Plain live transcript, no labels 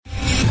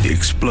The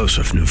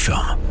explosive new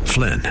film,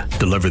 Flynn,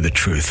 deliver the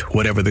truth,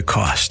 whatever the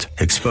cost,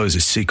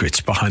 exposes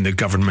secrets behind the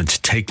government's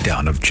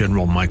takedown of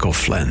General Michael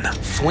Flynn.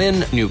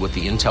 Flynn knew what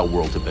the intel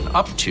world had been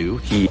up to.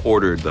 He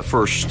ordered the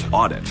first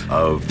audit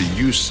of the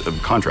use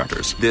of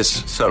contractors.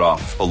 This set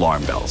off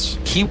alarm bells.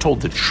 He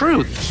told the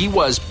truth. He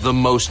was the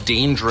most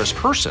dangerous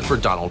person for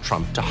Donald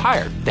Trump to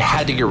hire. They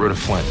had to get rid of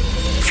Flynn.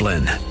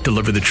 Flynn,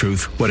 deliver the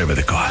truth, whatever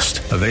the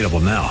cost. Available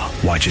now.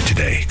 Watch it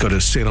today. Go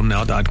to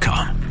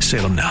salemnow.com.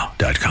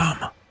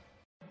 salemnow.com.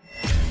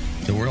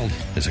 The world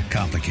is a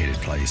complicated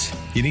place.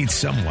 You need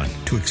someone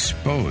to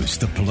expose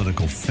the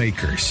political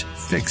fakers,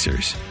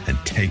 fixers, and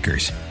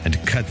takers, and to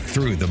cut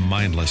through the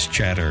mindless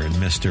chatter and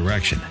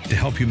misdirection to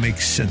help you make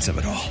sense of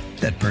it all.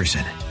 That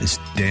person is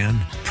Dan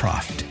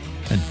Proft,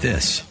 and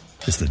this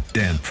is the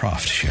Dan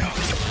Proft Show.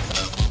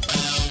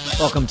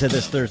 Welcome to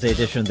this Thursday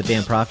edition of the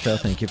Dan Proft Show.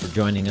 Thank you for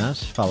joining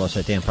us. Follow us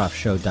at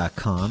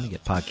danproftshow.com. You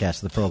get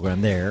podcasts of the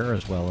program there,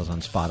 as well as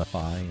on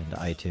Spotify and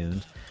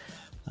iTunes.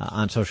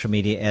 On social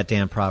media at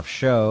Dan Proft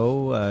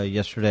Show.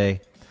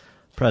 Yesterday,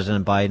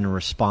 President Biden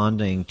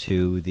responding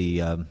to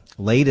the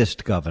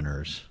latest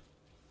governors.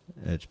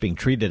 It's being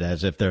treated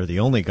as if they're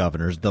the only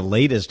governors. The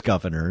latest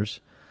governors,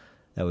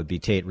 that would be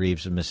Tate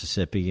Reeves of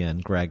Mississippi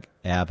and Greg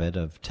Abbott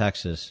of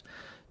Texas,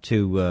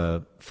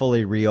 to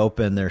fully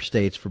reopen their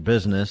states for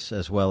business,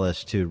 as well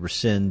as to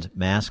rescind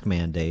mask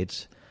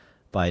mandates.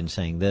 Biden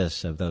saying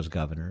this of those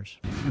governors.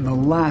 And the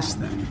last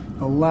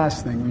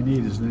thing we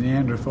need is the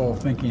Neanderthal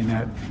thinking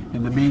that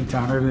in the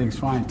meantime everything's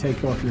fine,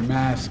 take off your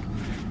mask,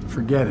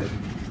 forget it.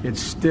 It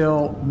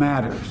still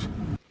matters.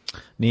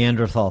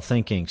 Neanderthal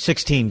thinking.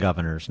 16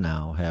 governors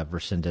now have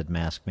rescinded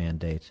mask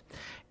mandates.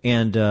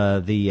 And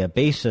the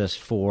basis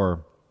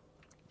for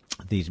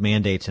these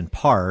mandates in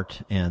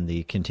part, and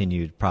the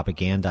continued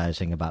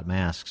propagandizing about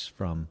masks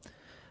from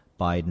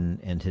Biden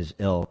and his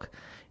ilk,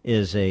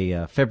 is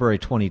a February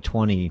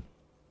 2020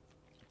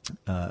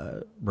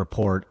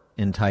 report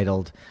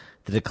entitled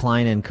 "The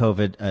Decline in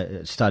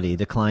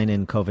Decline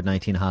in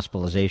COVID-19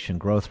 Hospitalization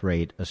Growth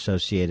Rate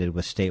Associated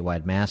with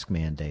Statewide Mask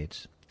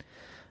Mandates."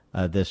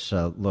 This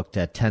looked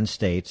at 10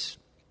 states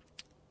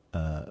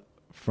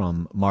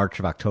from March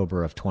of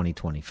October of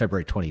 2020.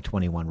 February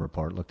 2021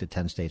 report looked at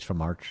 10 states from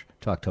March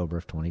to October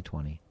of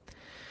 2020.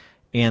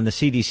 And the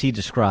CDC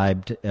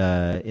described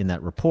in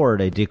that report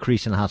a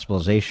decrease in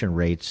hospitalization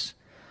rates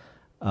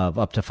of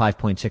up to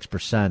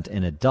 5.6%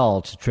 in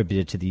adults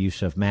attributed to the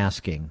use of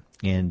masking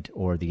and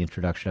or the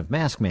introduction of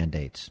mask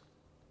mandates.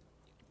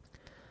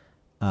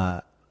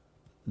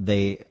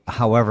 They,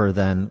 however,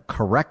 then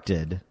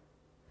corrected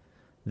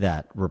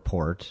that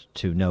report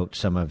to note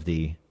some of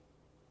the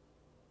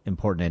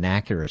important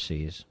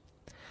inaccuracies.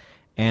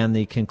 And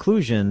the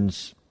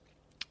conclusions,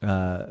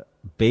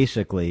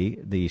 basically,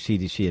 the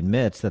CDC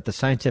admits that the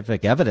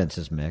scientific evidence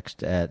is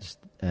mixed,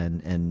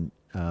 and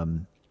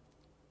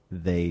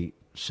they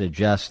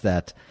suggest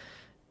that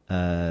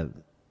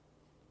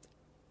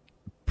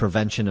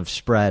prevention of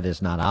spread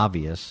is not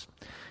obvious.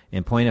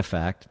 In point of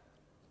fact,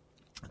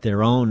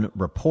 their own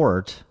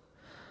report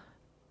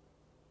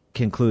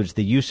concludes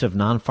the use of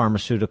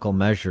non-pharmaceutical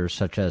measures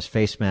such as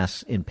face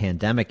masks in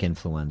pandemic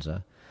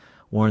influenza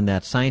warned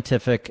that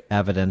scientific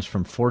evidence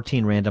from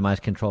 14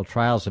 randomized controlled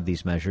trials of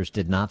these measures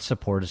did not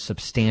support a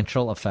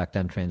substantial effect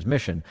on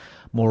transmission.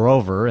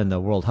 Moreover, in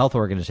the World Health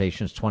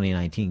Organization's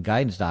 2019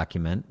 guidance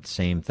document,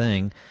 same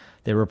thing,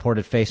 they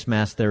reported face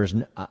masks. There is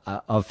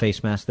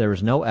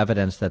no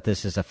evidence that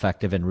this is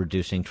effective in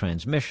reducing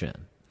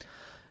transmission.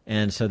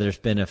 And so there's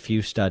been a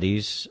few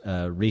studies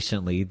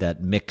recently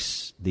that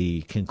mix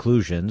the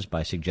conclusions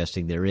by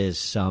suggesting there is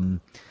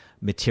some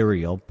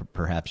material,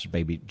 perhaps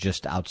maybe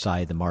just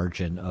outside the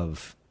margin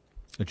of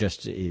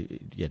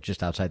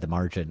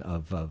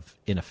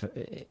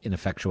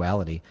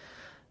ineffectuality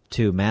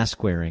to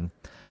mask wearing,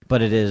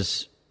 but it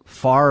is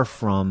far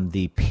from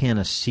the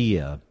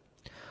panacea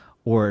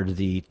or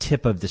the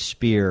tip of the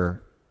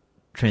spear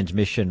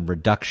transmission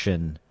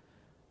reduction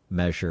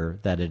measure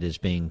that it is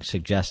being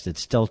suggested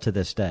still to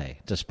this day,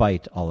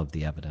 despite all of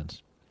the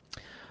evidence.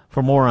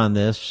 For more on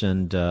this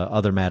and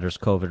other matters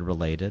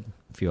COVID-related,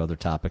 a few other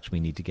topics we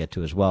need to get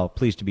to as well,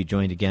 pleased to be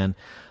joined again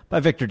by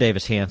Victor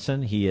Davis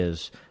Hanson. He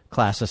is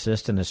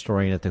classicist and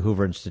historian at the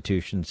Hoover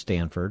Institution,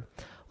 Stanford,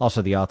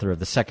 also the author of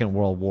The Second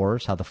World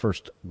Wars, How the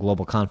First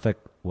Global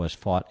Conflict Was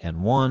Fought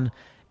and Won,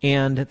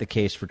 and The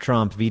Case for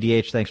Trump.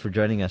 VDH, thanks for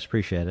joining us.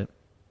 Appreciate it.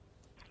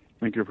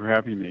 Thank you for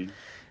having me.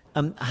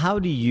 How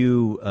do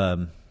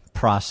you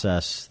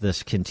process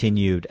this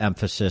continued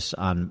emphasis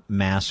on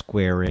mask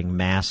wearing,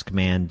 mask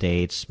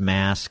mandates,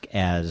 mask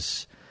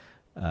as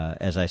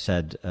I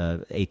said,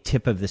 a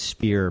tip of the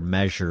spear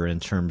measure in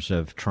terms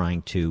of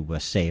trying to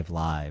save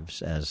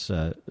lives, as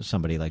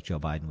somebody like Joe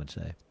Biden would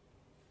say?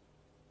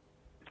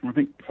 I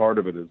think part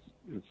of it is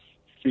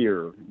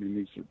fear. I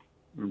mean,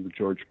 remember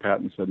George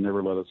Patton said,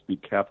 "Never let us be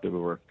captive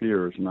of our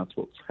fears," and that's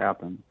what's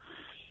happened.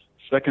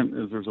 Second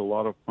is there's a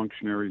lot of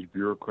functionaries,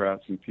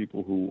 bureaucrats, and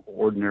people who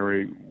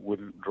ordinarily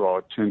wouldn't draw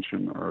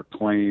attention or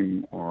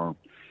claim or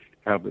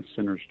have the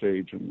center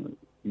stage in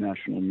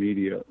national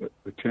media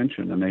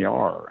attention, and they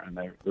are, and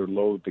they're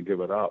loath to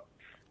give it up,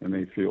 and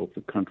they feel if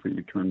the country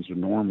returns to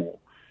normal,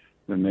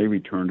 then they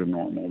return to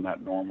normal, and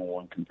that normal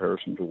in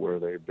comparison to where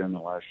they've been the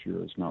last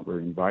year is not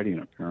very inviting,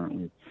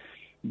 apparently.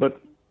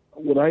 But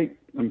what I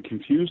am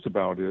confused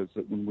about is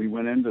that when we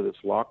went into this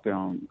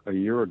lockdown a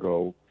year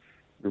ago,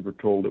 we were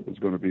told it was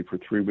going to be for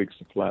 3 weeks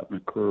to flatten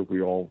the curve.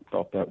 We all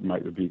thought that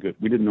might be good.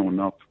 We didn't know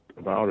enough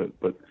about it,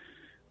 but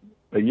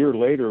a year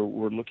later,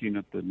 we're looking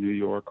at the New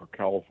York or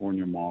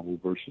California model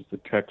versus the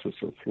Texas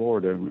or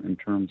Florida in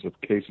terms of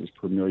cases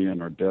per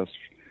million or deaths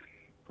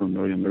per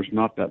million. There's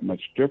not that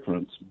much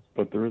difference,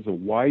 but there is a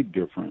wide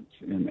difference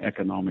in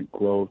economic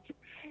growth,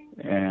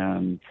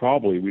 and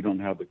probably, we don't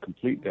have the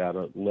complete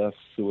data, less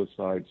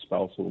suicide,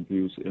 spousal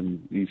abuse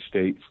in these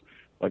states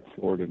like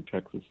Florida and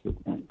Texas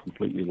that weren't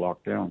completely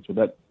locked down. So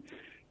that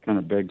kind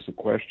of begs the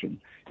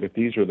question, if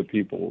these are the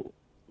people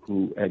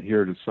who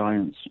adhere to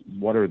science,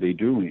 what are they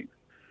doing?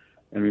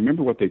 And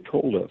remember what they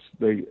told us.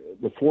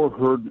 Before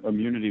herd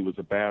immunity was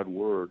a bad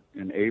word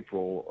in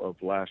April of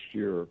last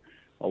year,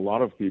 a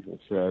lot of people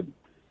said,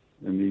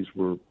 and these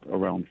were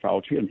around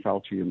Fauci and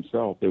Fauci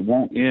himself, they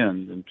won't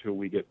end until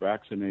we get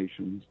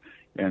vaccinations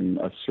and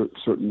a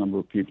certain number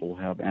of people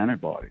have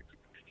antibodies.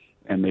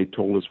 And they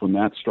told us when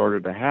that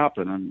started to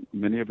happen, and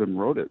many of them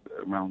wrote it,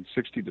 around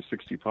 60 to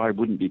 65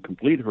 wouldn't be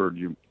complete herd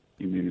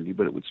immunity,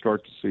 but it would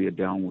start to see a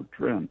downward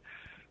trend.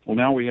 Well,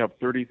 now we have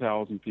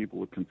 30,000 people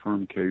with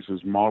confirmed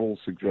cases. Models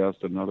suggest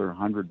another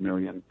 100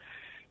 million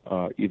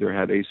either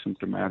had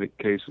asymptomatic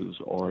cases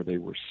or they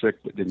were sick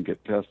but didn't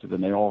get tested,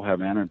 and they all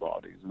have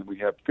antibodies. And we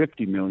have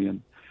 50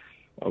 million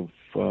of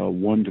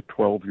 1 to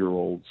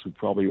 12-year-olds who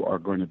probably are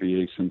going to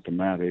be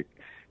asymptomatic.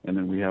 And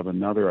then we have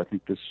another, I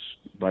think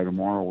by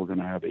tomorrow, we're going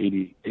to have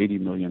 80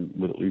 million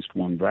with at least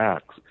one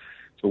vax.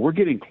 So we're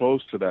getting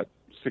close to that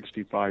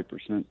 65%,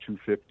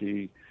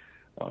 250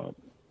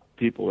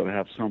 people that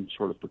have some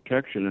sort of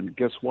protection. And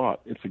guess what?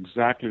 It's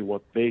exactly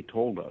what they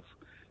told us.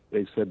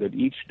 They said that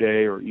each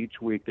day or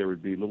each week there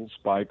would be little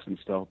spikes and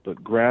stuff,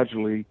 but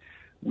gradually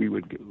we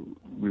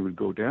would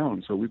go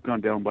down. So we've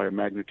gone down by a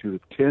magnitude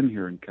of 10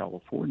 here in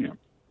California.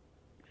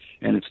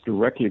 And it's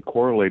directly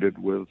correlated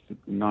with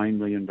 9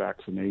 million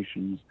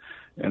vaccinations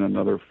and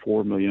another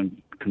 4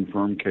 million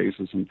confirmed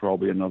cases and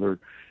probably another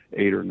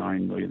 8 or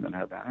 9 million that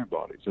have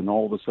antibodies. And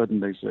all of a sudden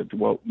they said,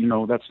 well,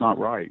 that's not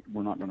right.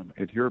 We're not going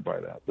to adhere by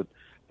that. But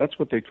that's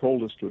what they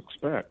told us to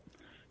expect.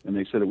 And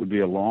they said it would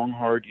be a long,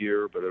 hard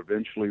year, but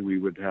eventually we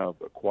would have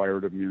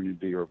acquired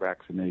immunity or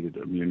vaccinated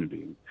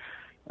immunity.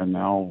 And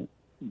now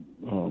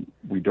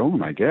we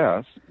don't, I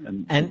guess.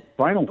 And the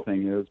final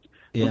thing is,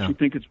 don't you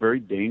think it's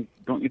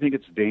don't you think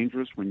it's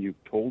dangerous when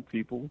you've told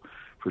people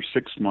for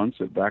 6 months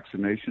that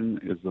vaccination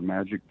is the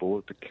magic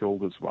bullet to kill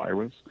this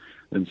virus,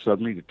 and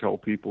suddenly to tell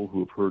people who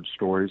have heard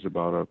stories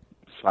about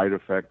side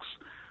effects,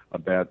 a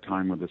bad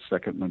time with a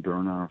second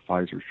Moderna or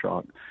Pfizer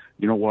shot,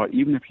 you know what,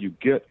 even if you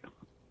get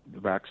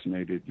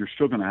vaccinated, you're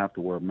still going to have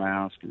to wear a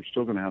mask, you're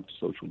still going to have to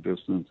social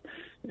distance,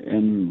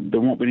 and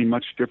there won't be any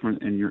much difference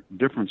in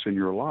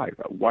your life.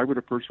 Why would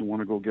a person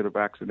want to go get a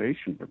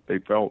vaccination if they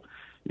felt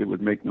it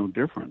would make no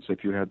difference,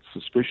 if you had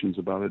suspicions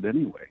about it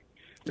anyway?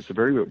 It's a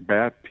very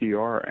bad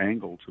PR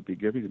angle to be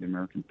giving to the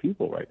American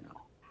people right now.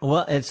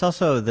 Well, it's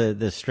also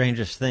the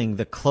strangest thing.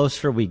 The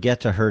closer we get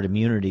to herd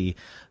immunity,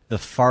 the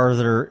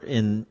farther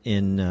in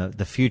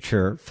the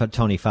future,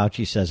 Tony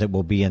Fauci says, it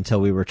will be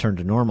until we return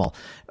to normal.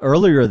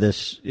 Earlier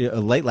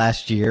late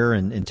last year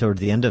and toward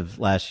the end of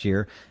last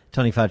year,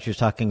 Tony Fauci was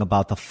talking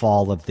about the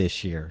fall of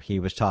this year. He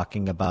was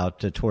talking about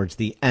towards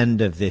the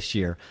end of this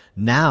year.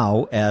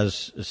 Now,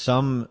 as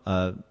some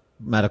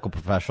medical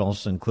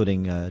professionals,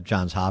 including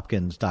Johns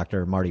Hopkins,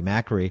 Dr. Marty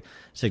Makary,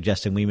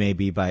 suggesting we may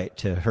be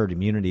to herd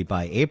immunity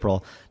by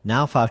April.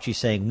 Now Fauci's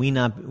saying we're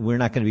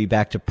not going to be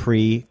back to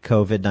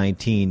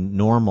pre-COVID-19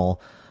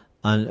 normal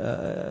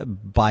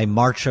by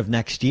March of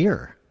next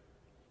year.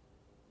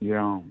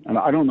 Yeah, and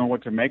I don't know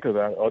what to make of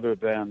that other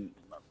than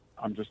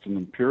I'm just an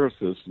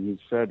empiricist, and he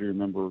said, you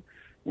remember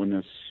when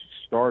this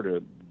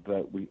started,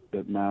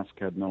 that mask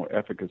had no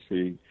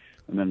efficacy,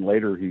 and then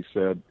later he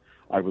said,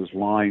 I was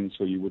lying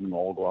so you wouldn't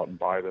all go out and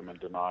buy them and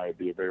deny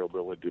the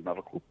availability to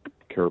medical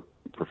care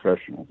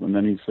professionals. And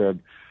then he said,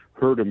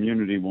 herd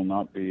immunity will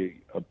not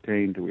be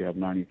obtained till we have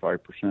 95%.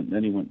 And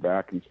then he went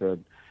back and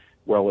said,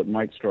 well, it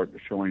might start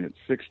showing at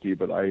 60,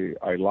 but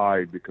I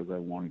lied because I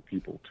wanted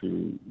people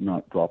to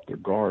not drop their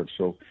guard.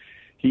 So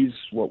he's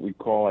what we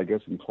call, I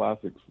guess in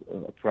classics,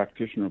 a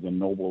practitioner of the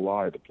noble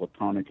lie, the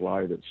platonic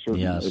lie that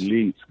certain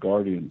elites,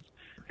 guardians,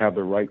 have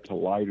the right to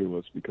lie to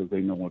us because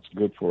they know what's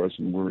good for us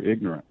and we're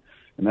ignorant.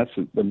 And that's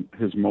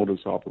his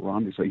modus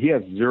operandi. So he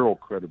has zero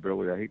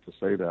credibility. I hate to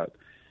say that,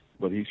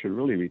 but he should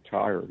really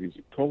retire. He's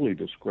totally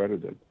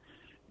discredited.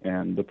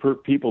 And the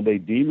people they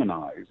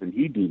demonize, and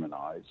he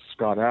demonized,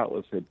 Scott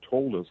Atlas had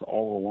told us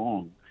all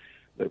along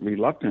that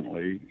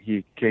reluctantly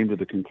he came to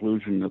the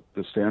conclusion that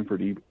the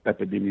Stanford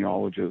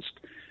epidemiologist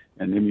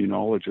and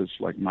immunologists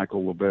like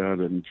Michael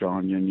Labed and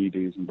John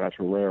Ioannidis and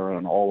Bachelera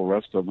and all the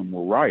rest of them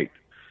were right.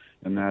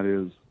 And that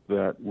is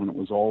that when it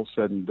was all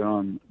said and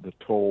done, the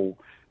toll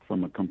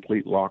from a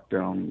complete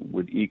lockdown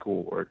would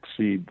equal or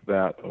exceed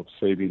that of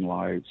saving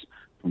lives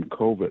from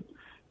COVID.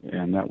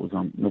 And that was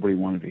nobody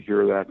wanted to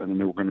hear that. And then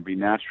there were going to be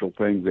natural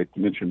things. They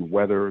mentioned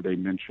weather, they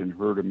mentioned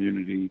herd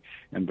immunity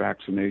and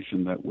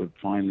vaccination that would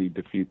finally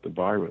defeat the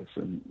virus.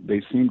 And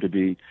they seem to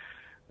be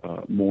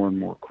more and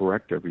more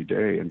correct every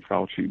day, and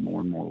Fauci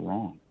more and more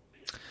wrong.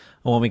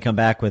 Well, when we come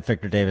back with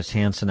Victor Davis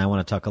Hanson, I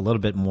want to talk a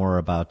little bit more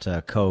about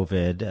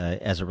COVID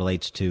as it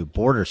relates to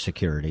border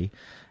security,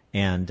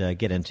 and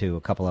get into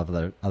a couple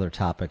of other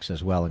topics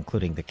as well,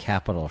 including the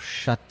Capitol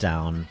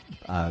shutdown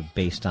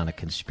based on a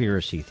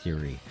conspiracy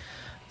theory.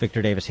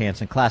 Victor Davis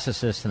Hanson,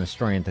 classicist and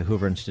historian at the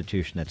Hoover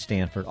Institution at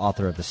Stanford,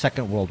 author of The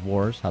Second World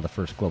Wars, How the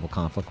First Global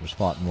Conflict Was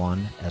Fought and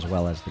Won, as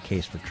well as The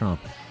Case for Trump.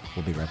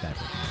 We'll be right back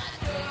with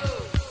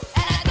you.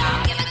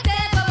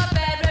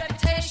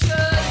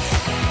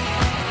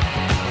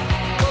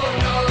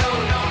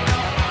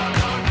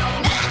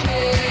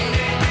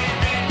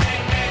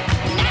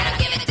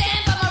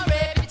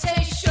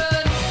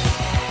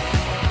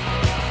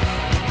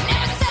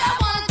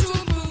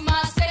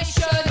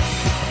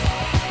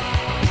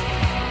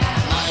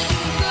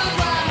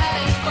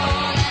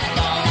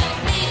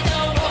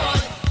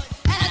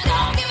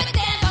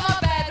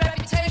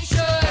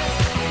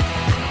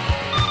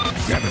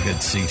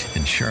 Seat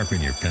and sharpen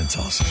your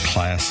pencils.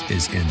 Class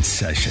is in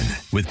session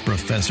with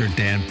Professor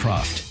Dan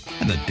Proft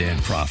and the Dan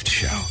Proft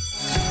Show.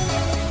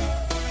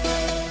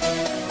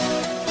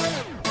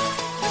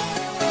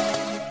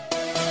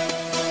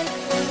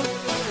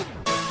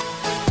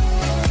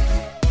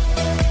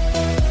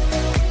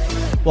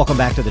 Welcome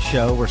back to the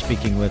show. We're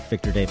speaking with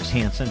Victor Davis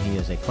Hanson. He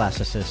is a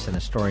classicist and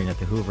historian at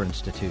the Hoover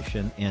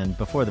Institution. And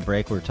before the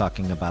break, we were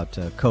talking about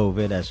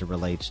COVID as it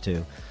relates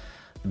to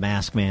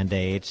mask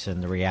mandates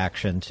and the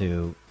reaction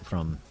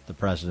from the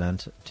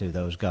president to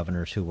those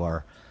governors who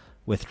are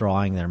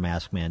withdrawing their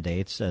mask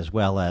mandates, as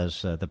well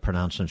as the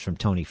pronouncements from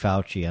Tony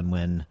Fauci on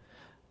when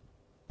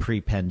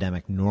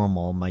pre-pandemic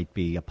normal might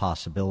be a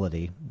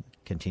possibility,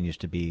 continues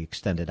to be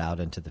extended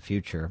out into the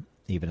future,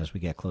 even as we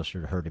get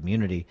closer to herd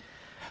immunity.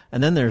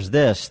 And then there's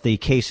the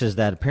cases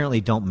that apparently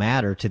don't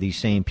matter to these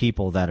same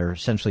people that are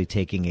essentially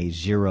taking a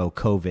zero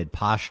COVID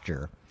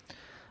posture.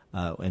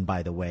 And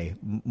by the way,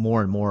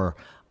 more and more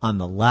on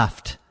the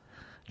left,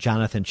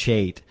 Jonathan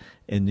Chait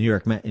in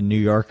New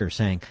Yorker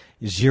saying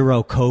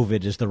zero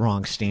COVID is the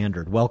wrong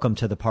standard. Welcome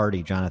to the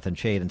party, Jonathan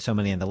Chait, and so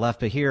many on the left.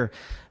 But here,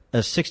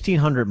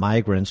 1,600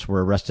 migrants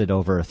were arrested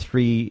over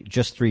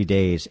just 3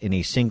 days in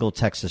a single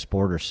Texas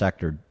border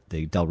sector,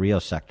 the Del Rio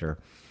sector.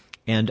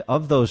 And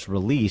of those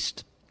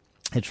released,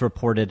 it's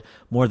reported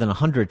more than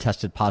 100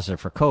 tested positive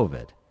for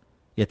COVID,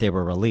 yet they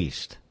were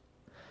released.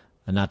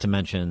 And not to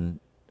mention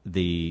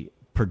the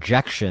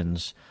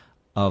projections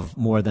of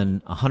more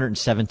than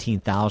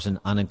 117,000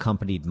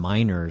 unaccompanied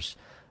minors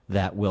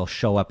that will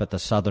show up at the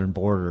southern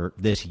border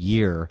this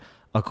year,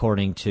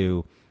 according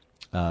to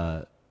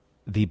the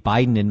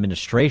Biden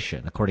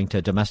administration, according to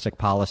a domestic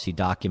policy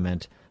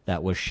document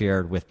that was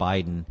shared with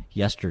Biden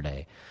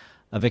yesterday.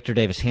 Victor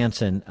Davis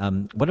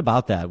Hanson, what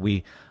about that?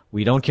 We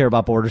don't care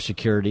about border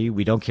security.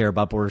 We don't care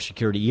about border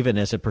security even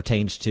as it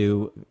pertains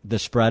to the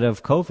spread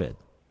of COVID.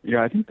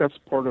 Yeah, I think that's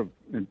part of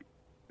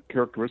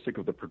characteristic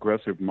of the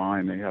progressive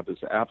mind. They have this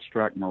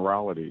abstract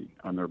morality,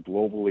 and they're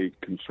globally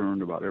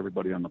concerned about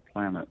everybody on the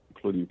planet,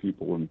 including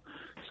people in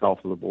south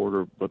of the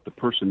border. But the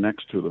person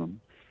next to them,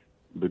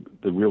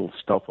 the real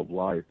stuff of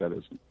life, that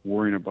is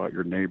worrying about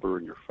your neighbor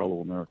and your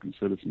fellow American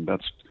citizen,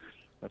 that's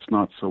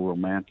not so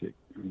romantic.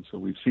 And so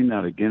we've seen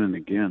that again and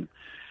again.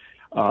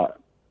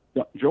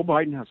 Joe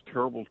Biden has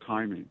terrible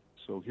timing.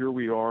 So here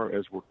we are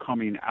as we're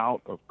coming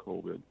out of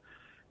COVID,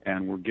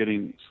 and we're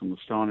getting some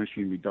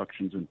astonishing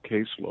reductions in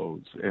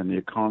caseloads, and the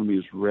economy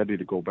is ready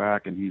to go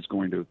back, and he's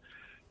going to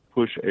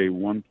push a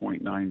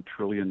 $1.9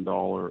 trillion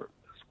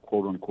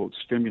quote-unquote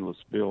stimulus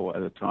bill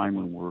at a time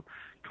when we're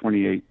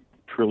 $28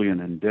 trillion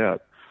in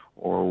debt,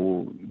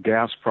 or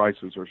gas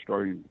prices are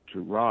starting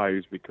to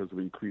rise because of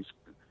increased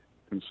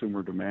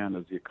consumer demand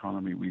as the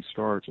economy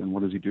restarts. And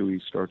what does he do? He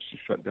starts to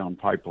shut down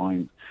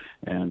pipelines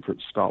and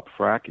stop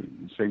fracking.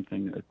 The same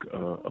thing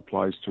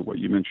applies to what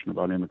you mentioned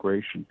about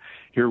immigration.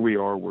 Here we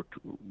are, we're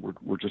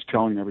just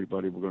telling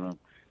everybody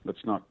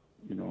let's not,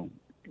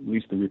 at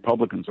least the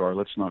Republicans are,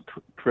 let's not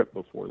trip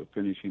before the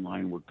finishing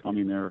line. We're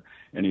coming there,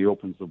 and he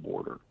opens the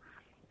border,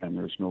 and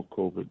there's no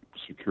COVID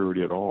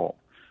security at all.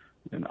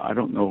 And I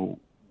don't know,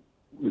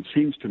 it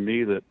seems to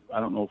me that, I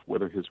don't know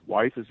whether his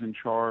wife is in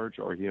charge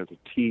or he has a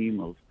team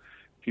of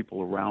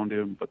people around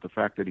him, but the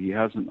fact that he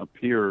hasn't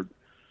appeared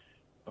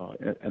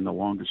in the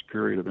longest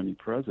period of any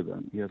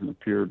president, he hasn't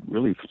appeared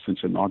really since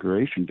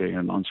Inauguration Day in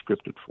an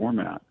unscripted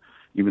format.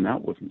 Even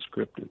that wasn't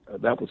scripted.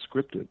 That was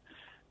scripted.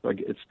 Like,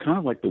 it's kind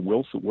of like the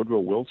Woodrow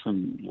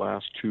Wilson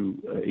last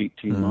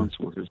 18 months,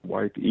 where his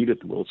wife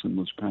Edith Wilson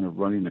was kind of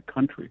running the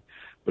country.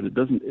 But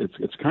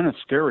it's kind of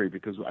scary,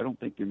 because I don't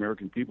think the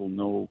American people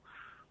know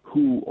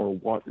who or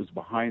what is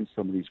behind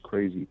some of these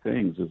crazy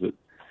things. Is it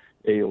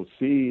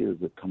AOC? Is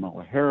it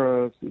Kamala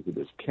Harris? Is it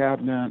his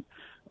cabinet?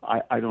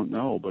 I don't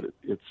know, but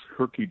it's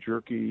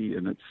herky-jerky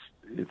and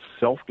it's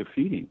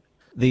self-defeating.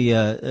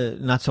 The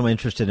not so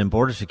interested in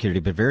border security,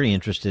 but very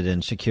interested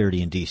in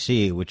security in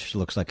D.C., which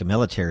looks like a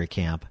military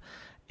camp.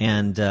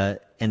 And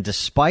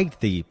despite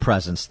the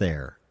presence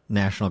there,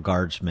 National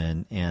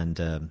Guardsmen and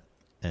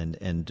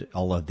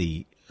all of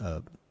the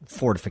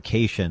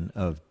fortification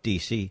of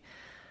D.C.,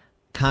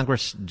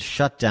 Congress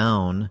shut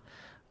down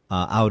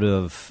out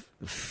of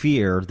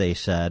fear, they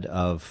said,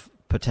 of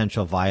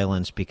potential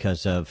violence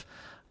because of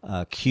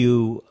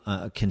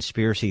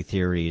conspiracy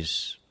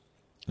theories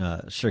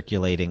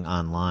circulating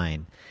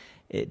online.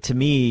 To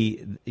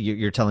me,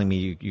 you're telling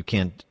me you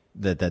can't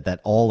that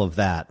all of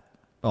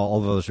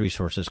those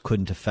resources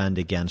couldn't defend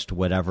against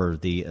whatever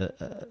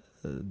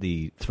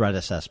the threat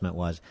assessment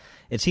was.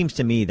 It seems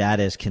to me that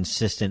is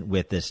consistent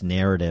with this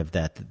narrative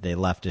that the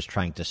left is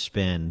trying to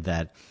spin,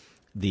 that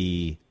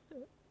the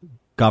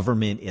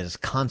government is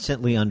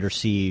constantly under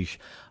siege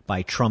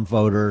by Trump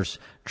voters,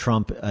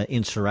 Trump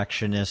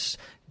insurrectionists,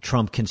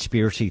 Trump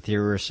conspiracy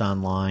theorists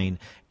online,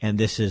 and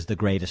this is the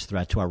greatest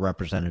threat to our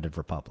representative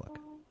republic.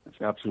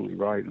 That's absolutely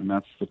right, and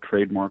that's the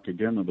trademark,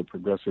 again, of the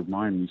progressive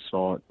mind. We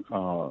saw it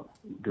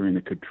during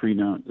the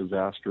Katrina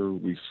disaster.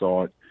 We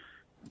saw it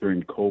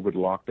during COVID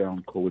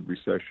lockdown, COVID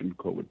recession,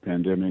 COVID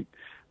pandemic.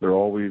 They're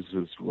always,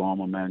 as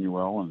Rahm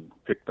Emanuel and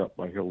picked up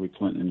by Hillary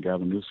Clinton and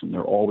Gavin Newsom,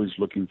 they're always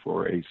looking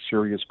for a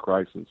serious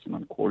crisis, and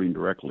I'm quoting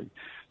directly,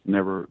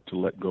 never to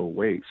let go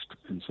waste.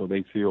 And so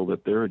they feel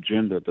that their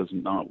agenda does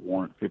not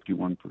warrant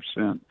 51%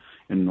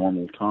 in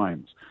normal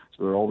times.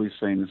 So they're always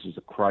saying this is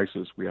a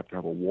crisis, we have to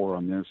have a war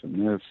on this,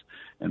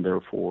 and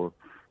therefore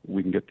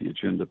we can get the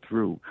agenda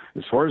through.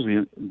 As far as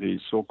the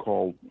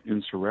so-called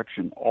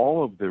insurrection,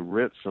 all of the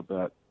writs of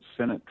that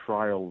Senate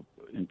trial,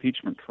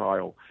 impeachment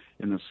trial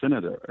in the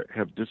Senate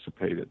have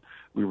dissipated.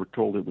 We were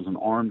told it was an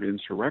armed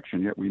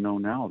insurrection, yet we know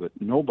now that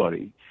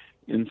nobody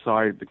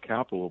inside the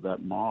Capitol of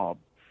that mob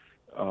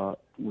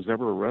was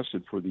ever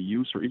arrested for the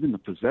use or even the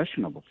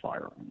possession of a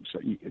firearm.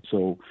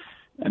 So,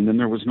 and then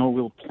there was no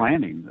real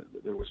planning.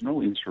 There was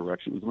no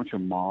insurrection. It was a bunch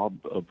of mob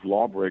of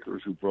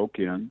lawbreakers who broke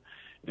in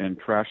and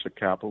trashed the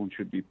Capitol and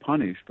should be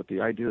punished. But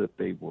the idea that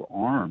they were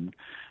armed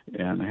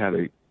and had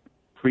a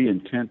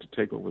pre-intent to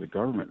take over the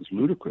government is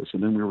ludicrous.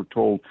 And then we were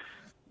told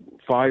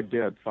 5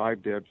 dead,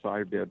 5 dead,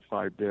 5 dead,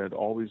 5 dead,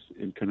 always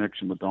in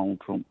connection with Donald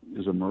Trump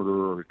is a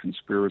murderer or a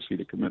conspiracy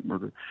to commit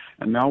murder.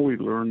 And now we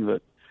learn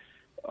that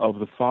of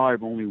the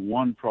 5, only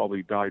 1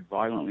 probably died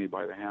violently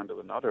by the hand of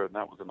another, and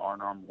that was an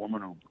unarmed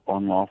woman who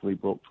unlawfully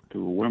broke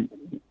through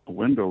a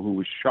window, who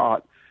was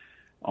shot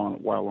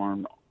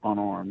while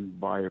unarmed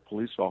by a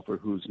police officer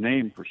whose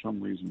name, for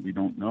some reason, we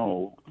don't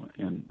know,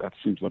 and that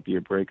seems to be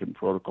a break in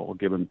protocol,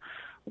 given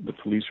the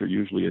police are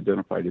usually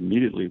identified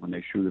immediately when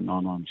they shoot a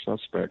non-armed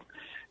suspect.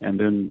 And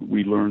then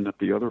we learn that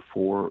the other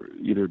 4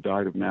 either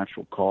died of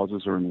natural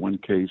causes or in one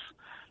case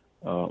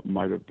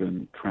might have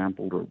been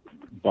trampled or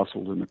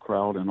bustled in the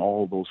crowd, and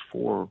all of those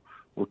 4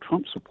 were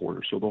Trump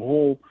supporters. So the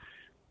whole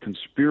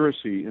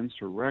conspiracy,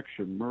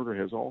 insurrection, murder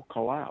has all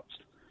collapsed.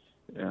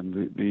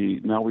 And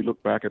now we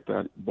look back at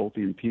that, both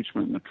the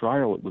impeachment and the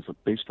trial, it was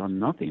based on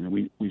nothing.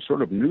 And we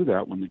sort of knew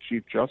that when the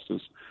Chief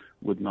Justice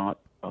would not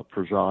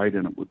preside,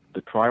 and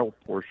the trial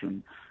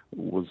portion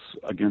was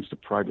against a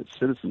private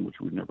citizen,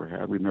 which we've never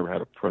had. We've never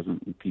had a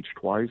president impeached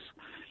twice.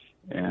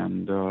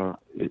 And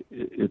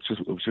it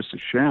was just a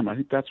sham. I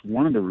think that's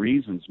one of the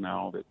reasons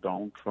now that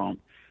Donald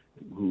Trump,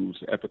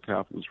 whose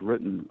epitaph was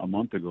written a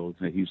month ago,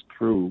 that he's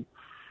through,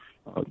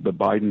 the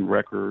Biden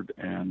record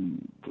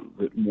and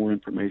more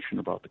information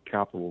about the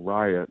Capitol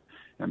riot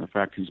and the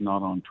fact he's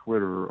not on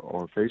Twitter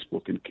or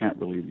Facebook and can't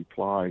really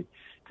reply,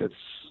 that's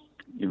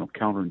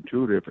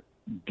counterintuitive,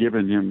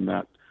 given him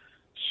that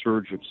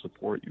surge of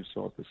support you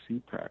saw at the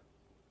CPAC.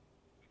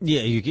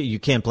 Yeah, you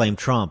can't blame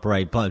Trump,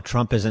 right? But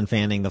Trump isn't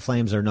fanning the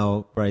flames, or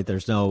no, right?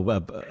 There's no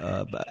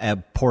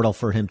portal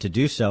for him to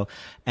do so.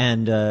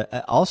 And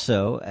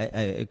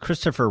also,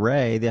 Christopher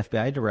Wray, the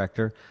FBI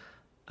director,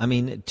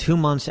 2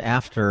 months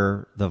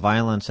after the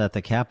violence at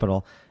the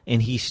Capitol,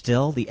 and the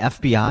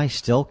FBI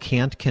still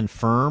can't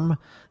confirm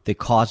the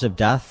cause of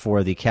death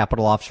for the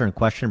Capitol officer in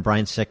question,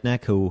 Brian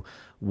Sicknick, who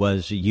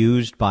was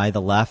used by the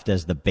left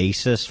as the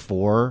basis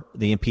for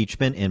the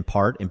impeachment in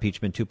part,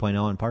 impeachment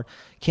 2.0 in part,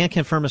 can't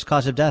confirm his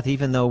cause of death,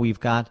 even though we've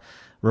got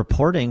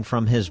reporting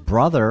from his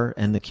brother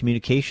and the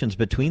communications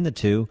between the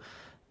two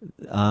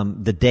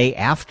the day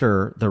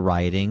after the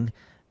rioting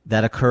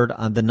that occurred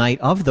on the night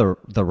of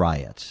the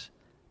riots.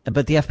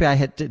 But the FBI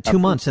had 2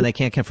 months and they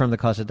can't confirm the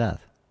cause of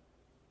death.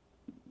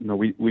 No,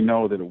 we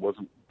know that it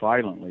wasn't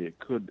violently. It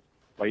could,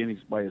 by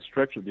a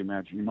stretch of the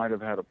imagination, you might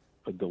have had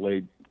a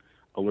delayed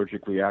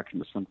allergic reaction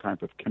to some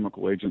type of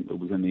chemical agent that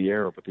was in the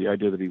air, but the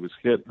idea that he was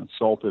hit and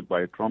assaulted by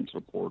a Trump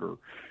supporter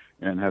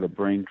and had a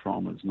brain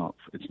trauma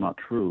it's not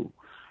true.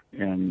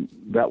 And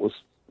that was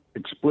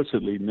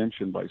explicitly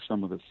mentioned by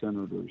some of the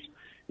senators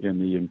in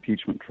the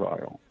impeachment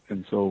trial.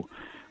 And so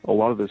a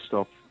lot of this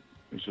stuff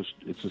it's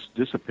just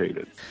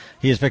dissipated.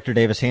 He is Victor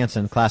Davis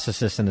Hanson,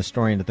 classicist and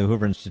historian at the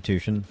Hoover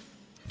Institution.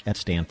 at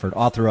Stanford,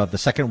 author of The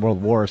Second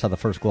World War is How the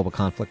First Global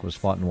Conflict Was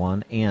Fought and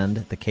Won, and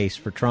The Case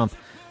for Trump.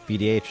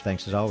 VDH,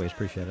 thanks as always.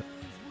 Appreciate it.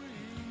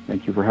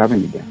 Thank you for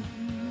having me, Dan.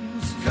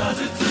 'Cause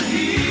it's the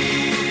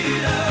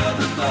heat of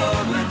the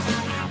moment.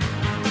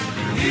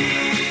 The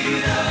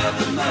heat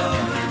of the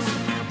moment.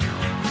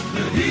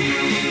 The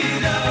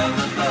heat of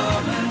the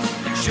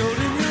moment. Showed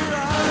in your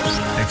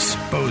eyes.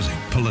 Exposing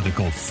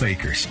political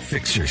fakers,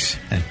 fixers,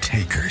 and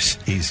takers.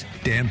 He's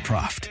Dan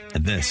Proft,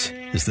 and this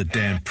is the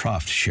Dan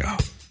Proft Show.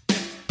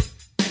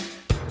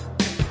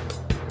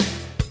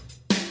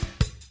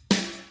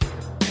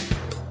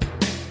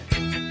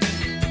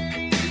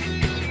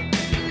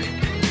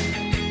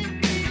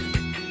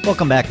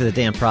 Welcome back to the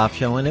Dan Proft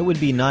Show, and it would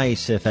be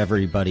nice if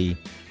everybody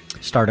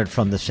started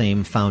from the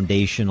same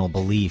foundational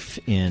belief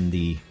in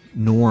the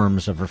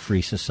norms of a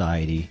free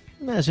society,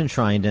 as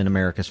enshrined in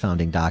America's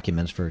founding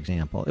documents, for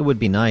example. It would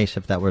be nice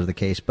if that were the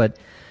case, but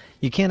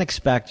you can't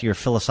expect your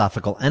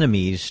philosophical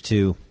enemies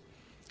to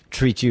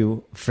treat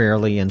you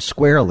fairly and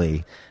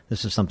squarely.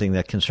 This is something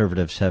that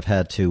conservatives have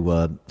had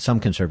to,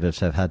 some conservatives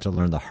have had to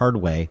learn the hard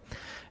way,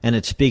 and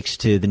it speaks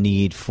to the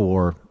need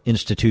for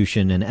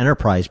institution and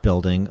enterprise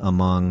building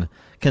among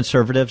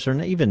conservatives,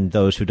 or even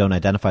those who don't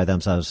identify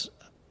themselves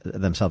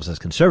as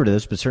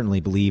conservatives, but certainly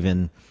believe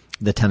in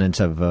the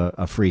tenets of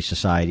a free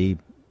society,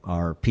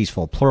 are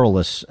peaceful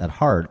pluralists at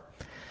heart,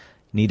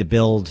 need to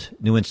build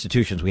new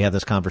institutions. We have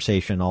this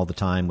conversation all the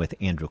time with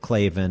Andrew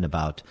Klavan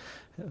about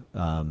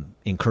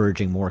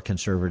encouraging more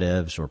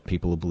conservatives or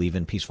people who believe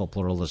in peaceful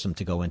pluralism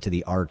to go into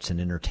the arts and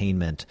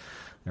entertainment.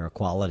 There are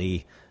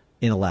quality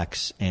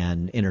intellects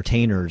and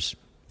entertainers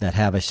that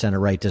have a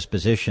center-right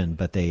disposition,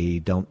 but they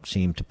don't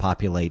seem to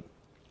populate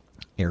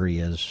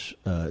areas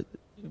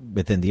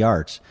within the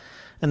arts.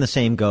 And the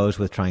same goes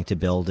with trying to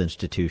build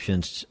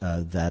institutions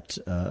that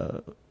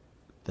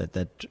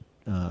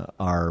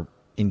are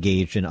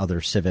engaged in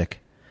other civic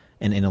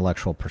and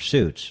intellectual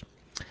pursuits.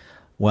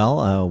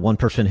 Well, one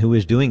person who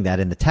is doing that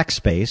in the tech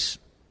space,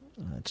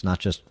 it's not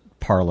just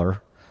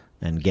Parler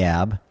and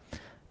Gab,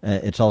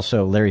 it's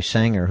also Larry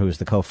Sanger, who is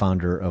the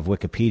co-founder of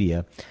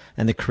Wikipedia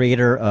and the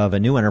creator of a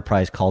new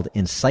enterprise called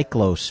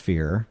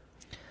Encyclosphere.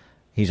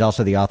 He's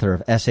also the author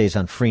of Essays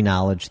on Free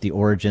Knowledge, The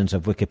Origins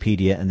of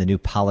Wikipedia, and the New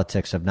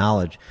Politics of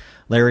Knowledge.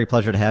 Larry,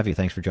 pleasure to have you.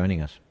 Thanks for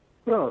joining us.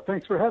 Well,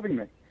 thanks for having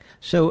me.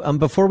 So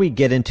before we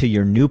get into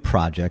your new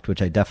project, which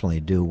I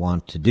definitely do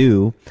want to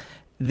do,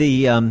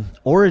 the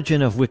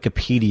origin of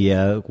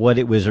Wikipedia, what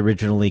it was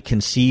originally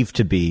conceived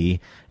to be,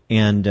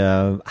 and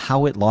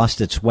how it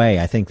lost its way,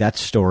 I think that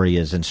story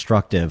is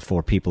instructive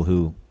for people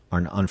who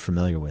are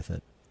unfamiliar with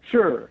it.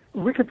 Sure.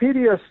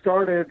 Wikipedia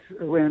started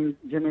when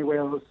Jimmy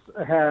Wales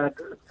had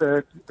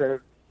the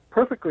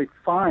perfectly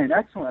fine,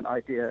 excellent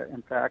idea,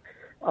 in fact,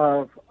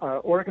 of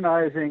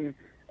organizing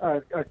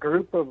a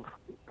group of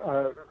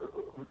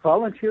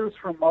volunteers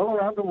from all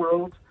around the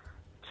world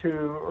to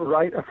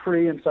write a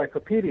free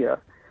encyclopedia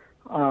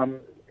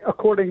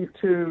according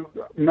to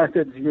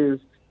methods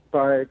used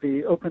by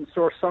the open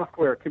source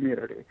software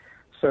community.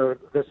 So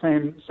the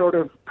same sort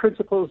of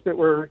principles that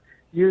were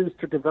used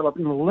to develop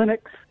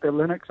Linux, the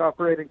Linux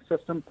operating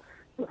system,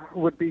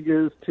 would be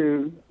used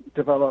to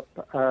develop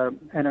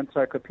an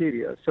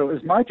encyclopedia. So it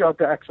was my job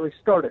to actually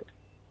start it.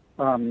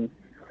 To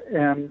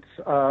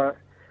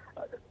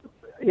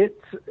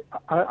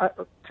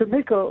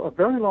make a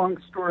very long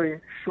story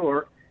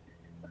short,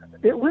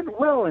 it went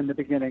well in the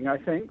beginning, I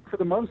think, for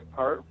the most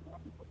part.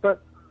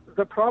 But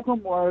the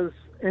problem was,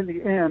 in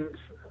the end,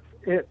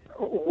 it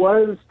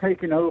was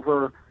taken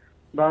over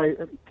by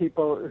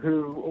people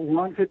who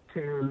wanted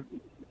to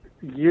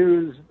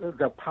use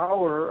the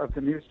power of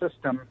the new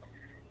system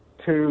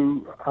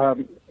to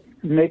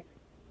make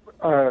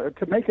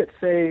it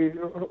say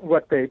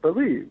what they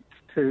believed,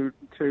 to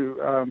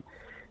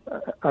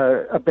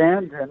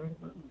abandon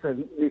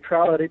the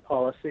neutrality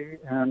policy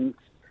and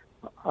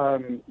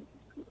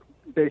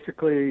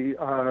basically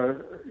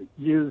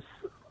use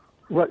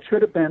what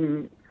should have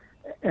been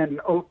an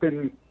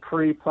open,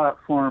 free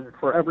platform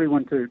for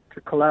everyone to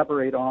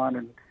collaborate on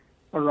and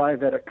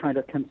arrive at a kind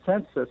of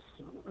consensus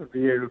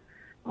view,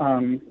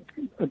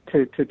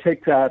 to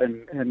take that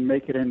and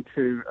make it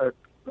into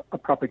a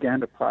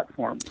propaganda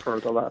platform for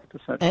the left,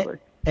 essentially.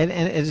 And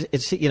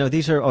it's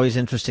these are always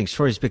interesting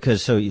stories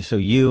because so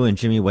you and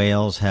Jimmy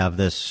Wales have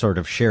this sort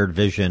of shared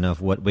vision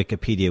of what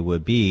Wikipedia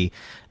would be,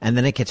 and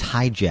then it gets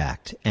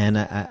hijacked. And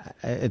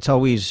it's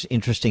always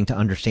interesting to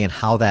understand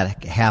how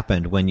that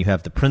happened when you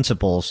have the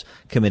principles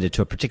committed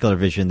to a particular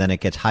vision, then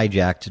it gets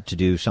hijacked to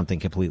do something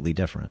completely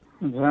different.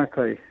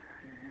 Exactly.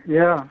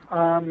 Yeah.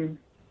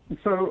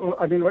 So,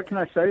 I mean, what can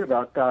I say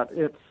about that?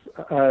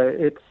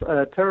 It's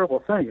a terrible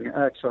thing,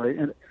 actually,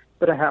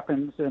 but it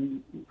happens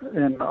in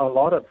a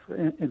lot of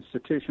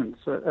institutions,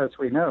 as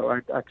we know. I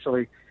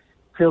actually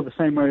feel the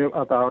same way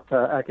about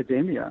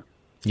academia.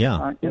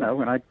 Yeah.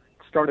 When I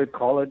started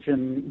college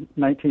in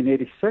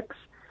 1986,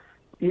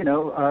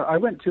 I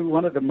went to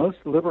one of the most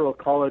liberal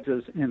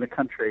colleges in the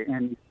country,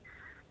 and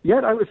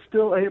yet I was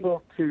still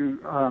able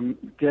to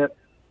get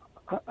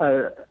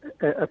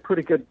a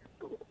pretty good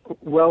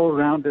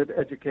well-rounded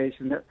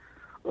education. That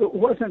it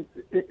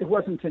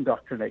wasn't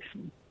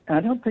indoctrination. And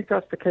I don't think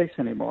that's the case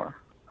anymore.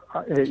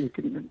 You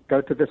can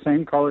go to the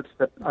same college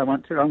that I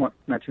went to. I won't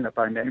mention it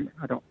by name.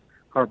 I don't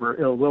harbor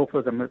ill will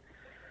for them.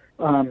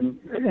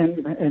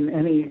 In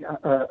any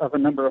of a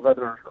number of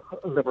other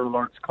liberal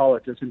arts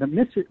colleges, and the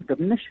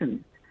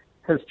mission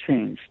has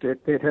changed.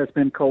 It has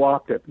been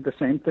co-opted. The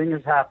same thing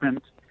has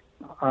happened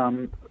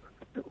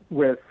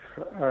with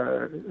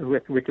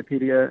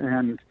Wikipedia,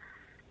 and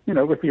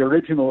with the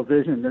original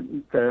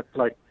vision that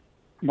like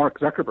Mark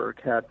Zuckerberg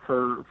had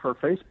for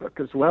Facebook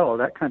as well.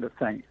 That kind of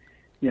thing.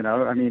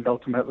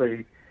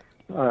 Ultimately,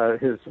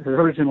 his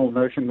original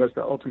notion was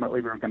that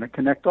ultimately we were going to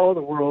connect all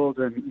the world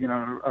and,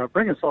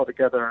 bring us all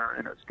together,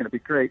 and it's going to be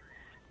great.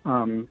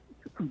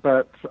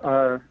 But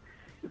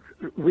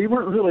we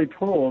weren't really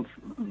told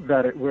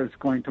that it was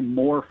going to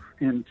morph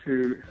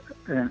into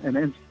an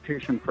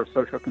institution for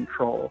social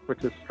control,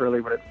 which is really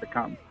what it's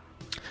become.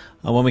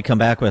 When we come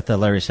back with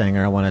Larry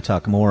Sanger, I want to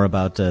talk more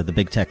about the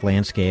big tech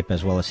landscape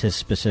as well as his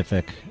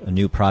specific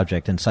new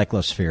project,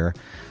 Encyclosphere.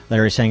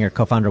 Larry Sanger,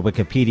 co-founder of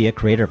Wikipedia,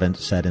 creator of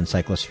said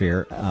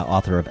Encyclosphere,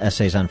 author of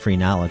Essays on Free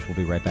Knowledge. We'll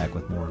be right back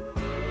with more.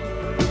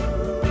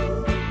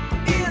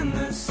 In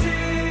the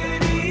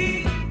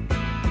city,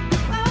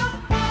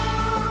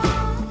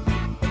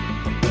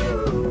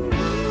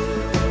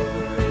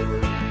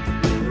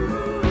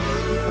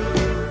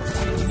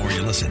 The more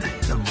you listen,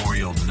 the more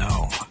you'll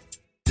know.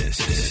 This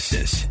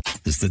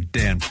is the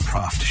Dan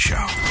Proft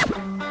Show.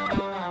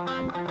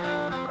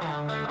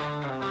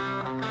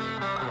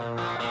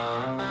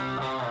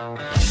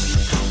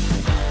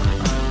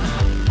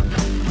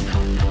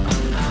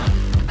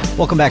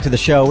 Welcome back to the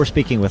show. We're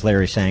speaking with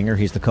Larry Sanger.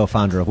 He's the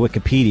co-founder of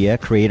Wikipedia,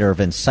 creator of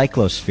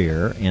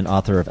Encyclosphere, and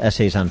author of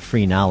Essays on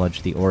Free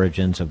Knowledge, The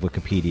Origins of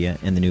Wikipedia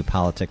and the New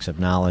Politics of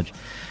Knowledge.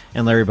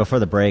 And Larry, before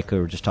the break, we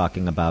were just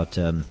talking about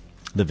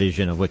the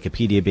vision of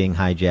Wikipedia being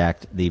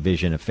hijacked, the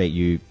vision of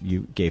you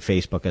gave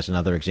Facebook as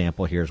another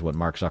example. Here's what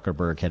Mark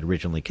Zuckerberg had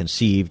originally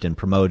conceived and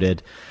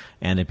promoted,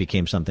 and it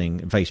became something.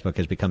 Facebook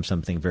has become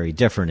something very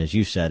different, as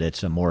you said.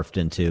 It's morphed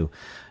into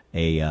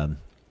a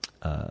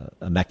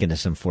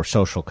mechanism for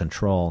social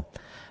control.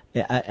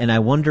 And I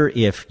wonder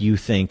if you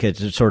think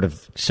it's sort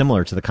of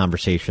similar to the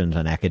conversations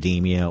on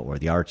academia or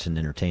the arts and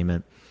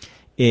entertainment.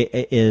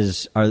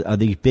 Are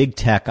these big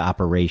tech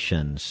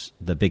operations,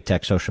 the big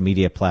tech social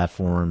media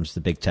platforms, the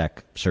big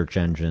tech search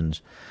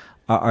engines,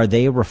 are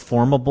they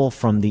reformable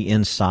from the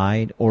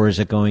inside, or is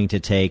it going to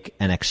take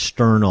an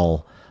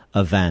external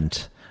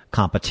event,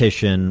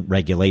 competition,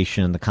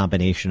 regulation, the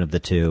combination of the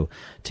two,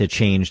 to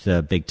change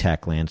the big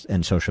tech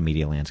and social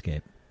media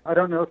landscape? I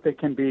don't know if they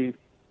can be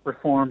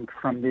reformed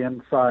from the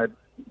inside,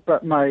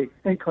 but my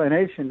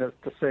inclination is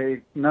to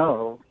say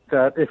no,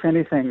 that if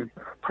anything,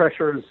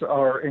 pressures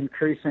are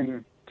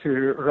increasing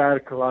to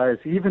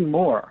radicalize even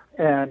more.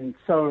 And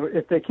so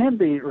if they can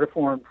be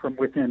reformed from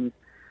within,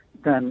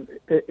 then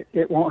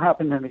it won't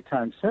happen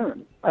anytime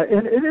soon.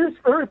 And it is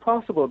very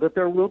possible that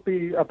there will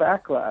be a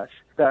backlash,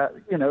 that,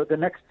 the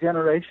next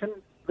generation,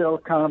 they'll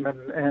come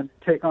and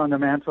take on the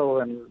mantle,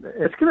 and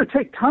it's going to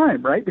take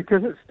time, right?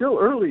 Because it's still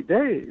early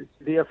days.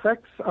 The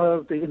effects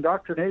of the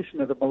indoctrination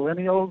of the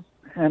millennials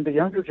and the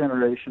younger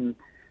generation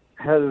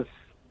has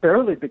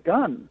barely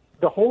begun.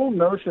 The whole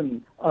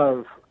notion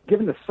of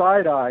giving the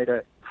side eye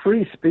to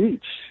free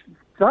speech,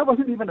 that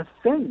wasn't even a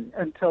thing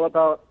until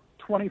about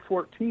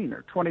 2014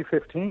 or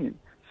 2015.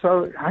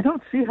 So I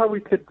don't see how we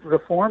could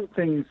reform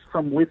things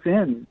from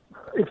within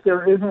if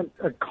there isn't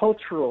a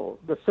cultural,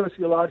 the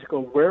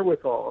sociological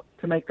wherewithal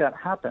to make that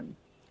happen.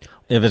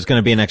 If it's going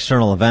to be an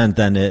external event,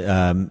 then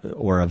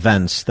or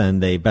events, then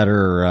they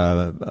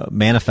better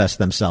manifest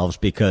themselves,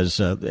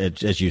 because,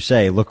 as you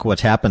say, look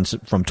what's happened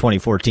from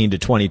 2014 to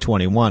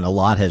 2021. A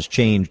lot has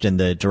changed in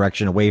the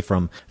direction away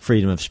from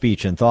freedom of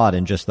speech and thought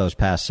in just those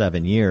past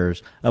 7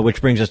 years,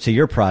 which brings us to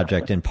your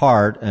project in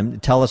part.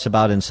 Tell us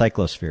about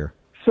Encyclosphere.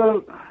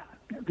 So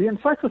the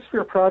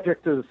Encyclosphere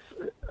project is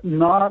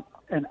not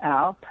an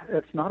app.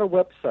 It's not a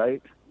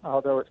website,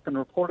 although it's been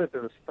reported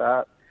as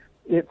that.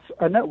 It's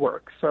a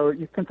network. So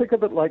you can think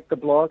of it like the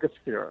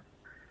blogosphere.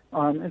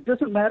 It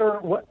doesn't matter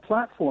what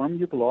platform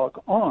you blog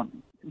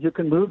on. You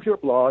can move your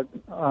blog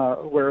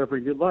wherever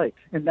you like.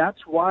 And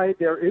that's why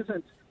there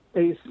isn't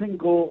a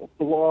single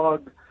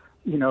blog,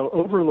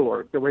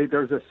 overlord, the way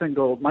there's a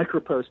single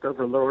micropost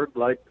overlord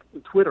like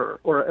Twitter,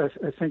 or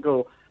a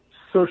single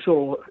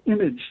social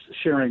image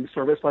sharing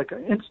service like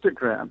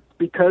Instagram,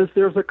 because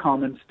there's a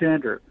common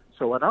standard.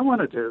 So what I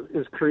want to do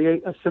is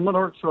create a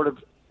similar sort of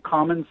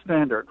common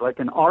standard, like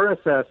an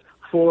RSS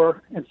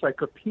for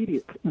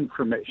encyclopedic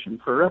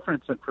information, for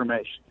reference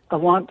information. I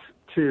want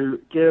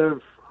to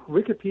give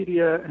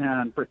Wikipedia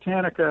and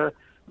Britannica,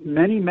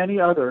 many, many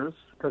others,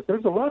 because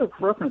there's a lot of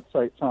reference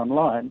sites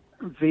online,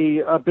 the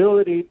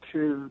ability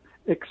to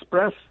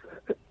express,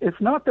 if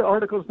not the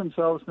articles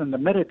themselves, then the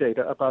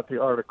metadata about the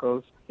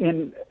articles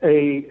in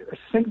a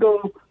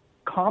single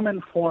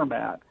common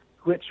format,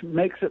 which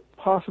makes it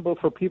possible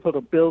for people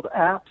to build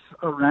apps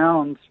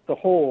around the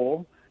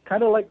whole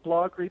kind of like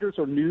blog readers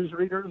or news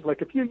readers.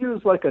 Like if you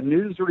use like a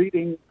news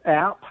reading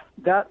app,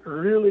 that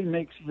really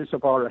makes use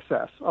of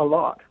RSS a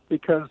lot,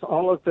 because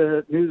all of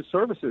the news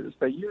services,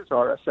 they use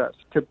RSS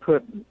to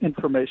put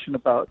information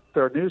about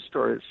their news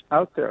stories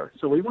out there.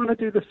 So we want to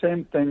do the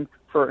same thing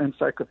for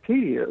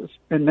encyclopedias.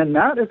 And then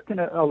that is going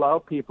to allow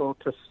people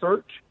to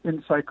search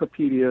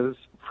encyclopedias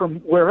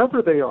from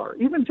wherever they are.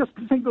 Even just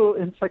single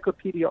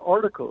encyclopedia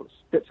articles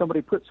that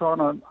somebody puts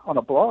on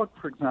a blog,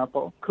 for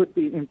example, could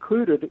be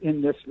included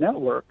in this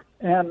network,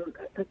 and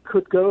it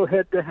could go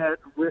head-to-head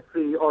with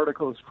the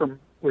articles from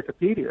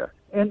Wikipedia.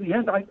 In the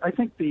end, I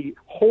think the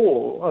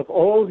whole of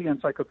all the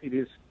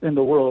encyclopedias in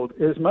the world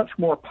is much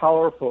more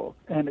powerful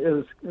and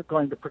is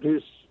going to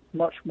produce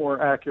much more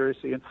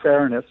accuracy and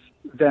fairness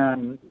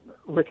than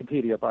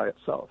Wikipedia by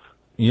itself.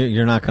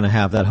 You're not going to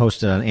have that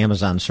hosted on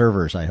Amazon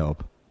servers, I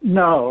hope.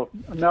 No.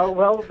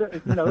 Well,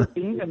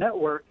 being a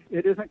network,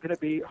 it isn't going to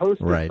be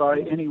hosted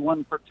by any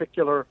one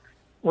particular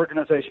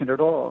organization at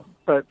all.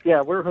 But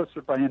yeah, we're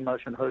hosted by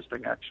InMotion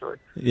Hosting, actually.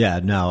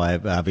 Yeah, no, I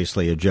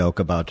obviously a joke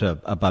about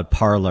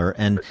Parler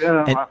and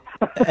I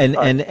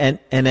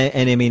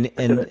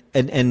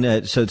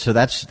mean so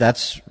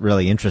that's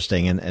really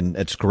interesting and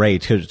it's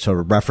great to sort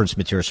of reference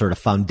material, sort of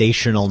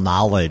foundational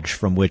knowledge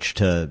from which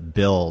to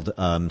build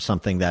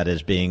something that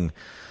is being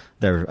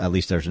there. At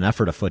least there's an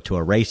effort afoot to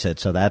erase it.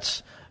 So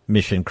that's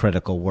mission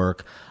critical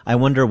work. I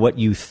wonder what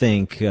you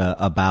think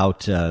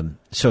about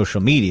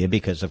social media,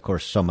 because of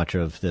course so much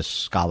of this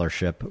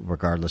scholarship,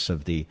 regardless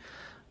of the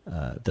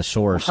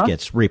source,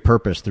 gets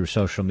repurposed through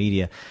social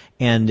media.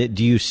 And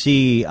do you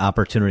see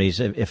opportunities,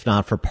 if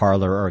not for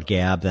Parler or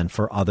Gab, then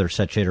for other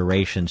such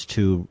iterations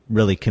to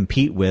really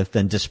compete with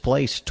and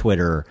displace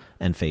Twitter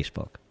and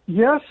Facebook?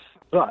 Yes,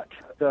 but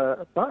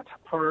the but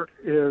part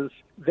is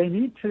they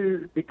need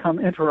to become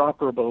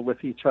interoperable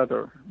with each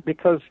other,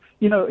 because,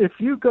 if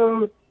you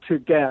go to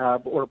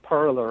Gab or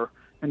Parler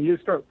and you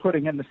start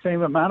putting in the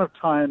same amount of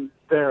time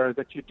there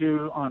that you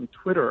do on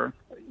Twitter,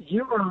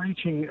 you are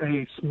reaching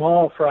a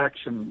small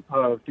fraction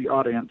of the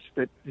audience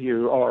that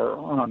you are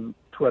on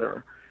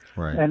Twitter.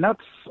 Right. And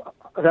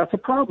that's a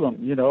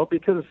problem,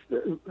 because,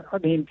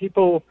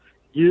 people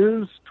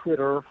use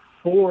Twitter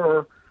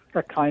for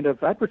a kind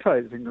of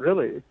advertising,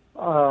 really.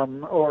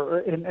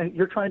 And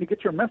you're trying to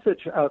get your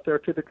message out there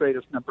to the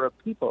greatest number of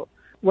people.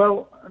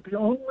 Well, the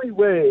only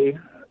way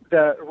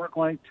that we're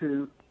going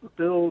to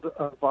build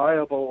a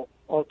viable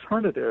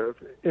alternative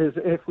is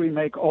if we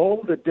make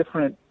all the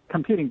different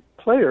competing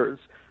players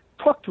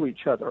talk to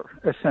each other,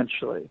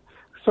 essentially.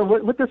 So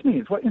what this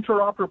means, what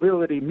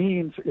interoperability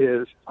means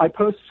is I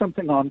post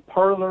something on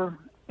Parler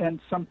and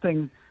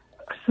something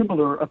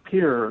similar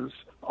appears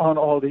on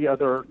all the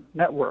other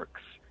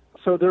networks.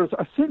 So there's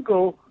a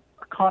single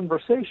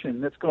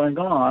conversation that's going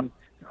on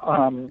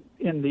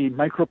in the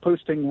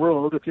microposting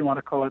world, if you want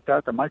to call it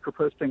that, the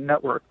microposting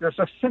network. There's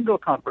a single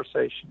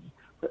conversation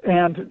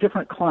and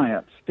different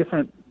clients,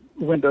 different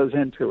windows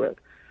into it.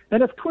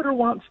 And if Twitter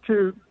wants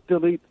to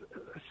delete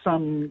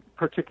some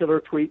particular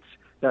tweets,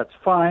 that's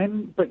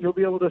fine, but you'll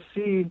be able to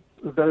see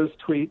those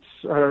tweets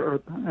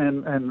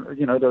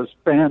and those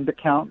banned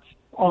accounts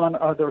on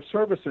other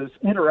services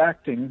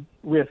interacting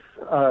with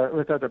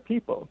other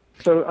people.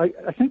 So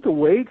I think the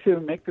way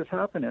to make this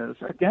happen is,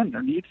 again,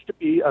 there needs to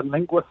be a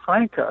lingua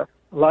franca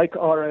like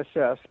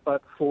RSS,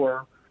 but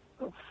for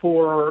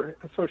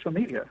social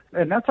media.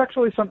 And that's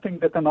actually something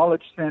that the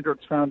Knowledge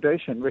Standards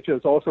Foundation, which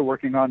is also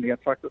working on the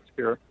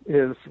Encyclosphere,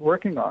 is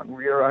working on.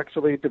 We are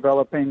actually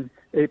developing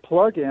a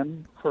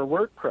plugin for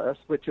WordPress,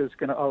 which is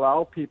going to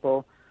allow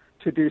people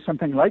to do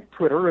something like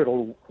Twitter.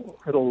 It'll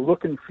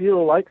look and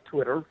feel like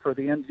Twitter for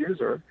the end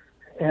user,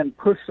 and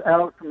push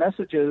out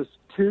messages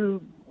to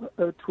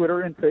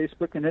Twitter and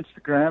Facebook and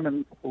Instagram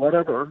and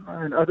whatever,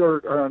 and other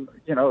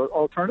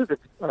alternative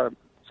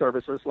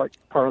services like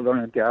Parler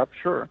and Gab,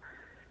 sure,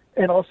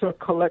 and also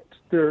collect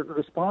the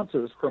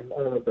responses from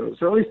all of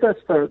those. Or at least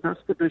that's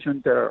the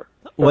vision there.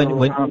 We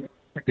need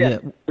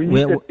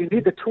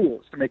the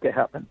tools to make it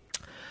happen.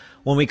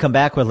 When we come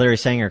back with Larry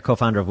Sanger,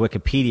 co-founder of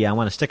Wikipedia, I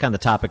want to stick on the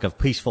topic of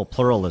peaceful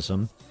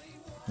pluralism,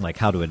 like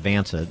how to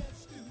advance it,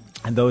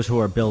 and those who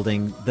are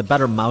building the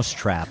better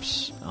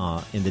mousetraps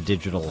in the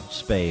digital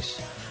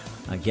space.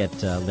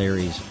 Get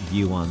Larry's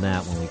view on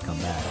that when we come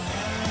back.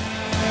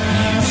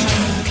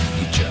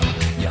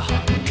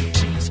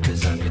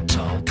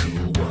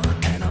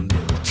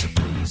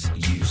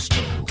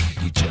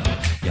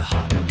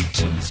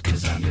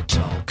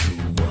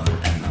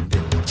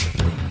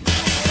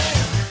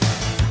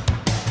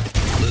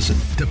 Listen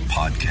to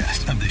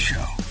podcast of the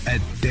show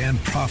at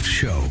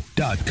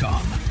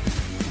danproftshow.com.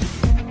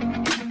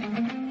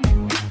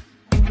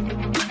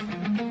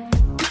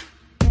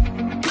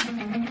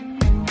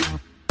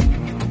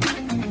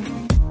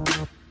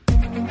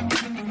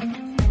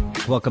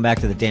 Welcome back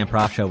to the Dan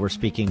Proft Show. We're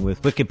speaking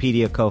with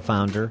Wikipedia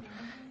co-founder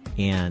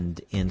and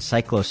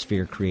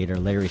Encyclosphere creator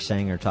Larry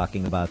Sanger,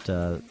 talking about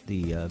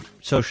the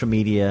social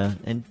media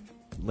and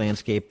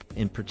landscape,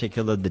 in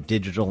particular the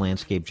digital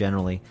landscape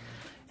generally.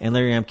 And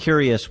Larry, I'm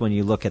curious, when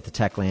you look at the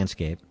tech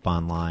landscape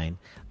online,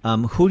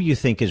 Who do you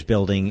think is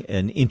building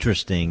an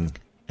interesting,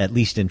 at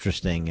least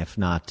interesting, if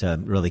not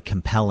really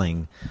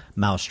compelling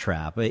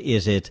mousetrap?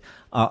 Is it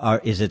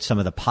some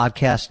of the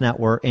podcast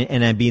network?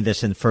 And I mean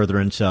this in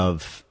furtherance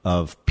of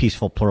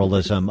peaceful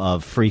pluralism,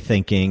 of free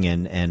thinking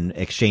and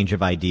exchange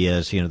of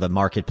ideas, the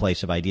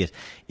marketplace of ideas.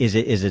 Is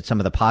it some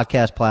of the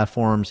podcast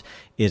platforms?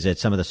 Is it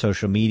some of the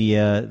social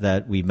media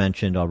that we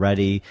mentioned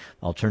already?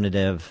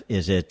 Alternative?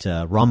 Is it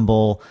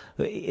Rumble?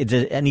 Is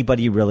it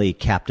anybody really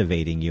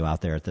captivating you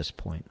out there at this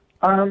point?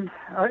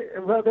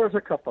 Well, there's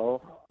a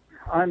couple.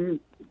 I'm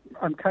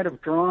kind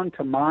of drawn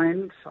to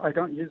Minds. I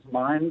don't use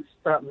Minds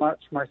that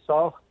much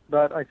myself,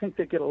 but I think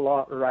they get a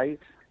lot right.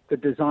 The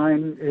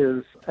design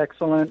is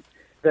excellent.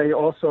 They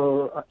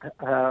also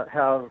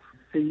have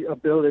the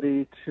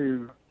ability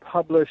to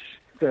publish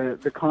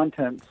the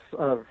contents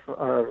of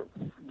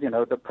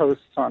the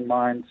posts on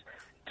Minds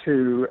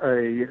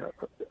to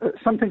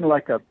something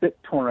like a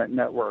BitTorrent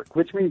network,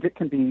 which means it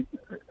can be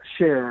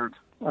shared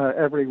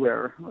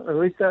everywhere. At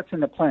least that's in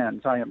the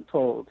plans, I am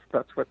told.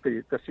 That's what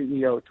the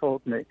CEO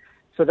told me.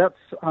 So that's,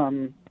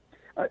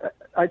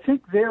 I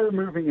think they're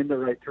moving in the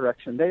right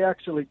direction. They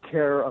actually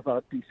care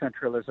about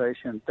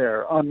decentralization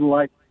there,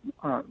 unlike,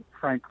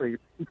 frankly,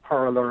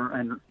 Parler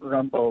and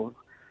Rumble.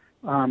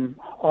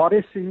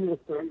 Odyssey is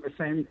doing the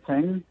same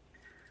thing.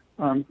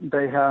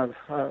 They have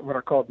what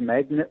are called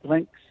magnet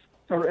links.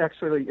 Or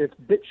actually, it's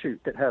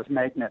BitChute that has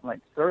magnet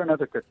links. They're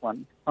another good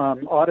one.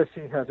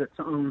 Odyssey has its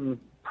own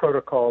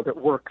protocol that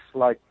works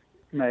like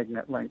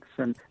magnet links.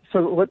 And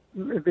so what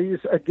these,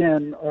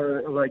 again,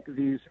 are like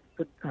these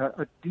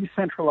a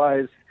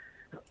decentralized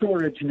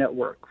storage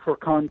network for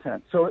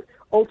content. So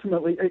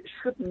ultimately, it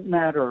shouldn't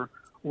matter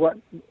what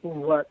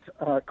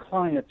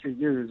client you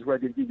use,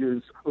 whether you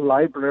use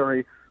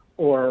Library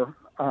or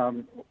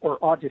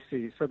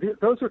Odyssey. So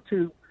those are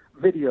two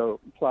video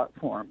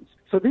platforms.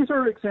 So these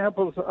are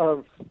examples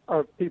of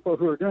people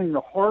who are doing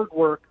the hard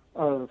work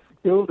of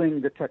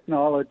building the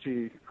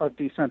technology of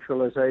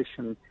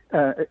decentralization,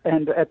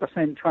 and at the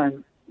same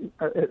time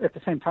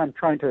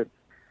trying to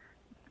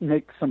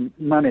make some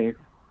money,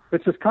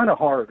 which is kind of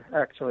hard,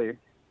 actually.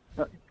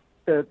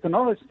 The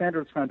Knowledge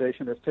Standards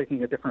Foundation is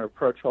taking a different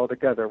approach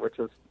altogether, which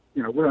is,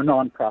 we're a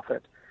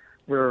nonprofit.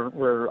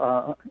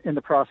 We're in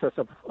the process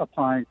of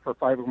applying for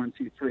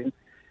 501c3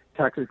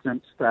 tax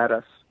exempt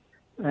status,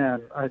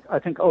 and I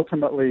think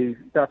ultimately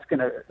that's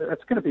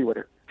gonna be what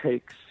it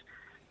takes.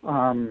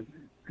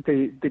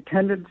 The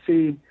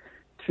tendency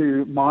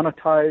to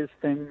monetize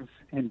things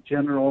in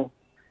general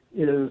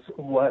is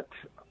what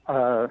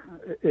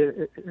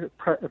it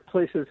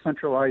places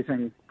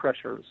centralizing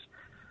pressures.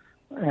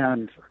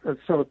 And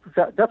so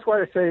that's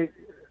why I say,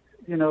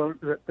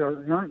 that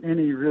there aren't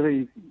any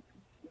really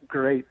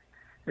great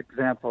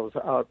examples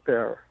out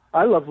there.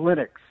 I love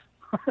Linux,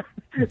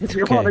 if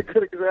you want a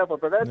good example,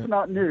 but that's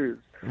not news.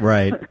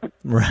 Right.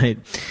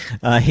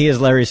 He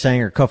is Larry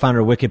Sanger, co-founder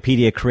of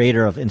Wikipedia,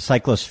 creator of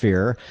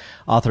Encyclosphere,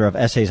 author of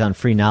Essays on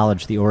Free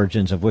Knowledge, The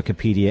Origins of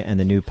Wikipedia and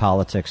the New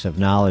Politics of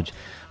Knowledge.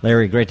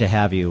 Larry, great to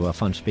have you.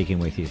 Fun speaking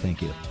with you.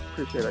 Thank you.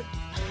 Appreciate it.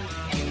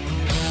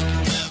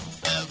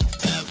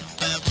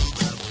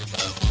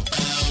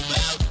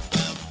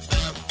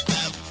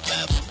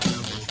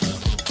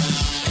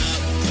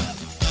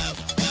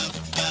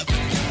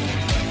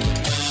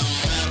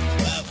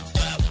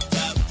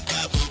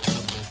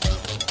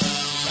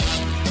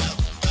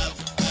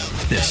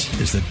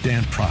 This is the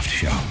Dan Proft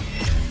Show.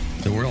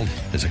 The world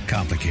is a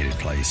complicated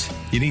place.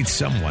 You need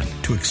someone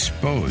to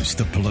expose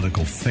the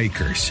political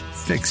fakers,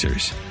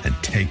 fixers, and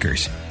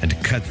takers, and to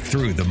cut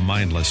through the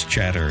mindless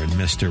chatter and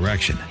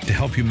misdirection to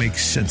help you make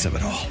sense of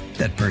it all.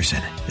 That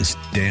person is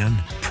Dan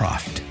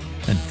Proft.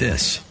 And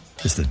this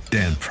is the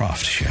Dan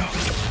Proft Show.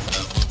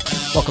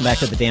 Welcome back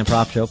to the Dan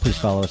Proft Show. Please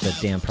follow us at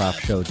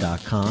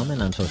danproftshow.com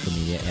and on social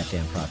media at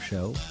Dan Proft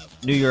Show.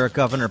 New York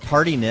Governor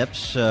Party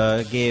Nips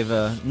gave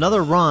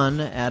another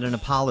run at an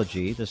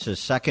apology. This is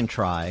second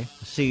try.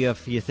 See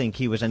if you think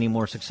he was any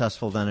more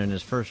successful than in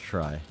his first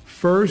try.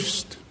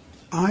 First,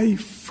 I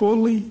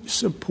fully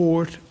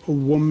support a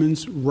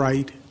woman's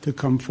right to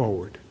come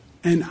forward.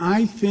 And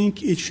I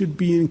think it should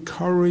be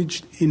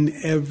encouraged in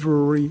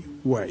every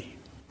way.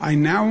 I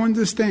now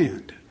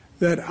understand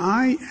that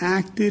I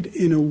acted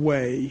in a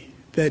way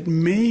that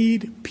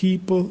made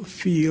people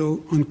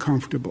feel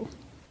uncomfortable.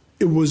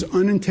 It was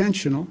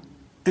unintentional,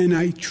 and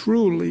I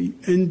truly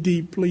and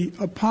deeply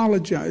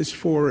apologize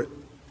for it.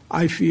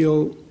 I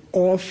feel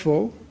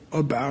awful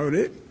about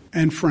it,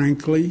 and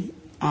frankly,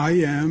 I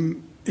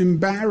am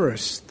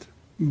embarrassed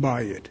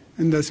by it.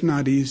 And that's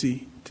not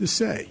easy to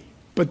say,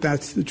 but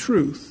that's the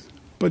truth.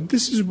 But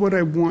this is what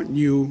I want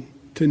you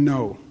to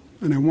know,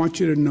 and I want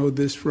you to know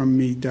this from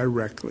me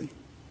directly.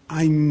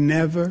 I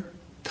never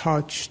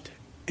touched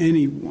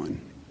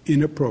anyone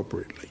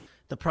inappropriately.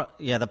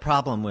 The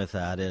problem with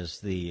that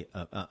is there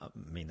are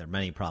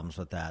many problems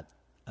with that.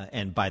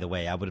 And by the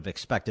way, I would have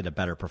expected a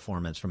better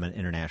performance from an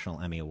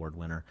International Emmy Award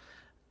winner.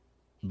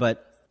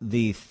 But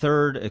the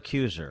third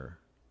accuser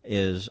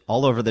is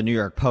all over the New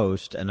York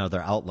Post and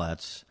other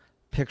outlets.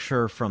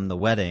 Picture from the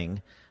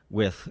wedding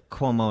with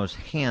Cuomo's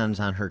hands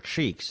on her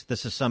cheeks.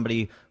 This is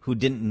somebody who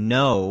didn't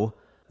know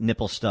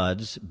nipple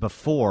studs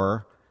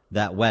before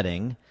that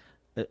wedding.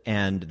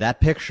 And that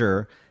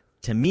picture,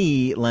 to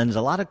me, lends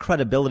a lot of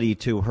credibility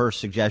to her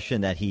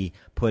suggestion that he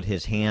put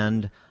his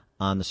hand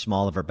on the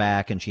small of her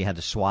back and she had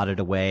to swat it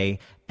away,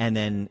 and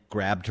then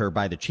grabbed her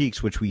by the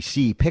cheeks, which we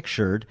see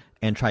pictured,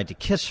 and tried to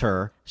kiss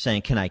her,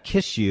 saying, "Can I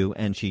kiss you?"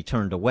 And she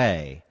turned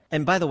away.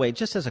 And by the way,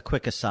 just as a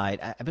quick aside,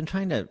 I've been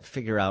trying to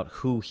figure out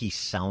who he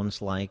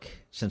sounds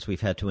like since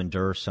we've had to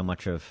endure so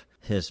much of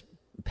his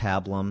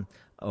pablum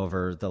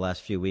over the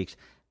last few weeks.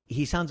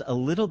 He sounds a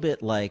little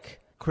bit like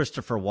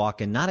Christopher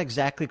Walken, not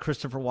exactly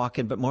Christopher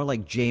Walken, but more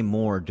like Jay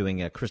Moore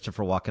doing a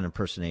Christopher Walken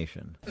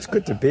impersonation. It's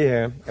good to be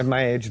here. At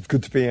my age, it's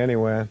good to be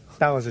anywhere.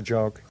 That was a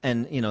joke.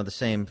 And, the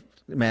same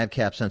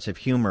madcap sense of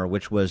humor,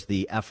 which was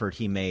the effort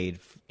he made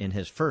in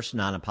his first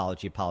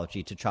non-apology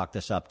apology to chalk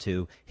this up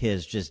to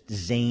his just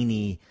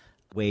zany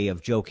way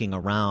of joking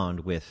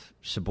around with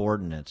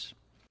subordinates.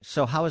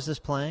 So how is this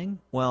playing?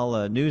 Well,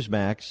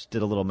 Newsmax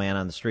did a little man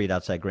on the street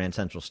outside Grand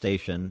Central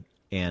Station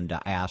and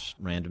asked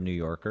random New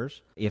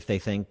Yorkers if they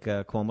think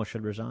Cuomo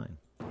should resign.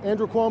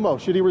 Andrew Cuomo,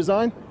 should he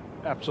resign?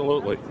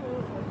 Absolutely.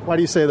 Why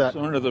do you say that?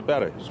 Sooner the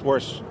better. He's the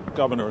worst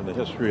governor in the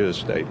history of the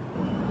state.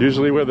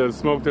 Usually where there's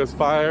smoke, there's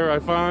fire, I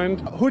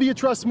find. Who do you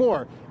trust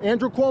more,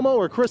 Andrew Cuomo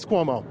or Chris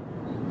Cuomo?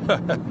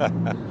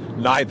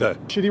 Neither.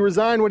 Should he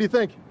resign? What do you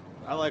think?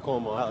 I like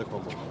Cuomo.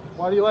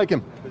 Why do you like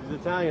him? Because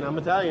he's Italian. I'm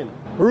Italian.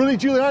 Rudy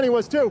Giuliani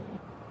was too.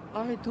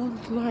 I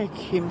don't like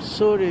him,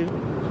 sorry.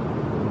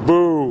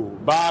 Boo.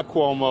 Bye,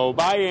 Cuomo.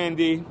 Bye,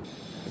 Andy.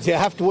 They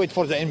have to wait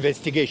for the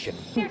investigation.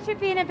 There should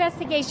be an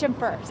investigation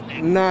first.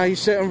 Nah, he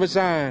shouldn't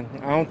resign.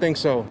 I don't think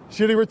so.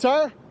 Should he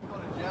retire?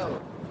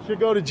 Should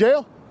go to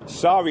jail?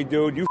 Sorry,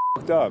 dude. You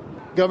f***ed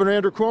up. Governor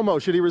Andrew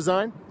Cuomo, should he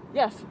resign?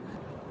 Yes.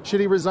 Should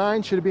he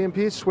resign? Should he be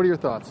impeached? What are your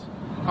thoughts?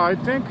 I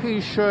think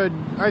he should.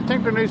 I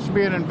think there needs to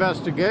be an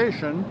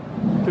investigation,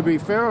 to be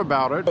fair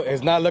about it.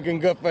 It's not looking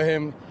good for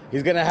him.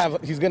 He's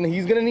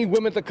gonna need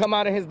women to come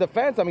out in his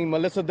defense. I mean,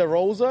 Melissa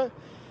DeRosa,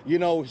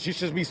 she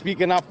should be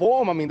speaking out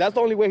for him. I mean, that's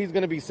the only way he's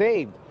gonna be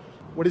saved.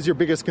 What is your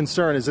biggest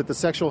concern? Is it the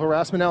sexual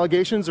harassment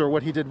allegations or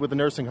what he did with the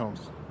nursing homes?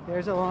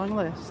 There's a long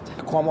list.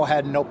 Cuomo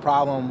had no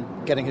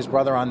problem getting his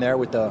brother on there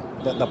with the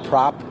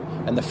prop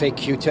and the fake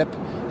Q-tip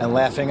and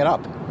laughing it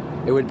up.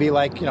 It would be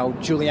like,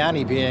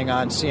 Giuliani being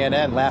on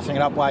CNN, laughing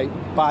it up while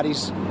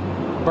bodies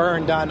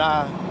burned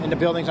in the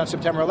buildings on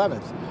September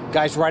 11th.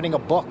 Guy's writing a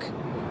book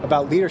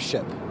about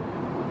leadership.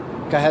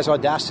 Guy has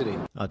audacity.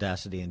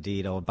 Audacity,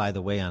 indeed. Oh, by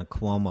the way, on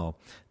Cuomo,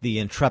 the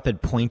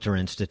Intrepid Pointer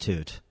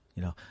Institute,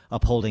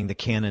 upholding the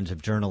canons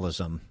of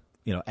journalism,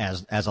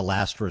 as a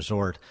last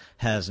resort,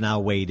 has now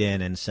weighed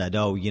in and said,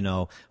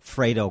 Fredo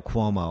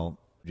Cuomo,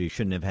 you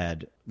shouldn't have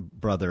had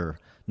brother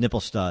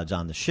nipple studs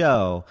on the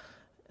show.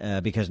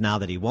 Because now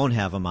that he won't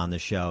have him on the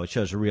show, it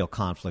shows a real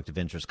conflict of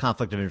interest.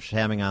 Conflict of interest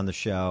having him on the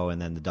show,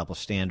 and then the double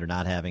standard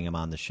not having him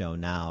on the show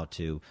now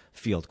to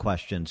field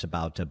questions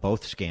about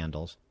both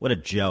scandals. What a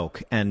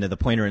joke. And the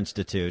Pointer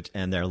Institute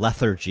and their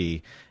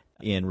lethargy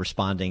in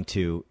responding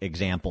to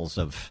examples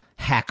of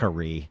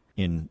hackery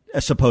in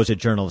supposed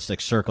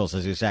journalistic circles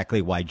is exactly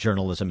why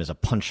journalism is a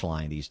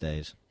punchline these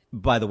days.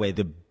 By the way,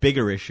 the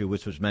bigger issue,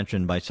 which was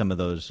mentioned by some of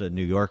those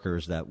New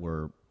Yorkers that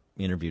were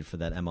interviewed for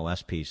that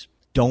MOS piece,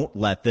 don't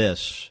let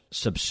this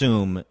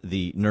subsume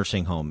the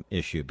nursing home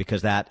issue,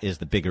 because that is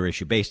the bigger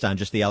issue. Based on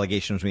just the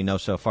allegations we know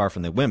so far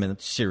from the women,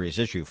 it's a serious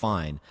issue,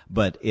 fine.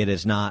 But it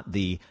is not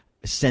the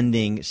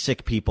sending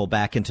sick people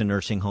back into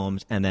nursing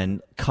homes and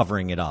then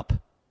covering it up.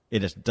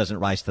 It doesn't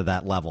rise to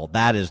that level.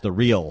 That is the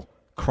real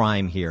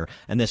crime here.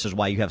 And this is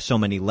why you have so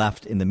many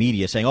left in the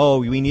media saying,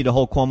 we need to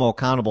hold Cuomo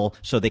accountable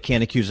so they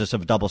can't accuse us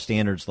of double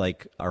standards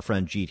like our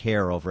friend Jeet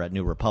Hare over at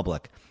New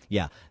Republic.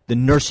 Yeah, the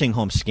nursing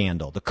home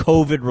scandal, the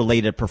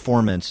COVID-related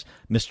performance,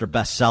 Mr.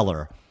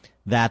 Bestseller,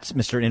 that's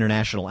Mr.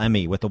 International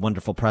Emmy with the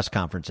wonderful press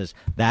conferences.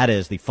 That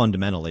is the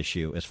fundamental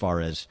issue as far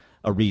as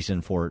a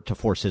reason to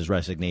force his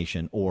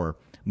resignation or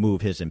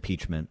move his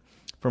impeachment.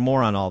 For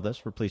more on all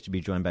this, we're pleased to be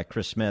joined by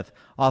Chris Smith,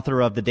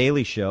 author of The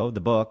Daily Show, the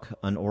book,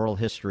 An Oral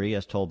History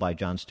as Told by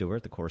Jon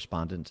Stewart, the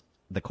correspondence,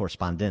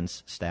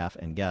 staff,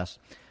 and guests.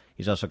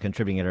 He's also a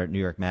contributor at New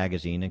York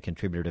Magazine and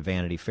contributor to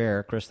Vanity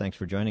Fair. Chris, thanks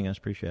for joining us.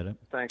 Appreciate it.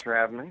 Thanks for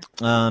having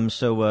me.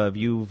 So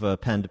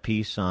you've penned a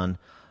piece on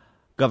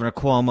Governor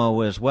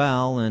Cuomo as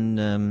well,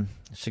 and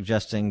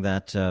suggesting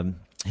that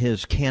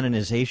his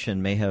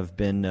canonization may have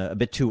been a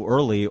bit too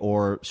early,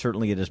 or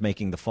certainly it is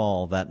making the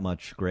fall that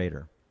much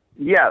greater.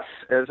 Yes.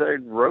 As I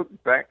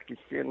wrote back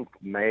in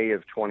May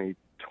of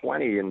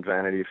 2020 in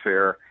Vanity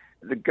Fair,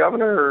 the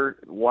governor,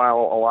 while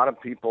a lot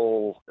of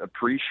people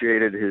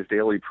appreciated his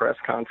daily press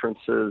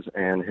conferences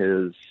and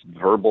his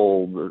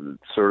verbal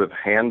sort of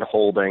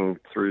hand-holding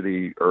through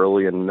the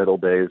early and middle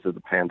days of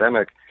the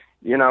pandemic,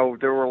 there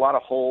were a lot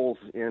of holes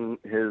in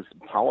his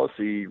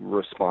policy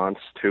response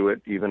to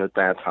it, even at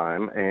that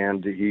time,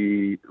 and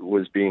he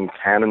was being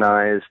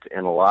canonized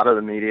in a lot of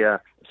the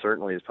media.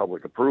 Certainly his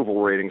public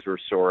approval ratings were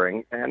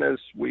soaring, and as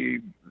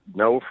we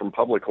know from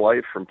public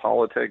life, from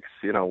politics,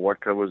 what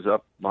goes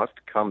up must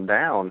come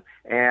down.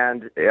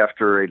 And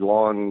after a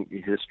long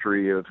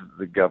history of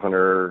the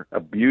governor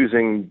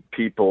abusing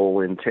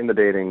people,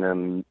 intimidating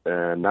them,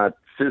 not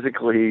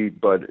physically,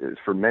 but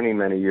for many,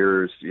 many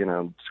years,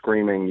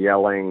 screaming,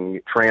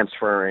 yelling,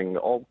 transferring,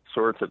 all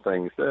sorts of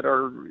things that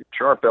are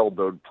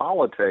sharp-elbowed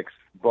politics,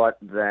 but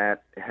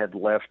that had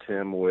left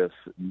him with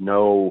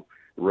no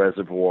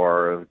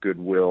reservoir of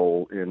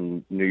goodwill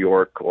in New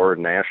York or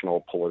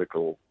national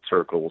political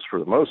circles for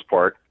the most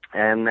part,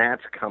 and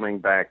that's coming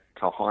back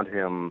to haunt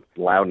him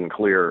loud and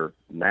clear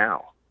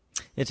now.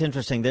 It's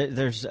interesting.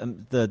 There's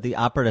the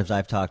operatives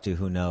I've talked to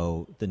who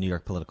know the New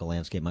York political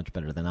landscape much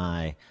better than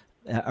I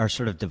are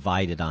sort of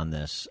divided on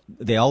this.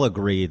 They all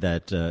agree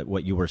that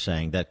what you were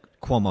saying, that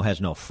Cuomo has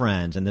no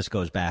friends, and this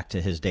goes back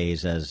to his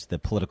days as the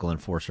political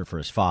enforcer for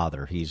his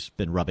father. He's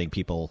been rubbing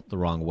people the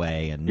wrong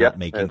way and not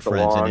making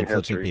friends and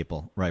influencing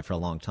people for a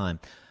long time.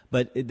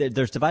 But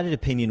there's divided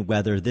opinion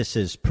whether this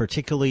is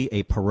particularly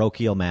a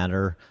parochial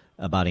matter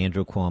about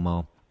Andrew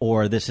Cuomo,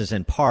 or this is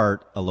in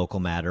part a local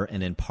matter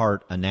and in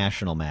part a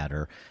national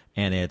matter,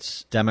 and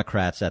it's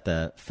Democrats at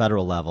the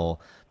federal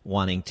level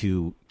wanting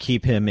to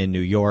keep him in New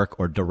York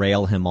or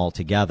derail him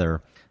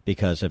altogether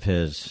because of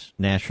his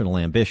national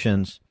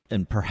ambitions.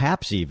 And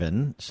perhaps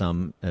even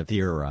some have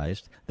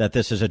theorized that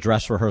this is a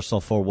dress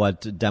rehearsal for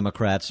what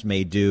Democrats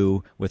may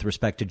do with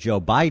respect to Joe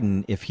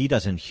Biden if he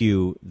doesn't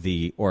hew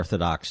the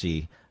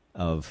orthodoxy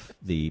of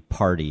the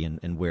party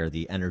and where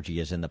the energy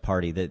is in the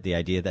party. The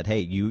idea that, hey,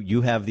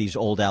 you have these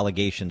old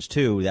allegations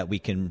too that we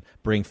can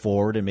bring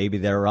forward, and maybe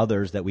there are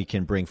others that we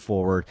can bring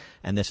forward,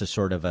 and this is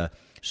sort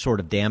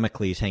of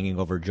Damocles hanging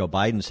over Joe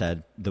Biden's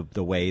head,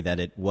 the way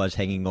that it was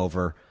hanging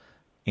over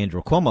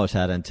Andrew Cuomo's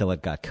head until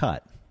it got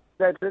cut.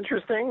 That's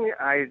interesting.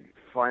 I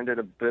find it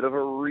a bit of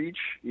a reach.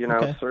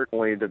 Okay.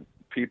 Certainly the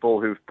people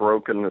who've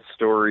broken the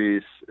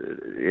stories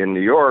in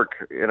New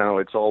York,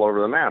 it's all over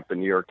the map. The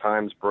New York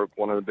Times broke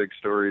one of the big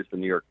stories. The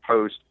New York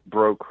Post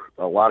broke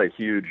a lot of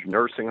huge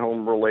nursing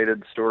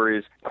home-related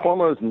stories.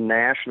 Cuomo's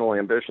national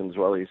ambitions,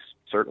 while he's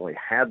certainly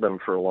had them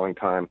for a long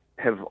time,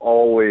 have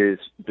always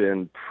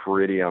been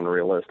pretty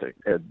unrealistic.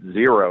 At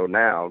zero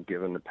now,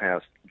 given the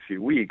past few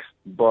weeks,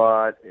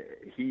 but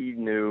he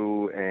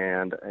knew,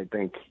 and I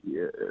think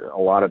a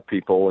lot of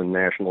people in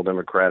national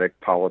Democratic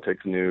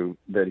politics knew,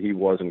 that he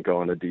wasn't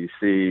going to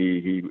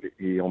D.C.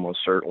 He almost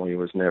certainly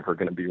was never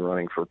going to be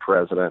running for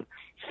president.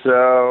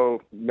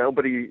 So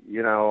nobody,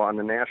 on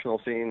the national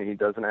scene, he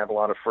doesn't have a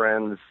lot of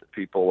friends.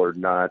 People are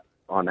not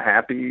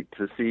unhappy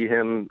to see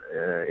him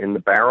in the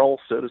barrel,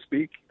 so to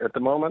speak, at the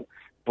moment.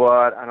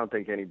 But I don't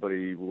think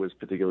anybody was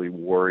particularly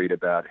worried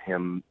about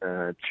him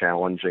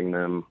challenging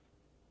them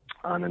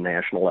on a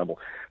national level.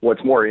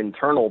 What's more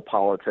internal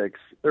politics,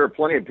 there are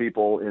plenty of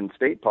people in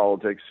state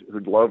politics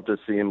who'd love to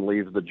see him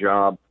leave the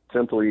job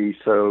simply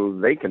so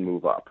they can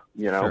move up,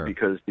 Sure.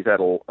 Because he's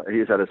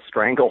had a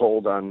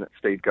stranglehold on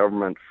state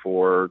government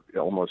for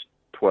almost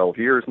 12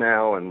 years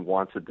now and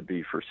wants it to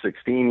be for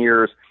 16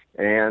 years.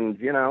 And,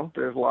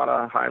 there's a lot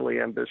of highly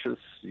ambitious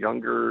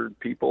younger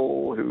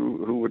people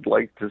who would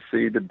like to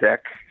see the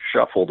deck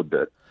shuffled a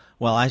bit.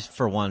 Well, I,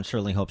 for one,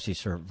 certainly hope he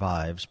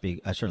survives.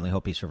 I certainly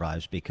hope he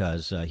survives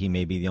because he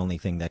may be the only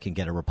thing that can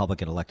get a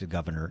Republican elected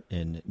governor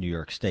in New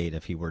York State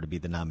if he were to be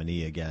the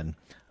nominee again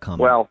come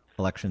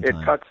election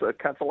time. It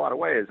cuts a lot of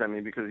ways. I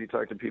mean, because you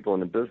talk to people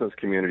in the business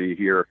community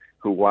here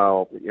who,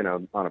 while,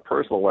 on a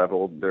personal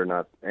level, they're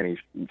not any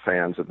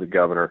fans of the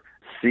governor,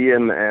 see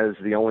him as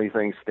the only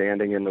thing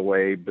standing in the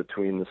way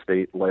between the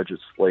state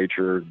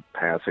legislature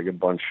passing a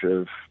bunch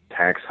of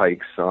tax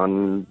hikes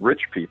on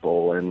rich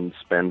people and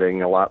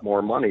spending a lot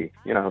more money.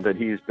 That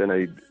he's been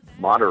a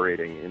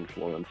moderating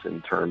influence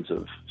in terms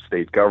of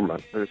state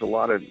government. There's a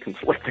lot of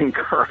conflicting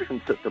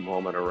currents at the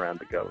moment around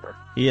the governor.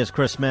 He is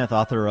Chris Smith,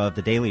 author of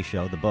The Daily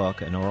Show, the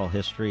book, An Oral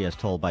History as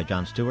Told by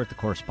Jon Stewart, the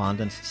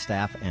correspondents,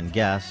 staff, and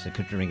guests, a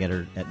contributing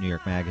editor at New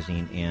York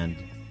Magazine and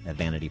at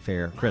Vanity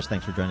Fair. Chris,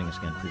 thanks for joining us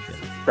again. Appreciate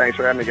it. Thanks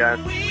for having me, guys.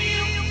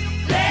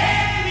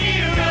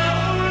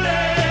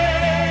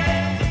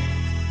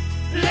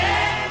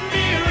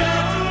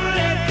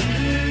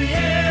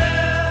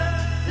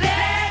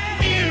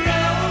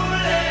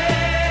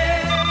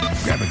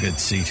 Grab a good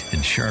seat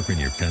and sharpen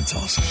your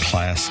pencils.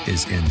 Class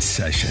is in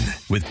session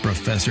with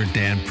Professor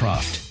Dan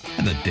Proft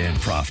and the Dan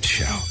Proft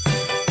Show.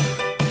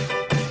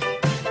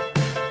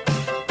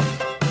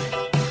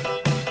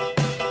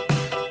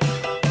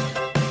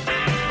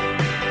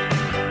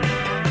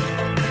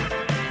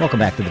 Welcome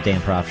back to the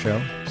Dan Proft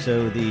Show.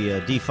 So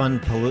the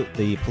defund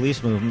the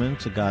police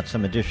movement got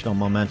some additional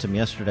momentum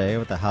yesterday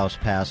with the House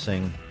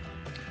passing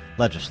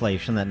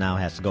legislation that now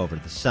has to go over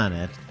to the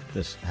Senate.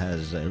 This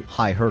has a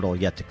high hurdle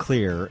yet to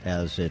clear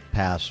as it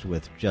passed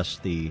with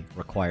just the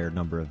required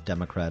number of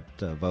Democrat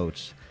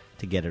votes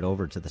to get it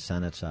over to the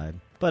Senate side.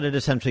 But it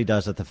essentially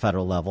does at the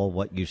federal level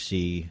what you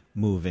see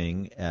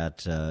moving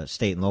at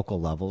state and local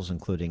levels,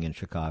 including in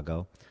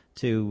Chicago,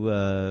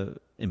 to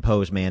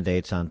impose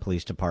mandates on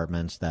police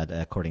departments that,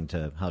 according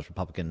to House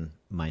Republican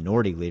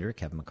Minority Leader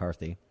Kevin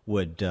McCarthy,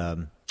 would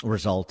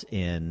result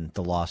in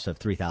the loss of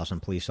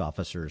 3,000 police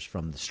officers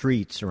from the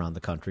streets around the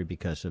country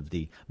because of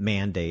the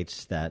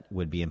mandates that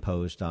would be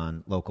imposed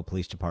on local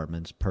police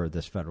departments per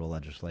this federal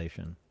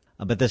legislation.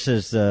 But this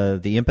is the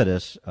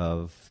impetus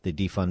of the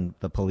defund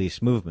the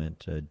police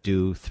movement,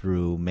 do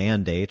through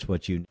mandates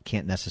what you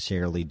can't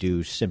necessarily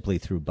do simply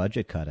through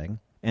budget cutting.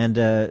 And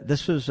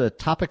this was a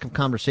topic of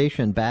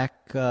conversation back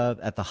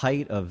at the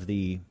height of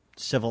the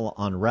civil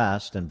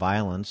unrest and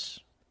violence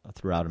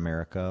throughout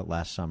America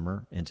last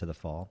summer into the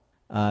fall.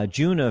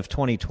 June of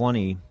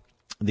 2020,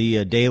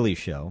 The Daily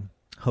Show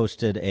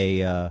hosted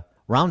a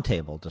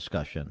roundtable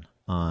discussion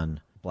on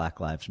Black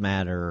Lives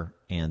Matter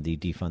and the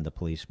defund the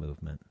police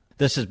movement.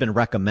 This has been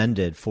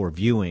recommended for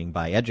viewing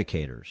by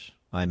educators.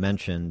 I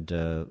mentioned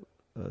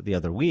the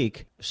other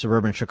week,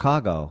 suburban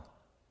Chicago,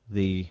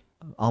 the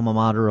alma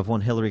mater of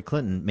one Hillary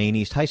Clinton, Maine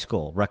East High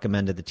School,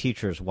 recommended the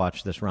teachers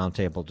watch this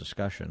roundtable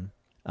discussion,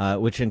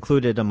 which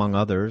included, among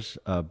others,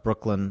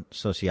 Brooklyn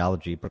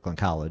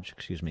College,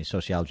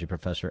 sociology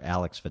professor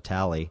Alex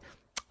Vitale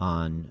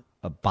on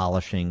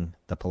abolishing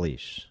the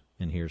police.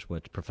 And here's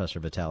what Professor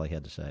Vitale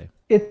had to say.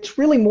 It's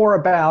really more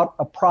about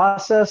a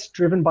process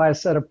driven by a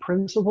set of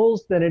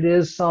principles than it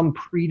is some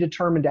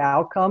predetermined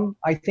outcome.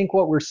 I think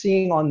what we're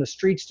seeing on the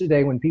streets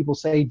today when people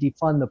say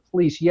defund the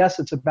police, yes,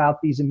 it's about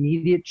these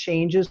immediate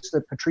changes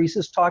that Patrice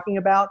is talking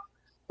about,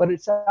 but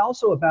it's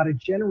also about a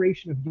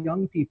generation of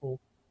young people,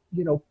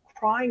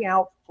 crying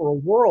out for a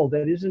world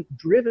that isn't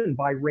driven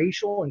by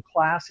racial and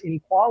class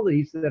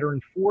inequalities that are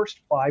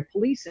enforced by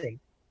policing.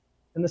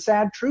 And the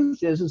sad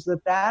truth is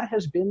that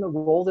has been the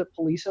role that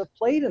police have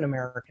played in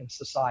American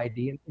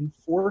society,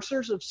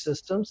 enforcers of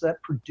systems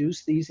that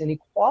produce these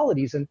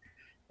inequalities. And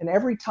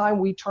every time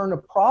we turn a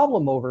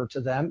problem over to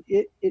them,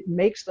 it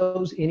makes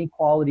those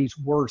inequalities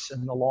worse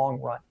in the long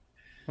run.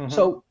 Mm-hmm.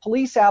 So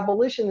police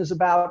abolition is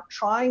about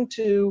trying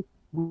to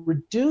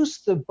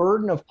reduce the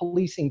burden of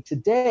policing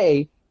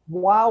today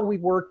while we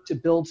work to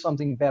build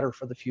something better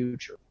for the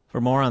future. For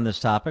more on this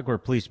topic, we're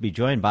pleased to be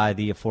joined by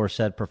the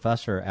aforesaid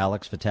Professor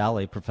Alex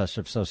Vitale,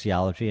 Professor of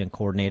Sociology and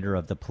coordinator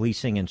of the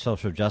Policing and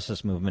Social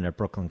Justice Movement at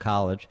Brooklyn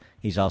College.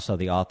 He's also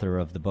the author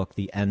of the book,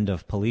 The End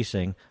of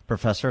Policing.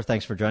 Professor,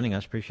 thanks for joining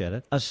us. Appreciate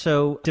it.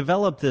 So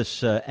develop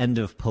this end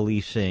of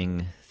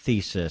policing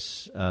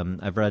thesis.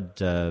 I've read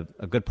a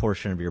good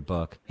portion of your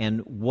book.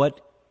 And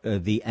what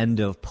the end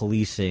of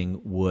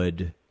policing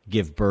would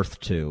give birth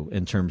to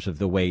in terms of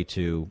the way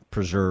to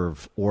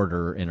preserve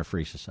order in a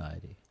free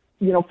society?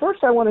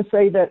 First I want to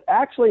say that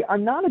actually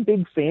I'm not a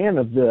big fan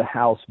of the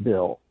House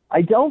bill.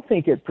 I don't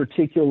think it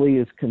particularly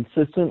is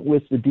consistent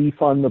with the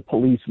defund the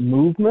police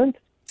movement.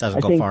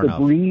 Doesn't go far enough.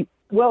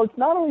 Well, it's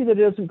not only that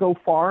it doesn't go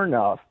far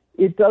enough,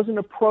 it doesn't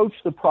approach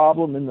the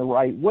problem in the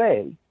right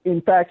way.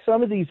 In fact,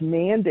 some of these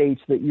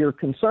mandates that you're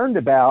concerned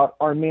about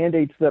are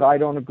mandates that I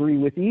don't agree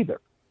with either.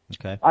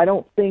 Okay. I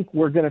don't think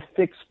we're going to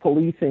fix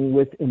policing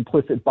with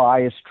implicit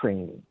bias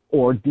training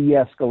or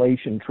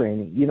de-escalation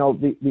training.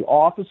 The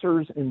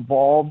officers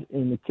involved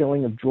in the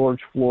killing of George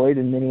Floyd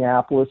in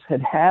Minneapolis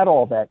had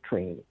all that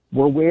training.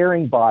 Were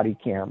wearing body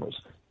cameras.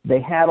 They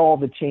had all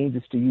the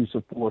changes to use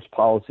of force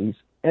policies,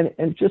 and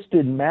it just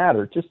didn't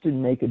matter. It just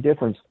didn't make a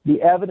difference.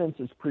 The evidence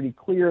is pretty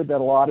clear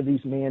that a lot of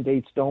these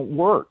mandates don't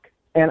work.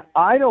 And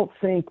I don't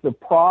think the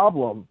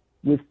problem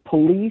with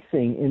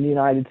policing in the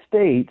United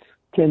States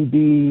can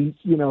be,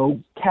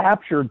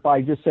 captured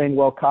by just saying,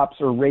 well, cops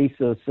are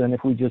racist, and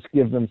if we just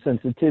give them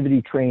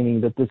sensitivity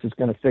training that this is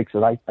going to fix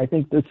it. I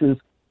think this is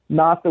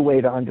not the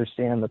way to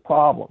understand the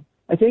problem.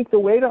 I think the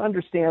way to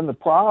understand the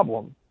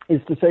problem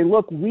is to say,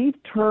 look, we've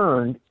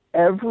turned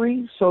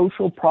every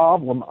social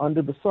problem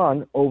under the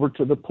sun over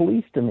to the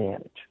police to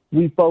manage.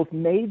 We've both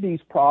made these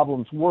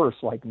problems worse,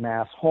 like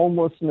mass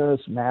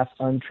homelessness, mass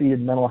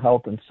untreated mental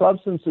health and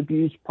substance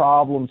abuse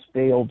problems,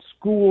 failed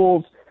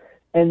schools.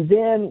 And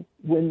then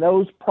when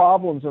those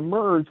problems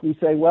emerge, we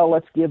say, well,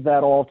 let's give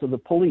that all to the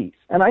police.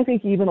 And I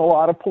think even a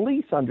lot of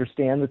police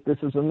understand that this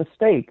is a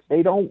mistake.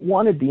 They don't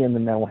want to be in the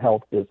mental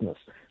health business.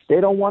 They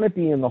don't want to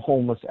be in the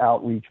homeless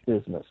outreach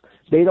business.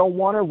 They don't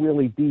want to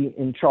really be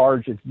in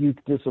charge of youth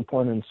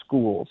discipline in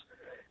schools.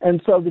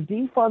 And so the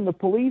defund the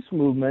police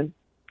movement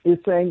is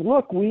saying,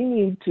 look, we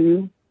need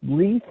to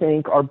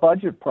rethink our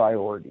budget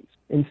priorities.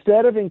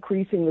 Instead of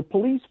increasing the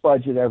police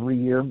budget every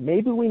year,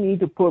 maybe we need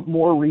to put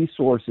more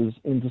resources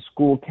into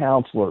school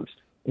counselors,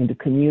 into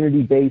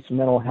community-based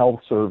mental health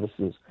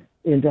services,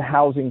 into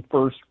housing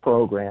first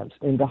programs,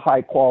 into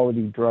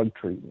high-quality drug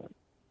treatment.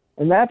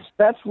 And that's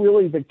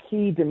really the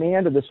key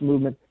demand of this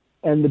movement.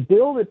 And the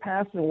bill that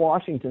passed in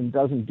Washington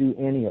doesn't do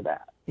any of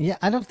that. Yeah,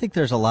 I don't think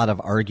there's a lot of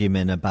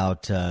argument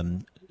about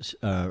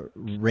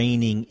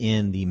reining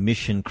in the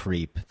mission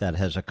creep that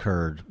has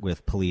occurred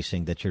with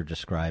policing that you're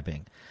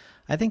describing.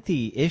 I think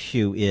the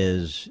issue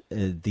is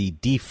the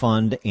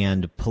defund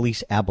and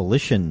police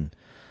abolition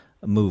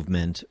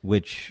movement,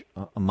 which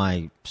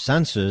my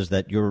sense is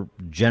that you're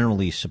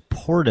generally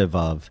supportive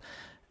of,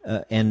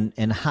 and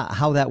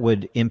how that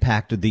would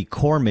impact the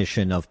core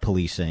mission of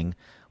policing,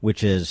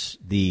 which is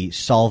the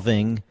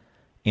solving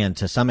and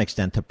to some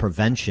extent the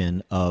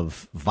prevention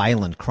of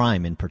violent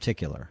crime in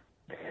particular?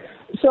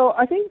 So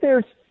I think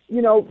there's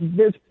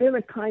been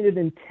a kind of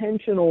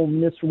intentional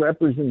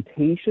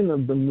misrepresentation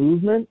of the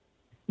movement.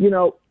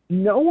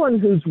 No one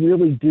who's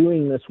really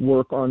doing this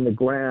work on the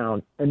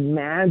ground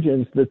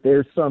imagines that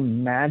there's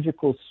some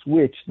magical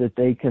switch that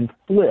they can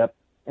flip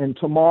and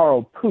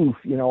tomorrow, poof,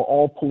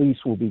 all police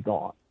will be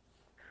gone.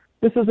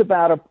 This is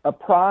about a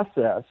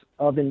process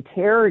of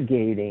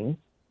interrogating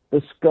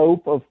the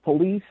scope of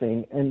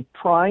policing and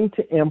trying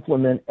to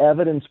implement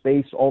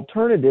evidence-based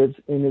alternatives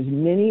in as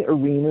many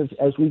arenas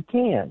as we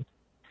can,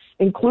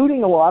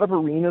 including a lot of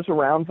arenas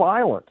around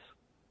violence.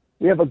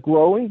 We have a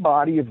growing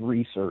body of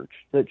research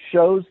that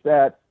shows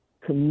that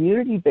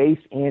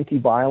community-based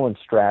anti-violence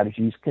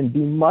strategies can be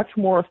much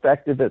more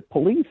effective at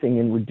policing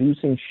and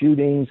reducing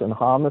shootings and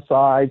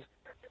homicides.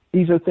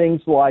 These are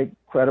things like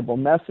credible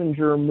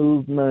messenger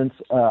movements,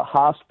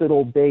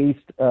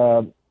 hospital-based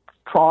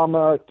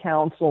trauma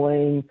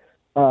counseling.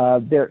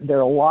 There are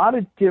a lot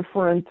of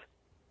different,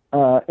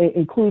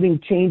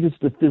 including changes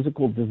to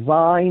physical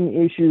design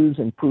issues,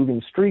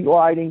 improving street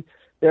lighting.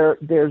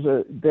 There's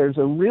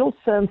a real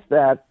sense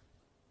that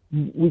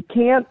we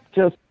can't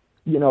just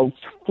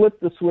flip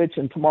the switch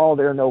and tomorrow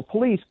there are no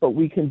police, but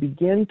we can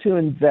begin to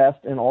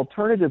invest in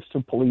alternatives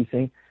to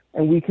policing,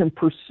 and we can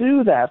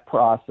pursue that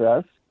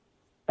process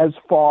as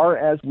far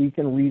as we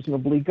can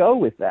reasonably go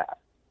with that.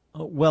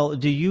 Well,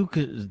 do you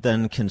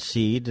then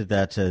concede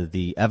that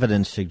the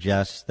evidence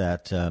suggests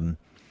that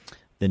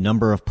the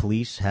number of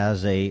police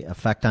has a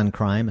effect on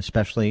crime,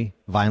 especially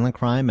violent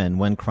crime, and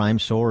when crime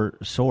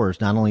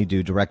soars, not only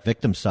do direct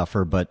victims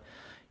suffer, but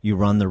you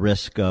run the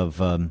risk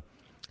of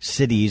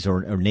cities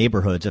or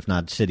neighborhoods, if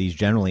not cities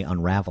generally,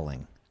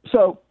 unraveling?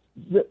 So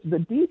the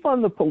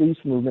defund the police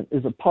movement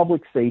is a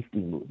public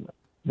safety movement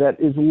that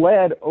is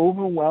led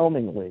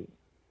overwhelmingly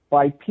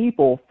by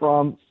people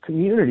from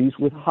communities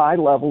with high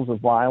levels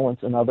of violence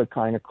and other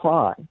kind of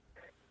crime,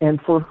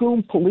 and for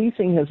whom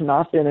policing has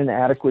not been an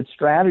adequate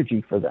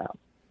strategy for them.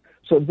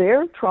 So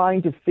they're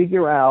trying to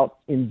figure out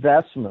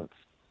investments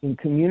in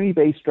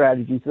community-based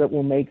strategies that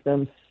will make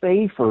them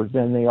safer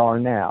than they are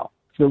now.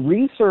 The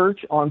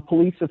research on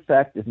police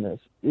effectiveness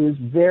is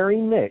very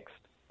mixed,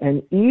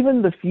 and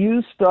even the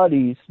few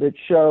studies that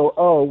show,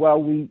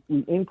 we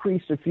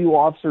increased a few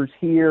officers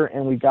here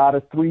and we got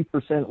a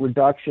 3%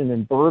 reduction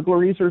in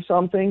burglaries or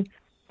something,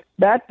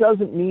 that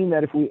doesn't mean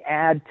that if we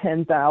add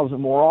 10,000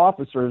 more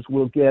officers,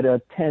 we'll get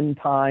a 10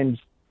 times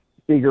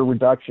bigger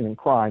reduction in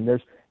crime.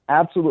 There's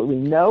absolutely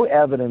no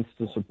evidence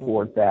to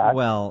support that.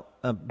 Well,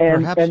 and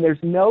perhaps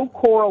there's no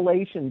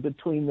correlation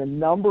between the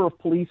number of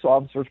police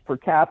officers per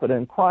capita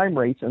and crime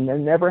rates, and there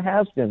never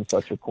has been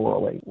such a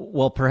correlation.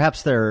 Well,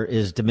 perhaps there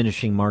is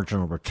diminishing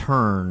marginal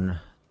return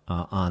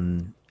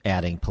on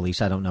adding police.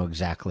 I don't know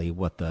exactly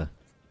what the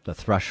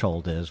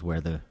threshold is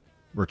where the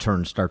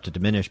returns start to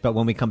diminish. But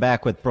when we come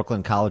back with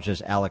Brooklyn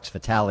College's Alex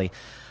Vitale,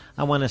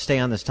 I want to stay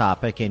on this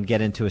topic and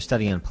get into a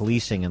study on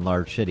policing in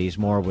large cities.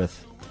 More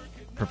with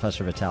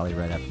Professor Vitale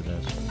right after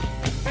this.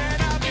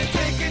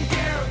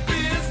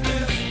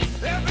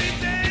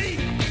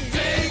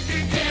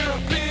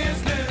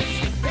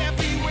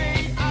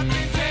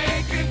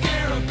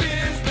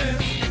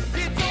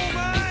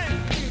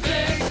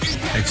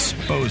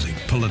 Exposing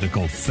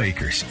political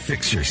fakers,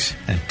 fixers,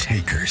 and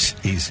takers.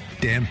 He's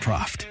Dan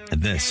Proft,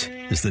 and this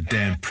is the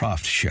Dan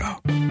Proft Show.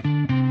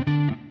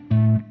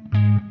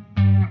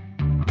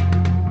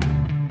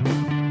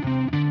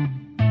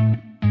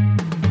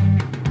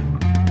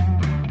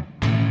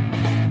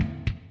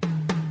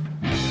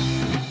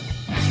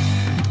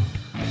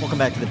 Welcome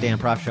back to the Dan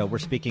Proft Show. We're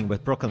speaking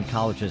with Brooklyn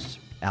College's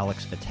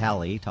Alex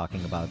Vitale,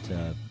 talking about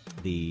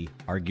the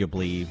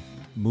arguably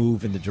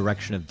move in the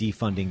direction of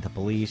defunding the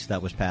police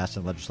that was passed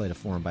in legislative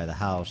forum by the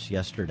House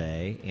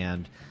yesterday.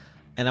 And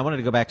I wanted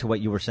to go back to what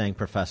you were saying,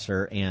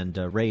 Professor, and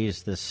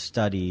raise this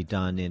study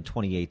done in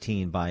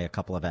 2018 by a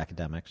couple of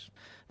academics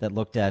that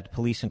looked at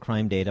police and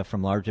crime data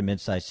from large and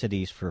mid-sized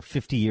cities for a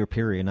 50-year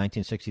period,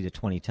 1960 to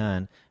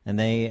 2010, and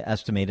they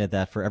estimated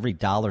that for every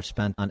dollar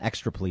spent on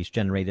extra police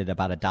generated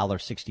about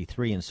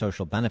 $1.63 in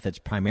social benefits,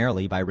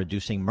 primarily by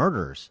reducing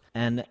murders.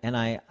 And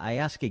I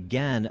ask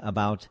again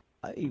about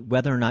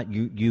whether or not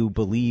you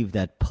believe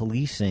that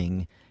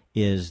policing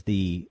is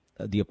the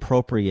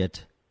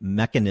appropriate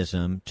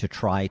mechanism to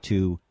try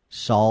to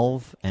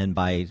solve, and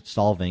by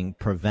solving,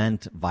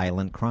 prevent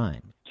violent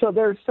crime. So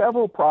there are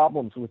several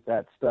problems with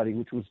that study,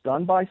 which was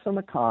done by some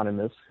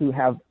economists who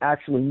have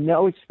actually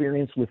no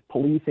experience with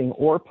policing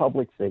or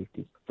public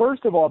safety.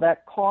 First of all,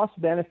 that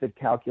cost-benefit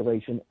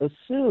calculation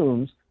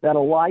assumes that a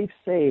life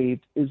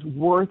saved is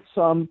worth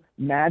some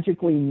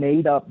magically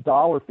made-up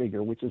dollar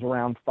figure, which is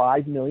around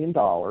 $5 million.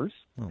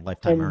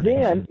 Lifetime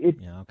earnings.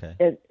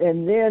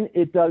 And then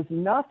it does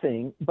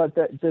nothing, but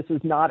this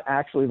is not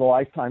actually the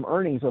lifetime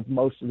earnings of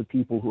most of the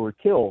people who are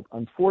killed,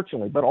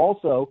 unfortunately. But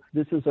also,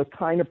 this is a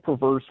kind of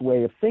perverse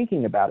way of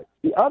thinking about it.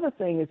 The other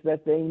thing is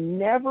that they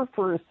never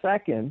for a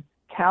second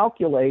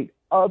calculate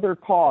other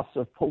costs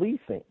of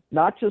policing,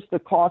 not just the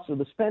cost of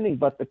the spending,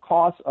 but the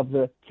cost of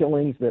the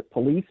killings that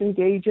police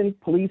engage in.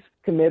 Police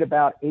commit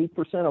about 8%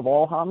 of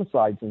all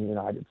homicides in the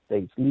United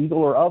States, legal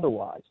or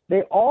otherwise.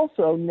 They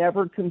also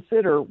never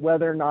consider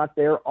whether or not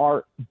there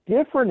are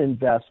different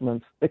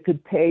investments that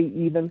could pay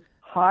even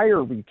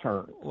higher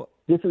returns.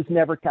 This is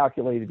never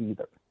calculated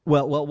either.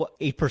 Well,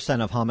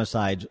 8% of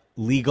homicides,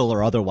 legal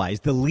or otherwise.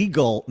 The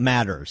legal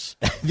matters.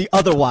 The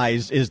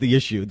otherwise is the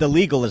issue. The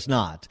legal is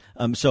not.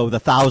 So the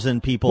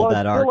 1,000 people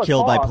that are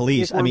killed by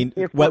police, I mean,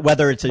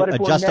 whether it's a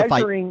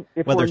justified,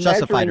 whether it's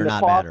justified or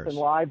not matters. And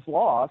lives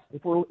lost.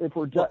 If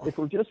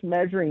we're just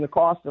measuring the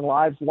cost and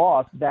lives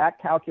lost, that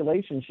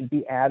calculation should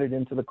be added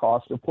into the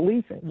cost of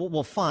policing.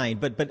 Well, fine,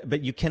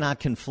 but you cannot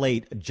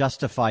conflate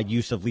justified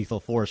use of lethal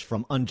force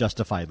from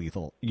unjustified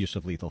use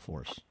of lethal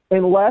force.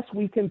 Unless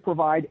we can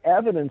provide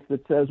evidence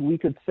that says we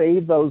could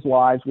save those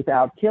lives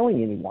without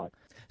killing anyone.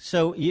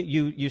 So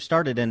you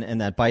started in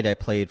that bite I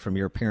played from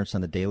your appearance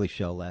on The Daily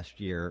Show last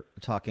year,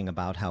 talking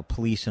about how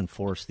police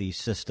enforce these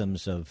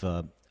systems of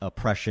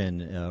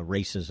oppression,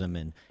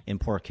 racism in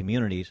poor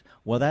communities.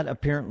 Well, that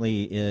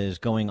apparently is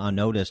going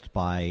unnoticed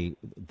by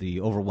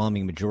the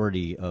overwhelming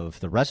majority of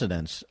the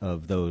residents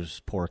of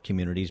those poor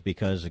communities,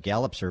 because a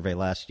Gallup survey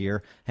last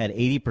year had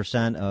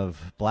 80%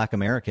 of Black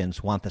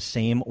Americans want the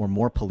same or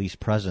more police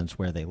presence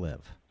where they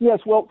live. Yes,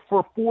 well,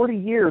 for 40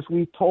 years,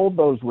 we've told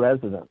those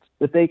residents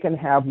that they can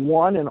have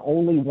one and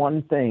only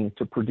one thing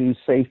to produce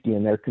safety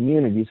in their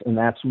communities, and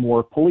that's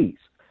more police.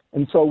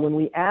 And so when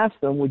we ask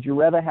them, would you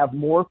rather have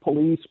more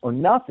police or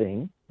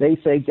nothing, they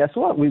say, guess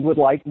what? We would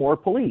like more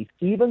police,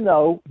 even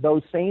though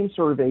those same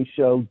surveys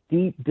show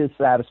deep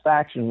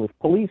dissatisfaction with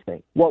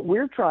policing. What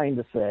we're trying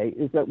to say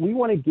is that we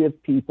want to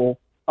give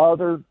people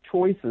other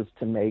choices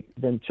to make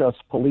than just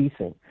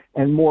policing.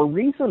 And more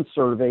recent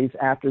surveys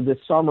after this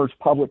summer's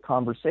public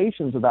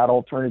conversations about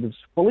alternatives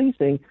to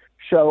policing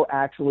show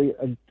actually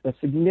a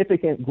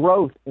significant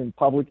growth in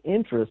public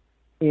interest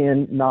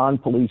in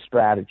non-police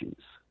strategies.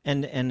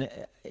 And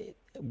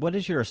what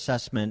is your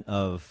assessment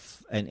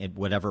of, and at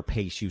whatever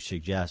pace you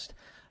suggest,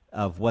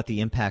 of what the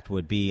impact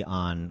would be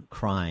on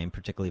crime,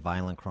 particularly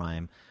violent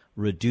crime,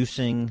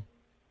 reducing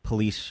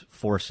police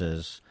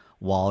forces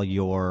while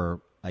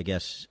you're, I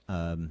guess,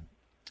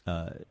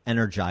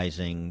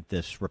 energizing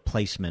this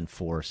replacement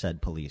for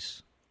said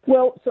police?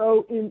 Well,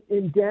 so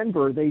in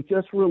Denver, they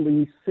just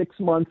released 6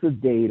 months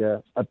of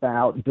data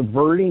about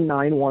diverting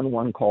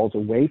 911 calls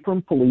away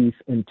from police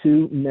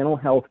into mental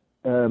health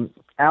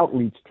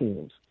outreach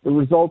teams. The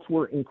results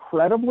were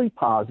incredibly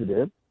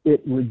positive.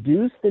 It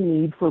reduced the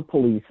need for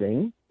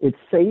policing. It's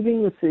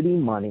saving the city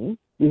money.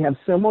 We have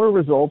similar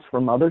results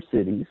from other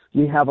cities.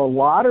 We have a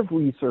lot of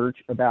research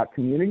about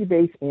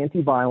community-based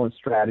anti-violence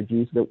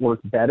strategies that work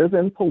better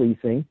than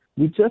policing.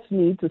 We just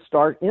need to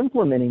start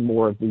implementing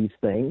more of these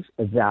things,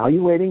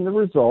 evaluating the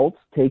results,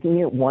 taking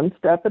it one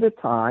step at a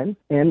time,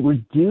 and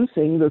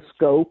reducing the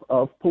scope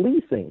of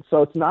policing.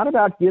 So it's not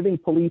about giving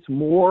police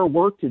more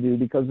work to do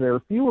because there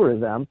are fewer of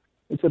them.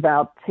 It's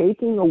about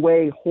taking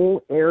away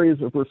whole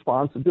areas of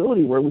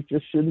responsibility where we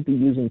just shouldn't be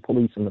using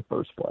police in the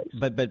first place.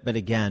 But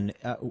again,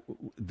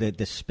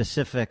 the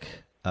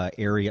specific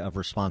area of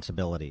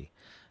responsibility,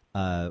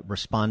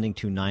 responding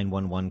to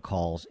 911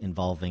 calls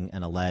involving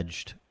an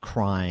alleged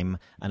crime,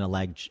 an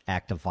alleged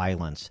act of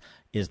violence,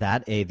 is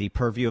that the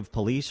purview of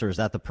police, or is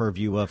that the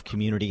purview of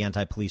community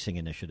anti-policing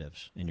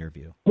initiatives, in your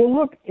view? Well,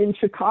 look, in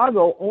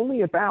Chicago, only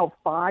about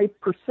 5%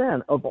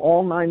 of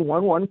all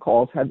 911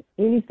 calls have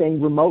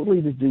anything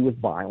remotely to do with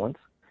violence.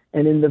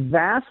 And in the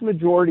vast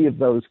majority of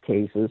those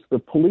cases, the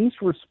police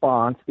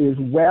response is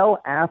well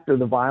after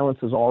the violence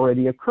has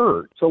already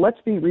occurred. So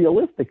let's be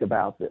realistic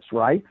about this,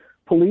 right?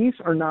 Police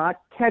are not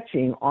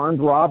catching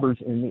armed robbers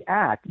in the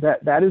act.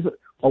 That is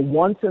a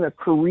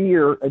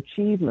once-in-a-career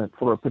achievement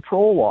for a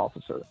patrol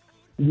officer.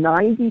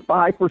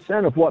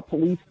 95% of what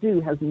police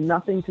do has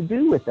nothing to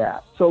do with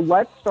that. So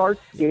let's start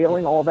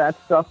scaling all that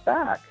stuff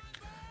back.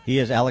 He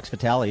is Alex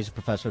Vitale. He's a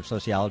professor of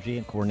sociology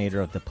and coordinator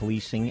of the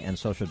Policing and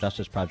Social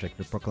Justice Project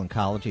at Brooklyn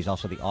College. He's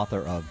also the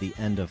author of The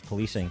End of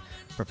Policing.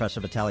 Professor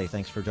Vitale,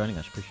 thanks for joining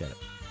us. Appreciate it.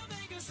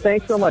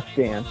 Thanks so much,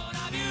 Dan.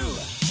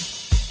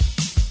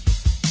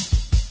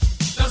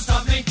 Don't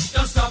stop me,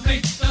 don't stop me,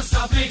 don't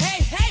stop me.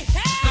 Hey, hey,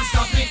 hey! Don't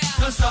stop me,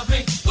 don't stop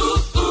me. Ooh,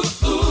 ooh,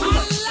 ooh.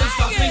 Don't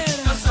stop me,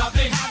 don't stop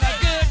me. Have a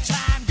good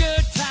time,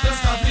 good time. Don't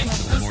stop me.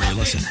 The more you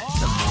listen,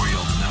 the more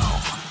you'll know.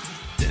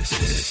 This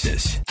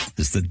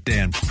is the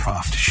Dan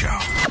Proft Show.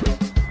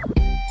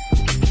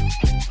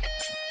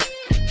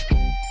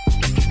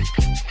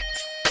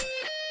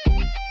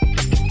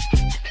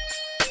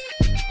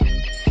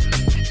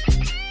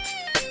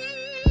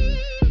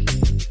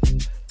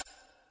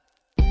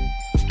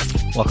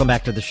 Welcome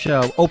back to the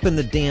show. Open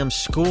the damn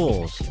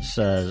schools,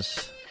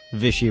 says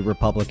Vichy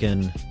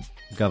Republican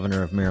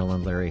Governor of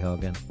Maryland, Larry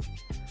Hogan.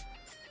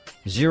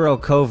 Zero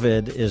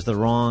COVID is the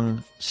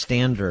wrong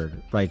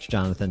standard, writes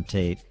Jonathan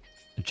Chait,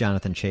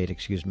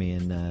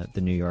 in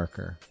The New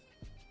Yorker.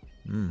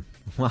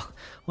 Well,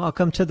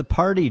 welcome to the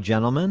party,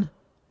 gentlemen.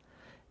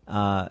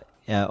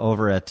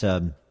 Over at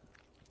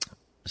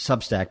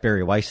Substack,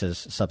 Barry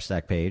Weiss's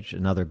Substack page,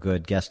 another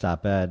good guest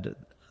op-ed,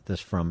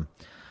 this from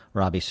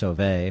Robbie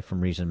Sauvé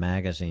from Reason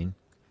Magazine,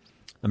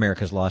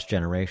 America's Lost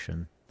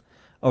Generation.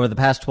 Over the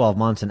past 12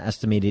 months, an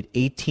estimated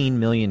 18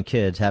 million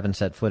kids haven't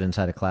set foot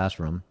inside a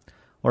classroom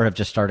or have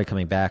just started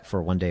coming back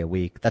for 1 day a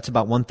week. That's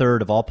about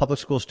 1/3 of all public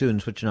school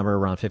students, which number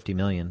around 50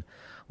 million.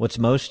 What's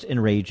most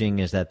enraging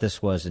is that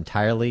this was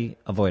entirely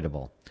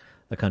avoidable.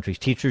 The country's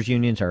teachers'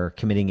 unions are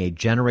committing a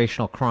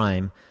generational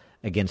crime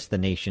against the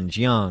nation's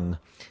young.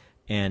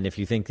 And if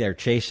you think they're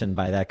chastened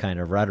by that kind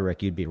of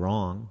rhetoric, you'd be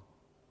wrong.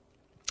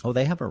 Oh,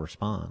 they have a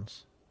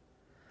response.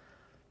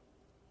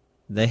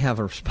 They have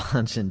a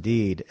response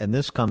indeed. And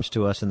this comes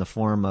to us in the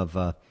form of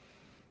a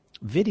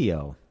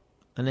video,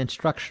 an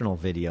instructional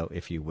video,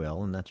 if you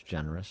will, and that's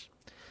generous.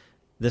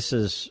 This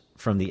is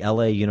from the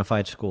LA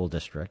Unified School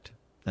District.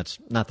 That's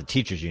not the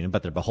teachers' union,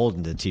 but they're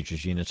beholden to the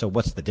teachers' union. So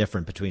what's the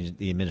difference between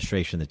the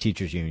administration and the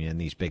teachers' union in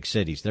these big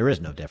cities? There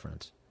is no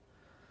difference.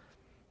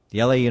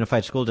 The LA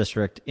Unified School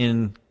District,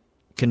 in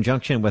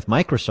conjunction with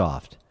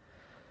Microsoft,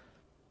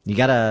 you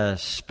got to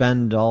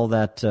spend all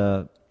that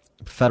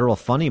federal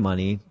funding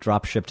money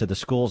drop shipped to the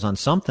schools on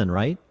something,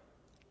 right?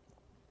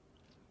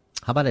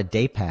 How about a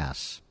day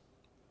pass?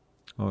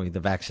 Oh, the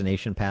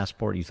vaccination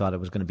passport, you thought it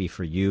was going to be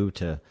for you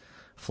to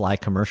fly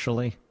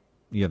commercially?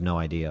 You have no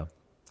idea.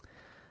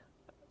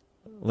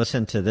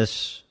 Listen to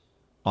this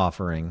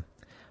offering.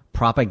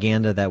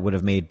 Propaganda that would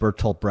have made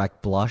Bertolt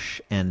Brecht blush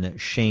and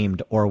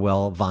shamed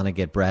Orwell,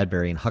 Vonnegut,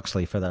 Bradbury, and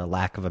Huxley for their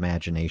lack of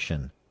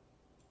imagination.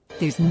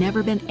 There's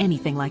never been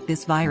anything like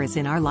this virus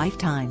in our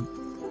lifetime.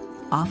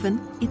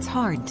 Often, it's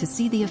hard to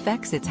see the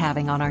effects it's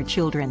having on our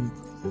children.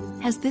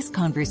 Has this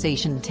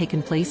conversation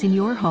taken place in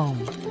your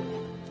home?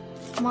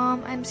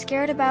 Mom, I'm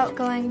scared about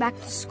going back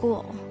to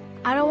school.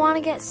 I don't want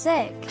to get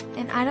sick,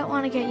 and I don't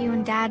want to get you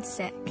and Dad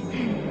sick.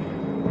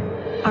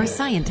 Our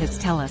scientists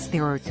tell us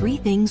there are 3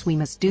 things we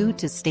must do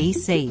to stay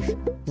safe.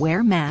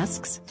 Wear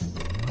masks,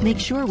 make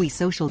sure we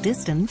social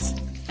distance,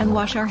 and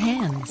wash our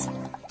hands.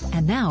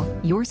 And now,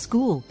 your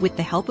school, with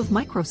the help of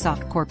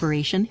Microsoft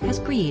Corporation, has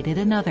created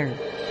another.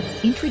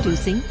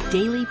 Introducing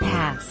Daily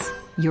Pass,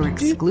 your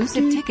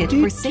exclusive ticket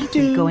for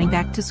safely going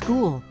back to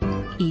school.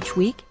 Each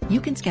week,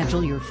 you can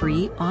schedule your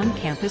free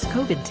on-campus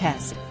COVID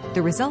test.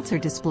 The results are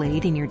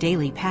displayed in your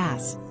Daily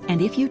Pass.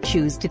 And if you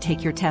choose to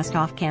take your test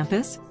off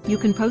campus, you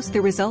can post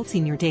the results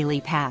in your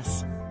Daily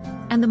Pass.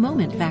 And the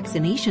moment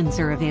vaccinations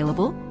are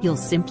available, you'll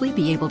simply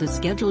be able to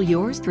schedule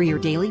yours through your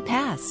Daily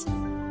Pass.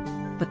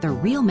 But the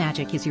real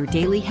magic is your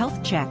daily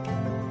health check.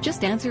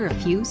 Just answer a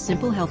few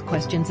simple health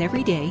questions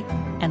every day,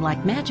 and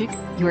like magic,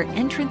 your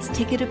entrance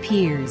ticket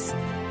appears.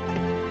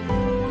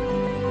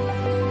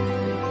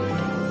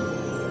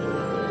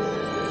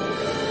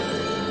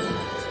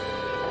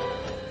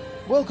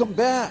 Welcome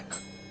back.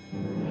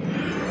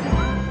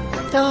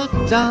 Da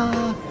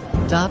da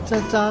da da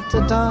da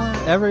da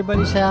da.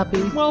 Everybody's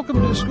happy.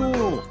 Welcome to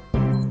school.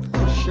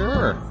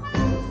 Sure.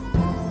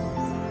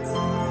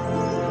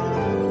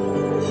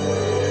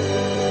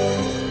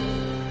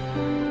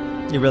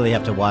 You really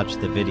have to watch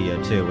the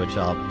video too, which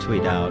I'll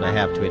tweet out. I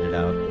have tweeted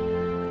out.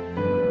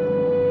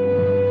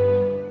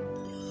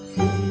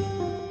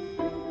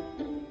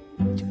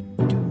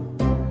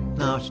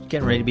 Now she's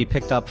getting ready to be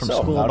picked up from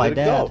school by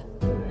Dad.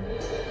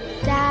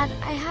 Dad,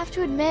 I have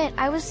to admit,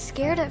 I was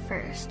scared at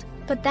first,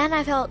 but then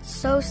I felt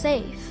so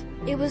safe.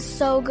 It was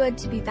so good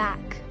to be back.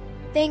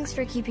 Thanks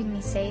for keeping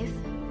me safe.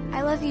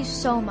 I love you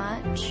so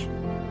much.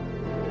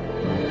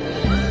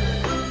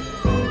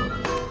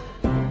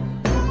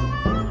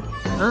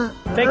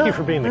 Thank you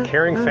for being the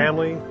caring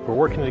family. We're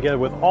working together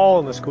with all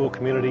in the school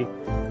community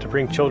to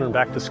bring children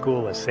back to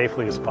school as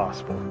safely as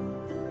possible.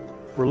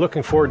 We're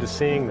looking forward to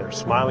seeing their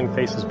smiling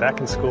faces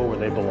back in school where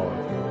they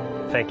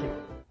belong. Thank you.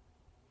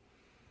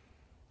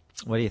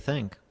 What do you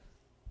think?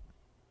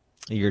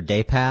 Your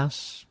day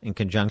pass in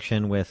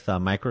conjunction with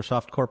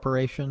Microsoft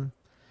Corporation.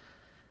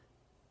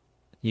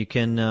 You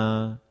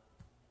can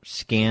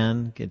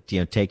scan,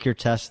 take your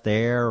test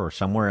there or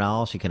somewhere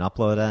else. You can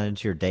upload that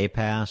into your day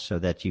pass so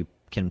that you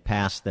can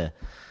pass the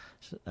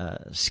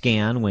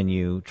scan when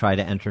you try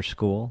to enter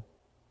school.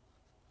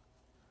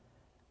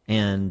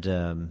 And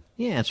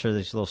answer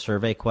these little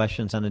survey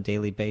questions on a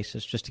daily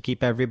basis just to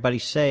keep everybody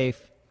safe.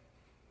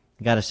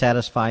 You got to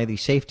satisfy the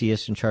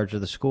safetyists in charge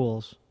of the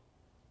schools.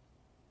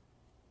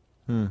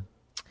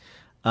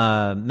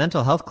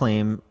 Mental health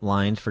claim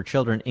lines for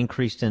children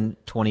increased in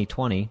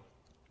 2020.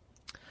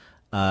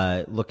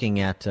 Looking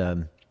at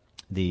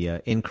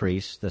the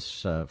increase,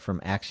 this from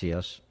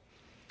Axios.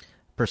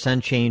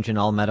 Percent change in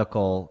all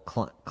medical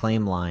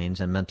claim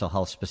lines and mental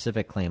health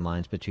specific claim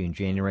lines between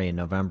January and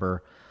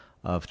November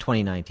of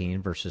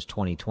 2019 versus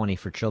 2020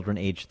 for children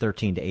aged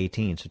 13 to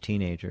 18, so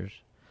teenagers.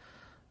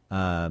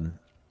 When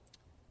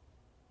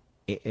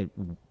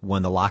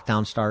the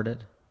lockdown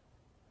started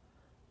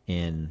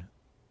in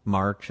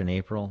March and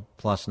April,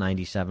 plus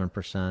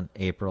 97%,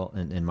 April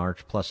and in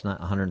March, plus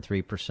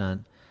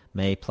 103%,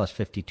 May, plus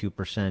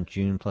 52%,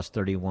 June, plus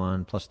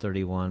 31, plus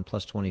 31,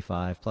 plus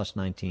 25, plus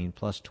 19,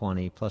 plus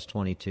 20, plus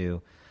 22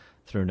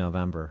 through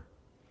November.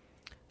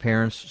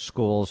 Parents,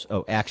 schools,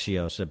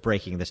 Axios,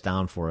 breaking this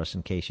down for us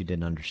in case you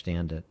didn't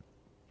understand it.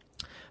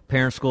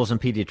 Parents, schools, and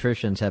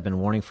pediatricians have been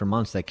warning for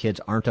months that kids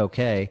aren't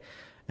okay,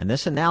 and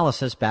this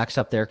analysis backs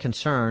up their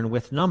concern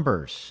with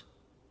numbers.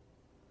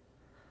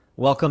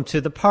 Welcome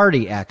to the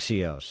party,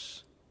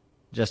 Axios.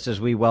 Just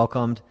as we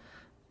welcomed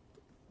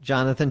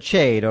Jonathan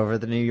Chait over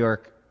the New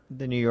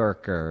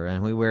Yorker,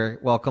 and we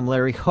welcome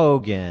Larry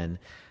Hogan,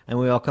 and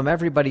we welcome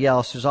everybody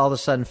else who's all of a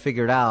sudden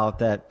figured out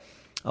that,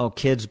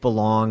 kids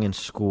belong in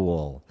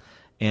school,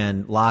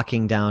 and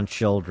locking down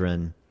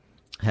children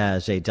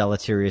has a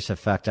deleterious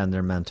effect on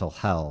their mental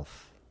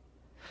health.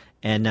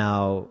 And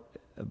now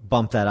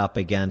bump that up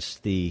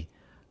against the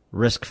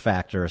risk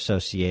factor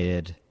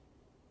associated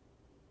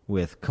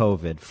with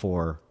COVID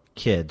for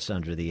kids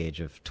under the age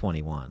of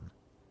 21.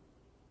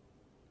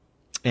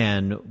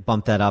 And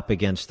bump that up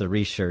against the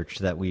research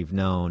that we've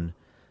known,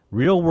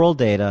 real-world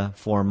data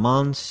for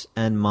months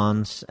and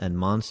months and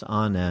months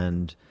on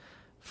end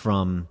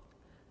from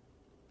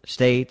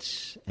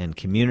states and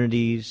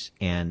communities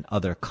and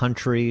other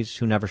countries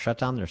who never shut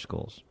down their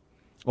schools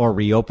or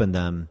reopened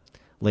them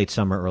late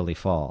summer, early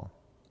fall,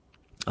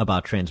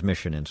 about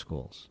transmission in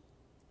schools.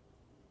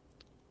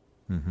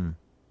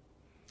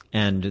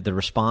 And the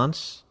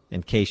response,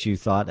 in case you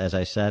thought, as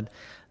I said,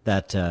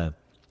 that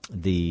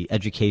the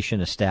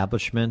education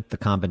establishment, the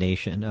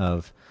combination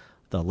of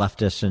the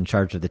leftists in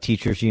charge of the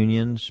teachers'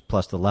 unions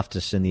plus the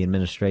leftists in the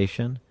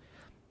administration,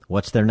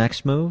 what's their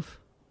next move?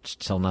 It's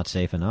still not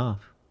safe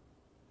enough.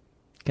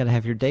 Got to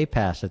have your day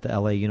pass at the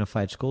LA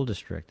Unified School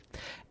District.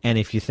 And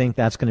if you think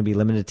that's going to be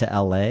limited to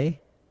LA,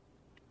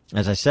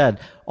 as I said,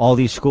 all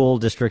these school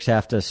districts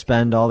have to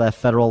spend all that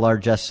federal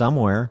largesse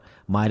somewhere.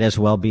 Might as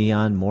well be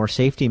on more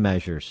safety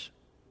measures.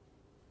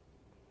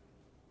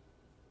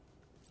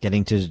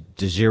 Getting to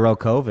zero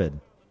COVID.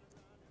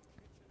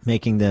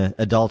 Making the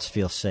adults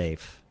feel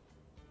safe.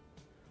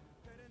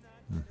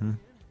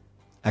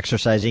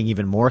 Exercising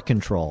even more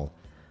control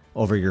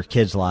over your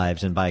kids'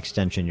 lives and by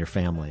extension your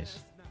families.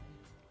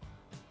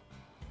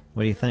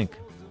 What do you think?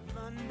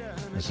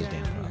 This is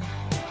Dan Proft.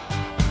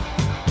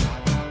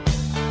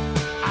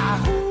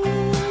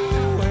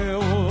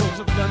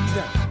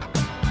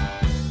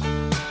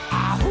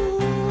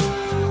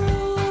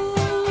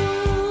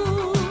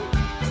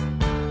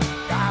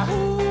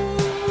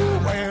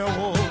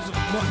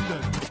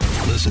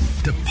 Listen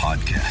to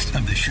podcast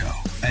of the show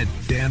at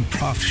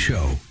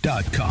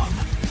danproftshow.com.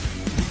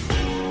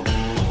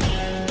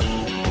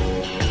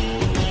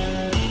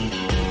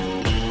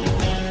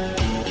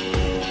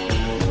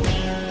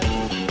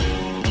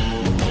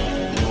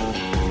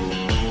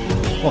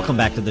 Welcome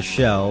back to the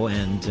show,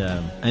 and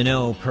I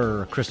know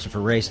per Christopher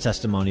Wray's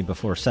testimony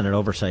before Senate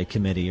Oversight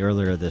Committee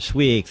earlier this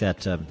week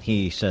that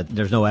he said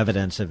there's no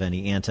evidence of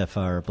any Antifa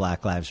or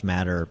Black Lives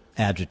Matter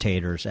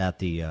agitators at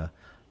the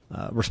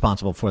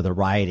responsible for the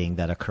rioting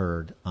that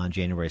occurred on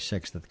January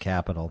 6th at the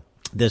Capitol.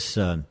 This,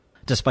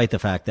 despite the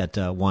fact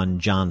that one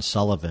John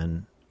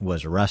Sullivan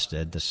was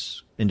arrested,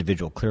 this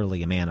individual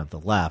clearly a man of the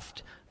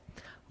left,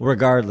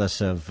 regardless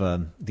of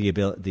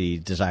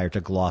the desire to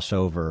gloss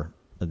over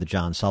the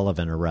John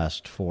Sullivan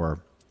arrest for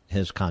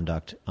his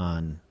conduct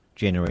on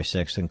January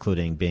 6th,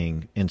 including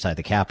being inside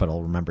the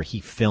Capitol. Remember, he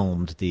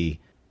filmed the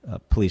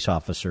police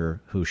officer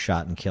who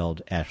shot and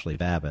killed Ashley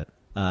Babbitt.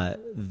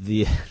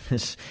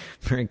 This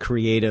very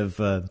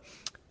creative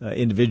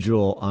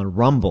individual on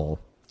Rumble,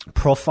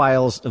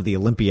 Profiles of the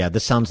Olympiad.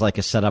 This sounds like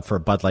a setup for a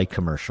Bud Light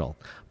commercial.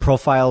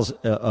 Profiles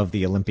of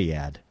the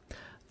Olympiad.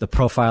 The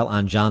profile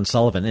on John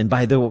Sullivan. And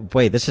by the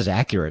way, this is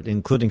accurate,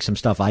 including some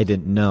stuff I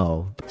didn't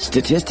know.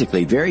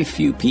 Statistically, very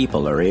few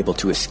people are able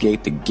to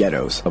escape the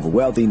ghettos of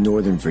wealthy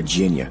Northern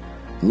Virginia,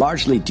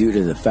 largely due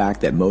to the fact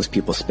that most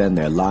people spend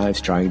their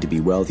lives trying to be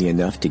wealthy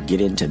enough to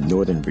get into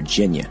Northern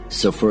Virginia.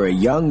 So for a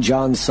young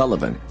John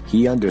Sullivan,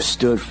 he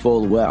understood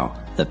full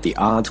well that the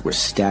odds were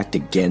stacked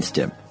against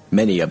him.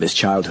 Many of his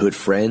childhood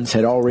friends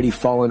had already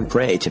fallen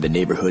prey to the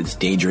neighborhood's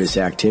dangerous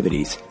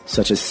activities,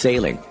 such as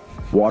sailing,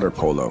 water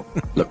polo,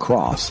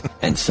 lacrosse,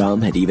 and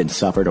some had even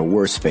suffered a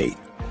worse fate,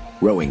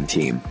 rowing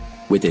team.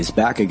 With his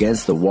back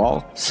against the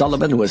wall,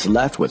 Sullivan was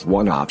left with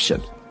one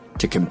option: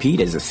 to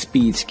compete as a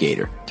speed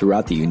skater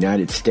throughout the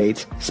United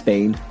States,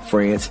 Spain,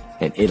 France,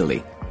 and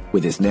Italy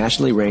with his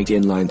nationally ranked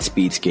inline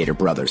speed skater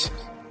brothers.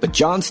 But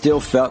John still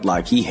felt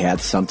like he had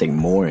something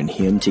more in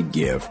him to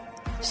give.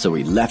 So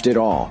he left it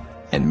all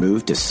and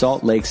moved to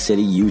Salt Lake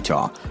City,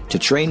 Utah to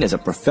train as a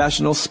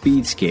professional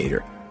speed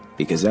skater,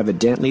 because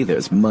evidently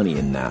there's money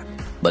in that.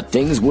 But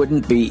things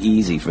wouldn't be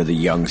easy for the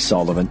young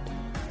Sullivan.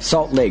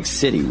 Salt Lake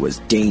City was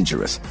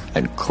dangerous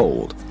and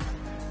cold.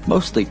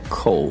 Mostly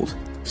cold.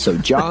 So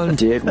John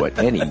did what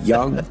any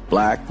young,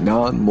 black,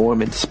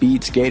 non-Mormon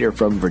speed skater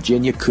from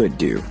Virginia could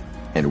do,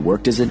 and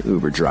worked as an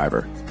Uber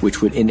driver,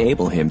 which would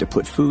enable him to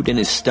put food in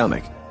his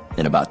stomach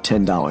and about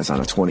 $10 on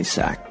a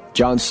 20-sack.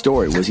 John's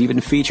story was even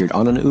featured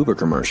on an Uber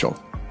commercial,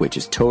 which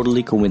is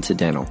totally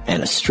coincidental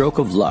and a stroke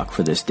of luck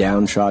for this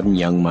downtrodden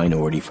young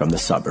minority from the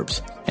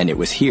suburbs. And it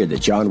was here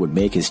that John would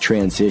make his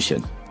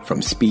transition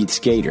from speed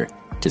skater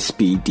to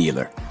speed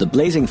dealer. The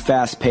blazing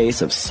fast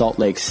pace of Salt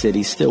Lake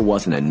City still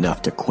wasn't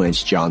enough to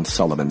quench John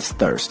Sullivan's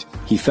thirst.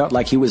 He felt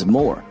like he was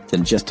more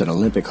than just an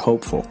Olympic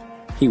hopeful.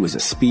 He was a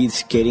speed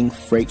skating,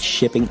 freight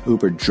shipping,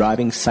 Uber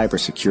driving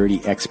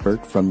cybersecurity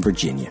expert from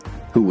Virginia,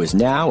 who was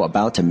now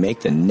about to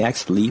make the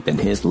next leap in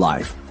his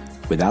life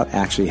without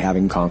actually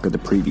having conquered the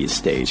previous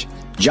stage.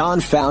 John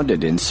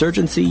founded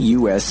Insurgency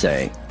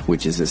USA,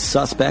 which is as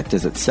suspect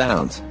as it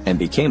sounds, and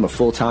became a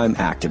full-time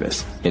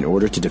activist in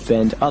order to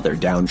defend other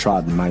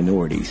downtrodden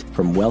minorities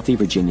from wealthy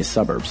Virginia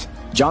suburbs.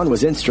 John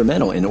was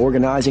instrumental in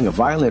organizing a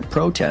violent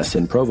protest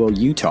in Provo,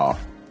 Utah,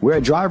 where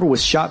a driver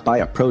was shot by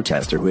a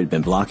protester who had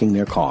been blocking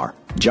their car.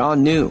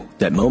 John knew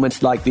that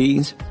moments like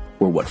these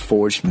were what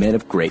forged men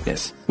of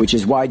greatness, which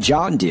is why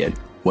John did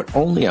what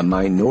only a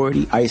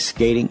minority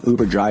ice-skating,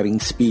 Uber-driving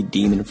speed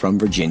demon from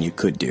Virginia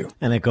could do.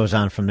 And it goes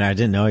on from there. I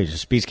didn't know he was a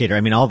speed skater.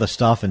 I mean, all the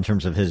stuff in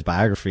terms of his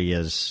biography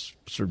is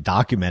sort of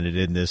documented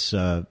in this,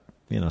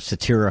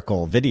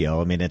 satirical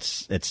video. I mean,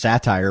 it's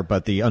satire,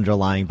 but the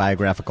underlying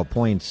biographical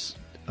points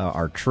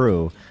are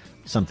true.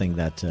 Something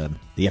that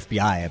the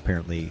FBI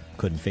apparently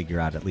couldn't figure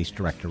out, at least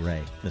Director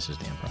Ray. This is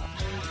Dan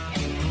Proft.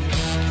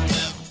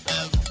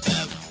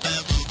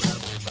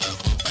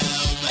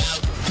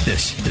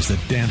 This is the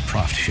Dan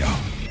Proft Show.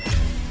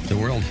 The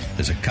world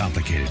is a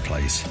complicated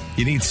place.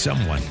 You need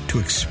someone to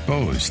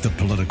expose the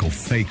political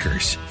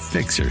fakers,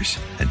 fixers,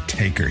 and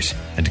takers,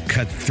 and to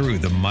cut through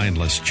the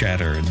mindless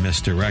chatter and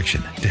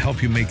misdirection to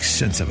help you make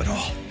sense of it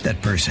all.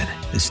 That person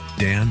is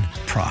Dan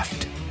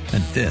Proft.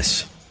 And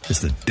this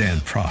is the Dan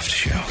Proft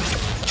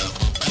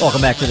Show.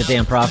 Welcome back to the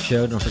Dan Proft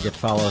Show. Don't forget to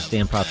follow us,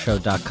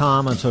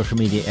 danproftshow.com, on social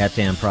media at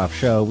Dan Proft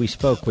Show. We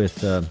spoke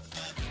with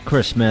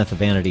Chris Smith of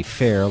Vanity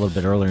Fair a little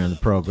bit earlier in the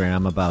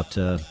program about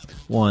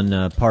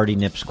one party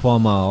nips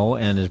Cuomo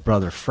and his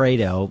brother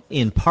Fredo.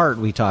 In part,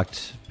 we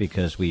talked,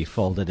 because we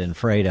folded in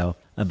Fredo,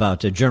 about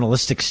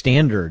journalistic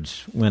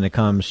standards when it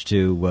comes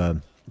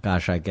to,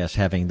 I guess,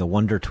 having the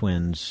Wonder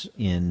Twins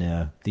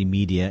in the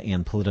media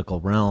and political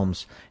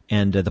realms.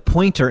 And the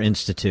Poynter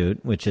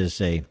Institute, which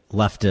is a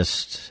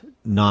leftist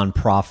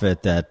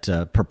nonprofit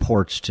that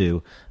purports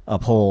to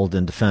uphold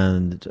and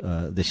defend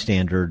the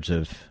standards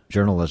of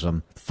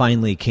journalism,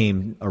 finally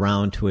came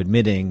around to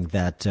admitting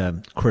that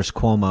Chris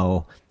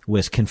Cuomo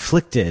was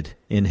conflicted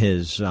in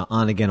his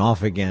on-again,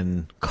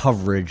 off-again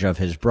coverage of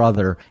his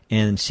brother,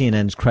 and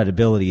CNN's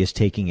credibility is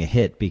taking a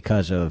hit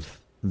because of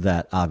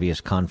that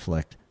obvious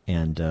conflict.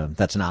 And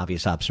that's an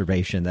obvious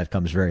observation that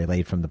comes very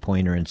late from the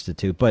Poynter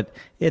Institute. But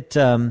it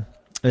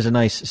is a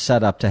nice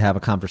setup to have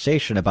a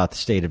conversation about the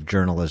state of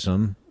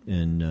journalism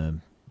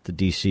in the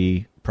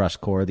D.C. press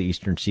corps, the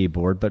Eastern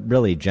Seaboard, but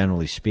really,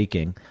 generally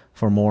speaking.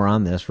 For more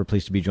on this, we're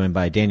pleased to be joined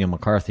by Daniel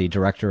McCarthy,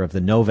 director of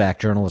the Novak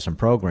Journalism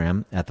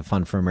Program at the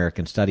Fund for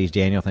American Studies.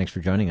 Daniel, thanks for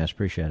joining us.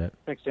 Appreciate it.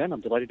 Thanks, Dan.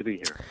 I'm delighted to be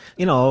here.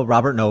 You know,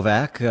 Robert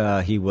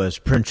Novak, he was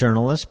print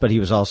journalist, but he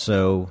was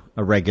also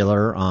a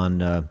regular on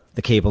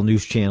the cable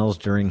news channels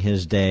during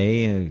his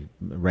day, a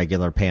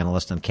regular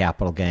panelist on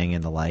Capital Gang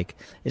and the like.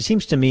 It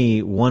seems to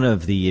me one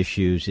of the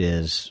issues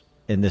is,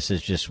 and this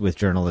is just with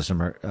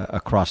journalism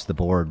across the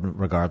board,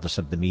 regardless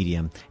of the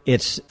medium,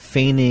 it's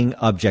feigning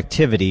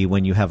objectivity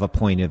when you have a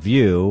point of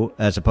view,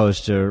 as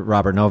opposed to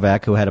Robert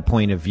Novak, who had a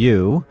point of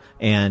view,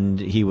 and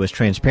he was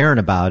transparent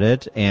about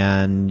it,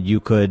 and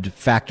you could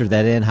factor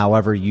that in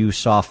however you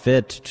saw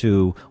fit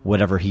to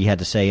whatever he had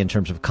to say in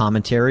terms of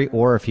commentary,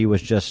 or if he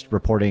was just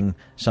reporting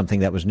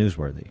something that was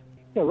newsworthy.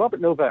 Yeah,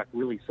 Robert Novak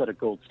really set a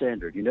gold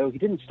standard. You know, he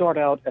didn't start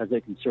out as a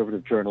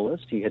conservative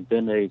journalist. He had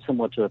been a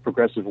somewhat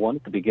progressive one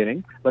at the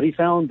beginning, but he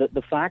found that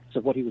the facts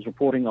of what he was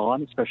reporting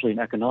on, especially in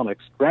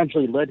economics,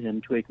 gradually led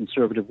him to a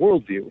conservative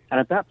worldview. And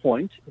at that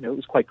point, you know, it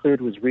was quite clear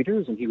to his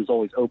readers, and he was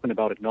always open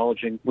about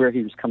acknowledging where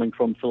he was coming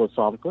from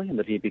philosophically and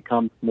that he had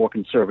become more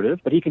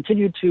conservative. But he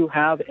continued to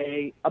have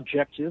a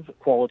objective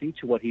quality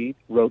to what he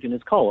wrote in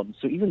his columns.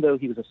 So even though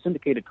he was a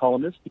syndicated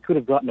columnist, he could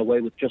have gotten away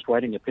with just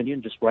writing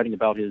opinion, just writing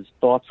about his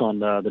thoughts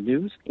on the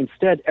news.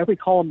 Instead, every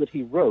column that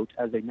he wrote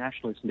as a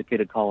nationally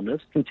syndicated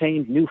columnist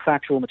contained new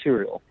factual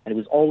material. And it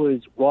was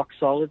always rock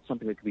solid,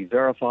 something that could be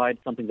verified,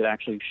 something that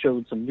actually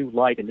showed some new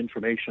light and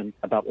information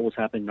about what was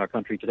happening in our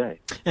country today.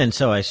 And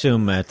so I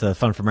assume at the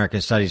Fund for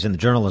American Studies in the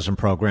journalism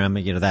program,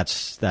 you know,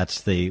 that's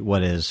the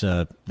what is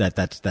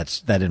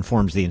that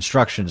informs the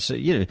instructions. So,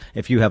 you know,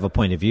 if you have a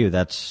point of view,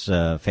 that's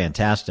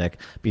fantastic.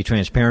 Be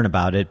transparent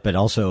about it, but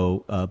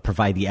also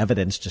provide the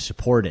evidence to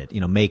support it.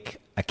 You know, make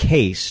a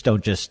case.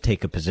 Don't just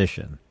take a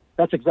position.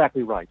 That's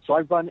exactly right. So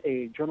I run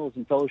a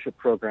journalism fellowship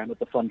program at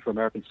the Fund for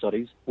American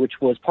Studies, which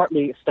was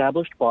partly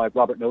established by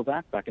Robert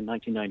Novak back in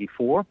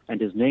 1994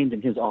 and is named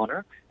in his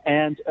honor.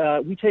 And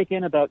we take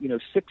in about,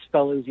 6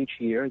 fellows each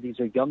year. These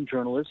are young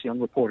journalists, young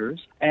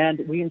reporters.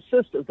 And we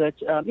insist that,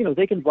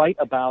 they can write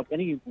about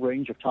any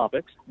range of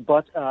topics,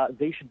 but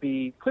they should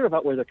be clear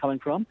about where they're coming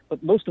from.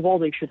 But most of all,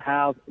 they should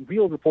have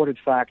real reported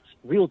facts,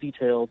 real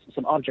details,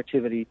 some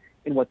objectivity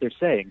in what they're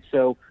saying.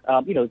 So,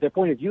 their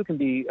point of view can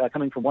be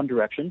coming from one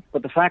direction,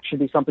 but the facts should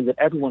be something that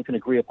everyone can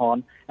agree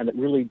upon and that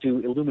really do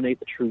illuminate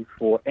the truth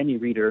for any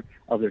reader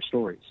of their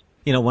stories.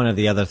 You know, one of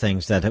the other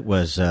things that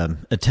was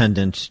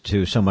attendant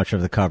to so much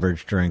of the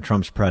coverage during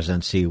Trump's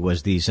presidency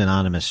was these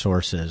anonymous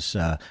sources.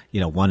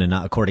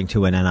 According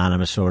to an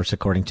anonymous source,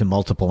 according to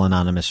multiple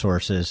anonymous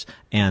sources,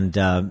 and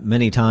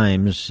many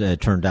times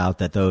it turned out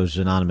that those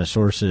anonymous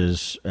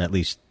sources, at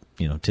least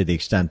to the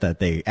extent that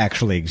they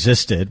actually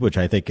existed, which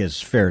I think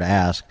is fair to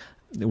ask,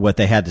 what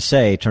they had to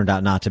say turned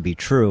out not to be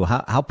true.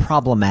 How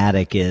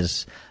problematic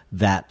is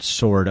that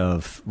sort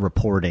of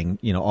reporting,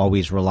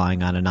 always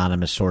relying on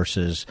anonymous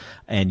sources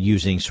and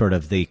using sort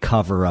of the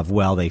cover of,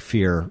 they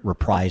fear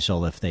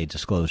reprisal if they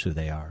disclose who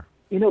they are?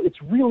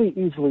 It's really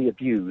easily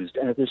abused,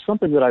 and if there's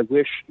something that I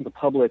wish the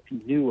public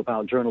knew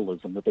about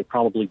journalism that they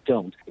probably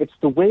don't, it's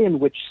the way in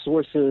which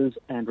sources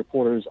and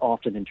reporters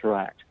often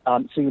interact.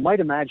 So you might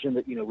imagine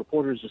that,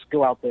 reporters just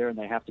go out there and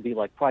they have to be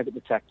like private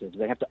detectives.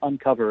 They have to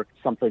uncover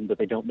something that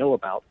they don't know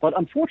about. But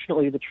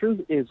unfortunately, the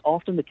truth is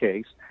often the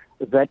case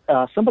that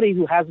somebody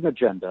who has an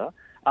agenda,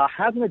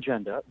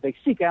 they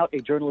seek out a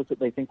journalist that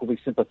they think will be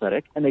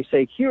sympathetic, and they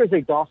say, here is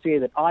a dossier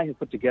that I have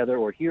put together,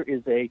 or here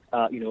is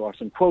are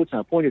some quotes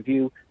and a point of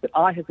view that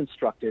I have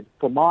constructed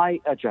for my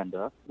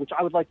agenda, which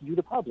I would like you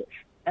to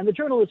publish. And the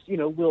journalist,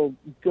 will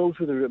go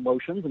through their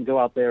emotions and go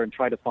out there and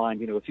try to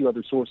find, a few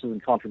other sources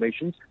and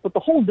confirmations. But the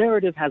whole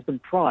narrative has been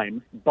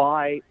primed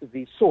by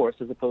the source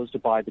as opposed to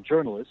by the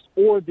journalist,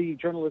 or the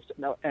journalist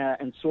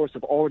and source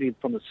have already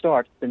from the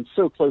start been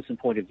so close in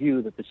point of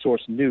view that the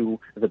source knew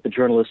that the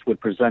journalist would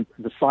present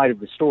the side of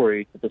the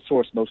story that the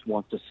source most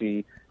wants to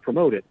see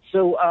promoted.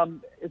 So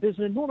there's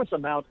an enormous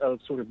amount of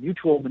sort of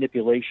mutual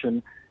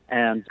manipulation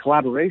and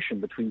collaboration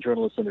between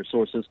journalists and their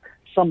sources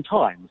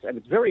sometimes. And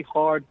it's very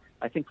hard,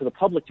 I think, for the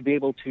public to be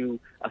able to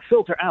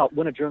filter out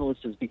when a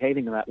journalist is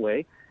behaving in that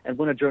way and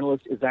when a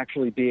journalist is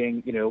actually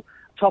being,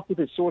 tough with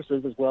his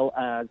sources as well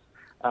as,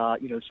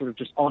 sort of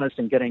just honest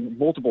and getting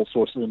multiple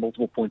sources and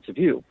multiple points of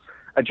view.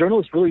 A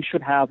journalist really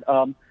should have,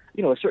 a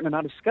certain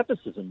amount of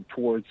skepticism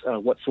towards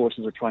what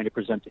sources are trying to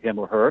present to him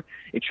or her.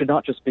 It should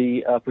not just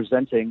be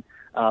presenting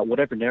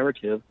whatever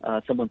narrative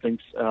someone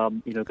thinks,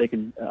 they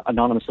can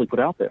anonymously put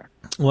out there.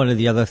 One of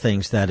the other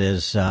things that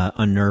is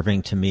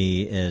unnerving to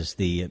me is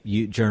the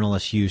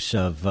journalists' use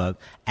of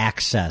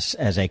access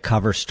as a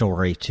cover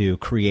story to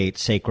create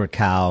sacred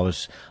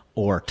cows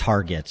or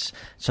targets.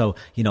 So,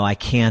 I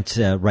can't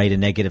write a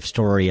negative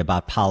story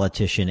about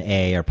politician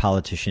A or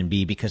politician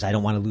B because I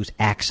don't want to lose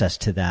access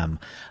to them.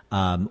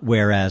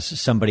 Whereas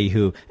somebody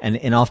who,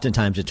 and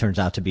oftentimes it turns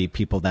out to be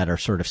people that are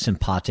sort of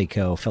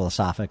simpatico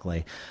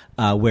philosophically,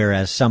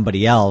 whereas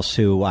somebody else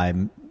who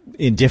I'm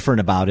indifferent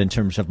about in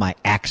terms of my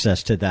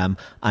access to them,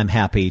 I'm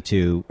happy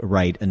to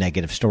write a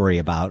negative story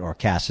about or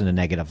cast in a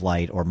negative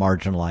light or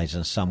marginalize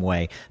in some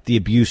way the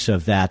abuse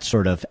of that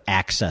sort of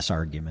access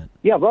argument.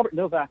 Yeah, Robert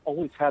Novak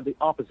always had the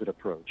opposite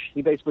approach.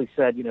 He basically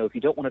said, if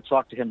you don't want to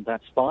talk to him,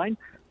 that's fine,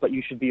 but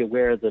you should be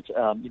aware that,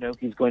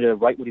 he's going to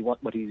write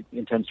what he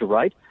intends to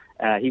write.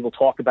 He will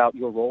talk about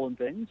your role in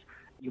things.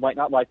 You might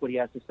not like what he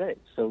has to say.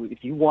 So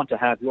if you want to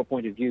have your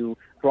point of view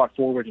brought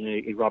forward in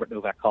a Robert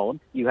Novak column,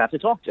 you have to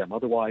talk to him.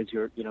 Otherwise,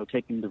 you're,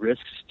 taking the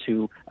risks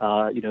to,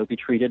 be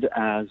treated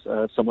as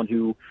someone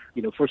who,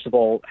 first of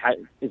all,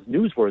 is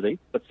newsworthy,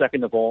 but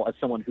second of all, as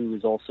someone who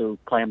is also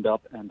clammed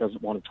up and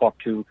doesn't want to talk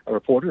to a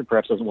reporter and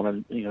perhaps doesn't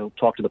want to,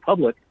 talk to the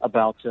public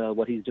about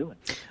what he's doing.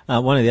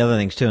 One of the other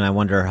things, too, and I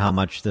wonder how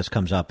much this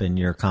comes up in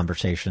your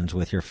conversations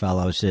with your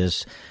fellows,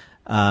 is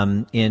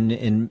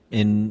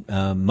in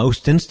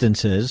most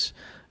instances,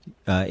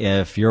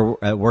 if you're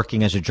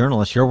working as a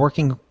journalist, you're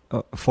working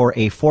for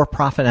a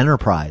for-profit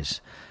enterprise.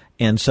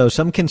 And so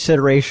some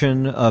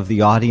consideration of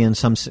the audience,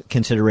 some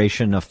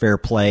consideration of fair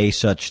play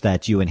such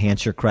that you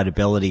enhance your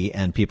credibility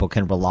and people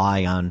can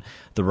rely on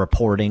the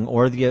reporting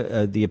or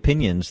the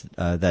opinions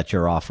that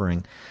you're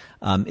offering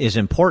is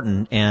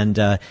important.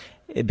 And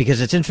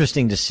because it's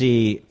interesting to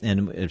see,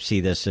 and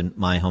see this in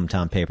my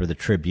hometown paper, the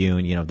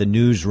Tribune, the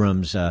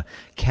newsrooms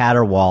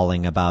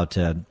caterwauling about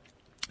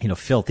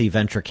filthy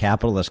venture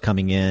capitalists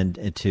coming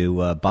in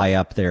to buy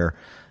up their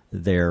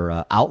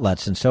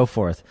outlets and so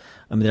forth.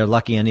 I mean, they're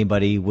lucky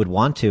anybody would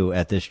want to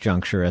at this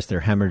juncture as they're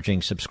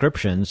hemorrhaging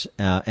subscriptions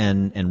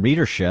and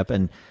readership,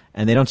 and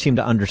they don't seem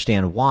to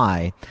understand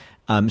why.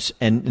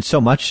 And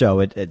so much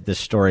so, this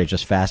story is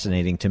just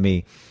fascinating to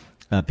me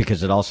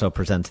because it also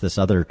presents this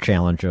other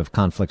challenge of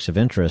conflicts of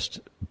interest,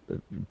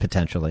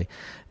 potentially.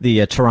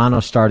 The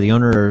Toronto Star, the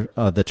owner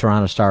of the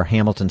Toronto Star,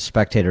 Hamilton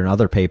Spectator, and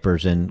other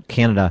papers in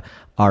Canada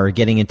are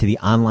getting into the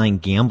online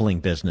gambling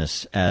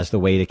business as the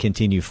way to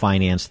continue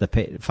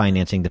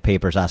financing the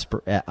paper's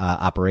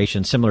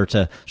operation, similar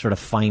to sort of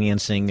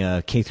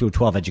financing K through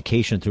 12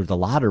 education through the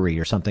lottery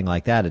or something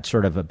like that. It's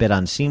sort of a bit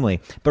unseemly.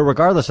 But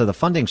regardless of the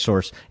funding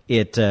source,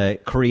 it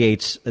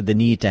creates the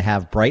need to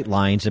have bright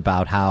lines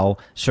about how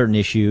certain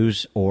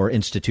issues or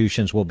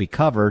institutions will be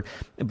covered.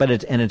 But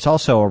it's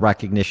also a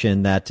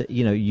recognition that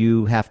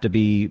you have to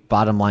be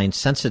bottom line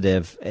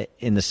sensitive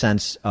in the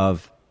sense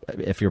of,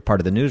 if you're part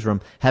of the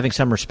newsroom, having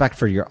some respect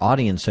for your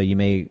audience, so you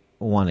may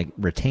want to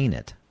retain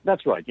it.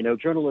 That's right.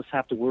 Journalists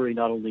have to worry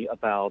not only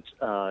about,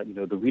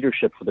 the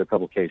readership for their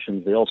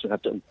publications, they also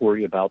have to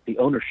worry about the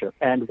ownership.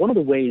 And one of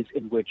the ways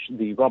in which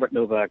the Robert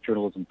Novak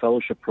Journalism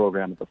Fellowship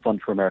Program at the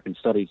Fund for American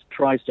Studies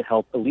tries to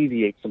help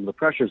alleviate some of the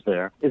pressures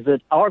there is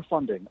that our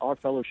funding, our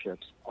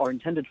fellowships, are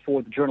intended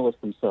for the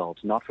journalists themselves,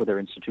 not for their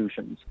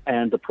institutions.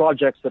 And the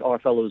projects that our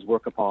fellows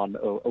work upon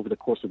over the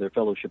course of their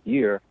fellowship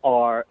year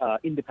are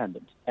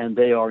independent, and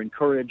they are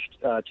encouraged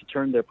to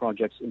turn their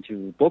projects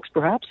into books,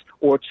 perhaps,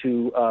 or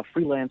to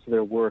freelance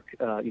their work,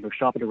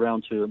 shop it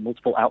around to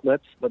multiple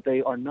outlets, but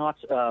they are not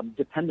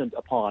dependent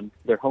upon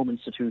their home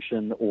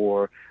institution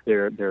or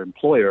their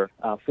employer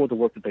for the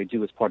work that they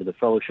do as part of the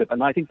fellowship.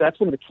 And I think that's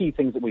one of the key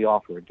things that we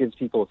offer. It gives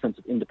people a sense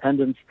of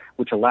independence,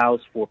 which allows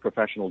for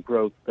professional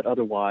growth that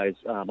otherwise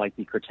might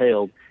be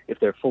curtailed if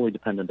they're fully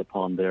dependent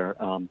upon their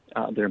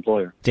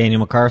employer. Daniel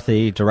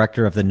McCarthy,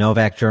 Director of the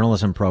Novak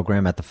Journalism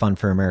Program at the Fund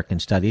for American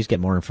Studies.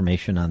 Get more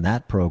information on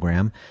that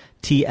program,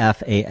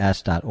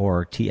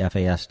 tfas.org,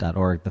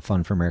 the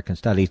Fund for American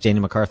Studies.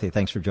 Daniel McCarthy,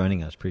 thanks for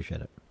joining us.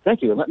 Appreciate it.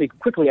 Thank you. And let me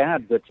quickly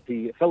add that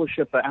the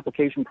fellowship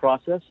application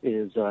process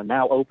is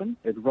now open.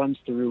 It runs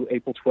through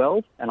April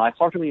 12th, and I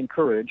heartily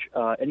encourage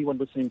anyone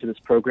listening to this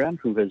program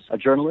who is a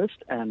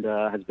journalist and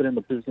has been in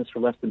the business for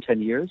less than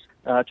 10 years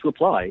to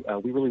apply.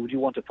 We really do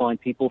want to find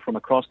people from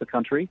across the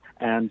country,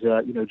 and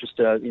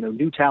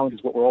new talent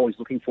is what we're always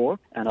looking for.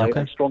 And okay.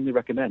 I strongly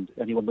recommend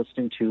anyone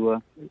listening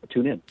to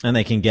tune in. And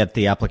they can get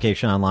the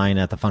application online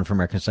at the Fund for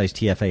American Studies,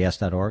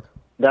 tfas.org?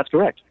 That's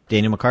correct.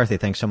 Daniel McCarthy,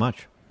 thanks so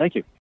much. Thank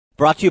you.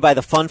 Brought to you by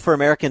the Fund for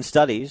American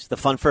Studies. The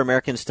Fund for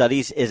American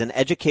Studies is an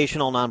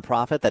educational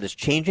nonprofit that is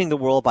changing the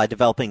world by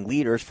developing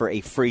leaders for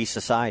a free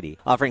society,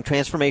 offering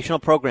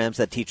transformational programs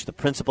that teach the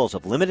principles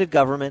of limited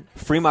government,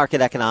 free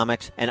market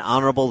economics, and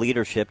honorable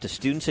leadership to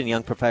students and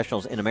young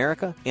professionals in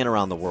America and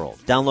around the world.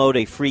 Download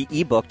a free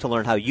ebook to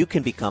learn how you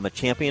can become a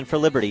champion for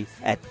liberty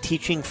at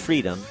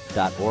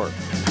teachingfreedom.org.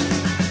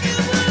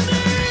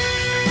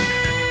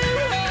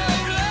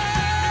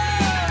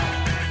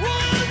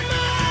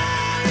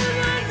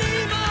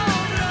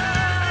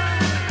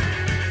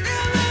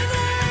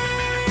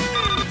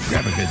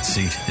 Grab a good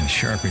seat and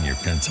sharpen your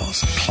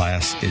pencils.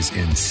 Class is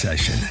in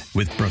session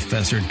with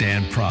Professor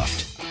Dan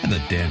Proft and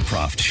the Dan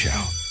Proft Show.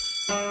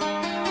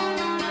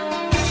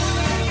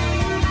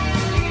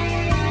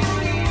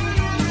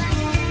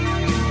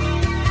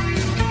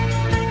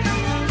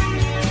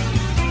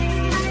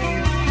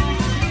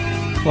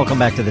 Welcome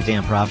back to the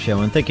Dan Proft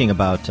Show. And thinking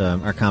about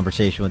our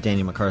conversation with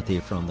Daniel McCarthy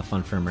from the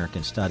Fund for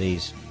American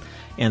Studies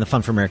and the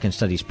Fund for American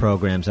Studies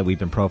programs that we've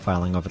been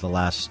profiling over the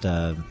last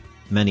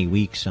many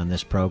weeks on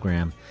this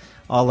program,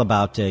 all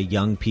about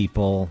young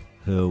people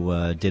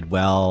who did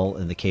well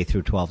in the K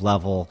through 12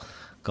 level,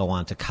 go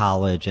on to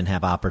college and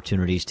have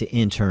opportunities to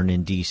intern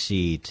in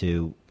D.C.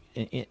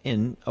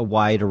 in a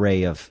wide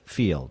array of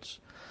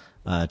fields,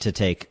 to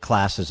take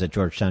classes at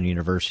Georgetown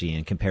University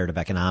in comparative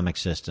economic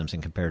systems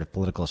and comparative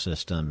political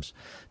systems,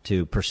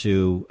 to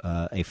pursue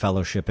a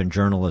fellowship in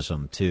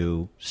journalism,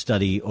 to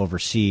study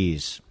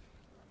overseas.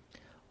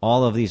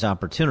 All of these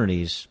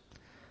opportunities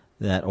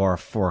that are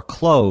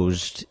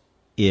foreclosed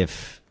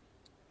if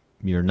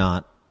you're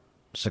not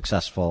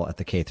successful at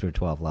the K through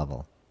 12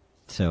 level.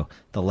 So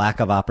the lack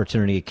of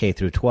opportunity at K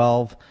through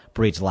 12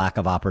 breeds lack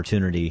of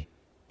opportunity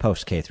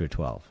post K through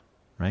 12,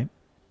 right?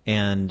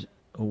 And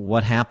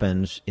what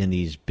happens in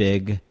these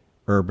big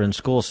urban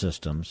school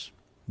systems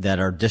that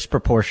are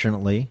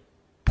disproportionately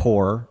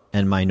poor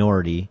and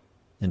minority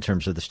in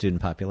terms of the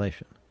student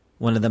population?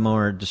 One of the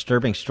more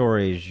disturbing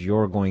stories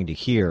you're going to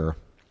hear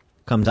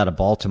comes out of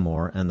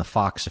Baltimore and the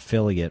Fox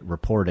affiliate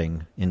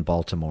reporting in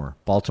Baltimore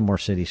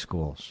City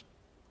Schools.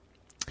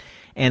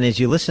 And as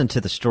you listen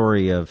to the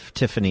story of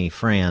Tiffany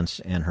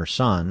France and her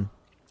son,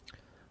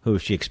 who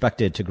she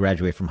expected to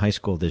graduate from high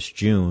school this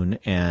June,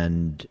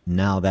 and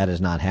now that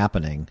is not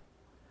happening,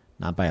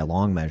 not by a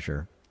long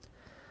measure,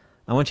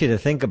 I want you to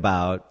think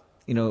about,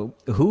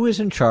 who is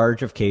in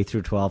charge of K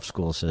through 12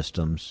 school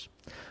systems,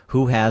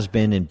 who has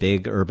been in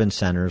big urban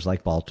centers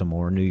like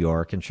Baltimore, New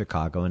York, and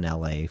Chicago, and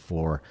L.A.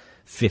 for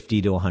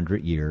 50 to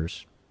 100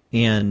 years,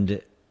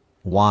 and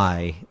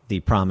why the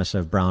promise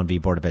of Brown v.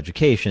 Board of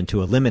Education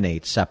to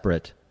eliminate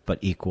separate but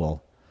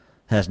equal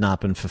has not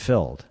been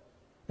fulfilled.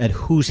 At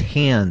whose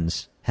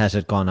hands has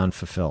it gone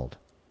unfulfilled?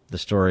 The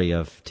story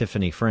of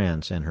Tiffany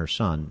France and her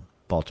son,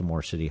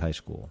 Baltimore City High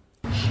School.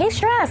 He's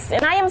stressed,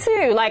 and I am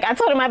too. I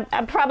told him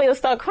I probably will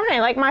start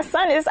crying. My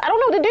son is, I don't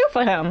know what to do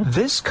for him.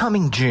 This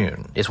coming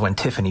June is when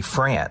Tiffany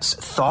France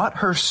thought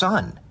her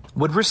son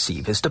would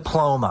receive his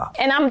diploma.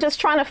 And I'm just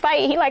trying to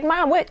fight. He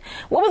Mom, what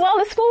was all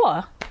this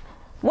for?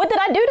 What did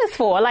I do this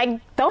for?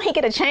 Don't he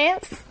get a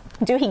chance?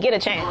 Do he get a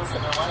chance?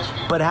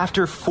 But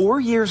after 4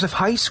 years of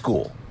high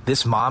school,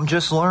 this mom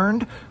just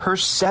learned her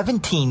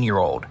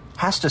 17-year-old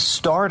has to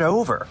start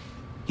over.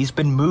 He's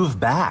been moved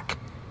back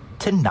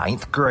to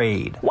 9th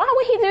grade. Why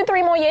would he do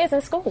 3 more years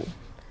in school?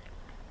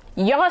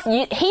 He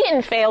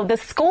didn't fail. The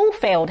school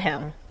failed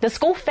him. The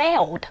school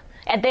failed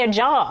at their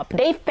job.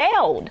 They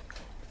failed.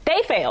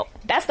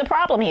 That's the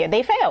problem here.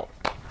 They failed.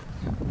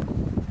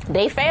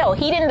 They failed.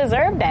 He didn't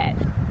deserve that.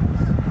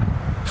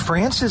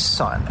 France's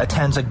son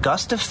attends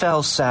Augusta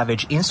Fells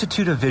Savage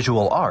Institute of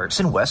Visual Arts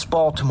in West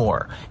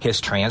Baltimore. His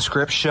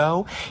transcripts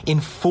show in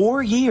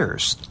 4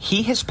 years,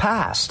 he has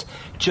passed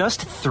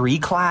just 3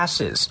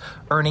 classes,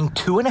 earning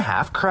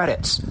 2.5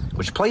 credits,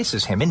 which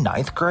places him in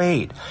 9th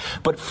grade.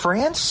 But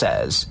France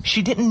says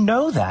she didn't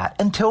know that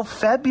until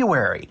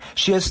February.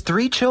 She has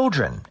 3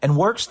 children and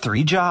works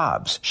 3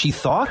 jobs. She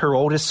thought her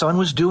oldest son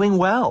was doing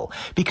well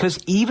because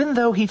even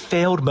though he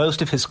failed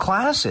most of his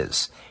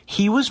classes,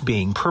 he was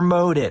being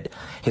promoted.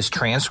 His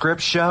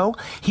transcripts show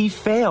he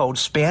failed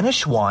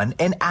Spanish 1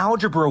 and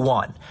Algebra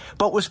 1,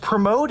 but was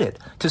promoted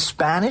to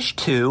Spanish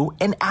 2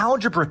 and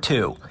Algebra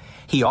 2.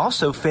 He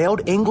also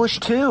failed English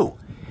 2,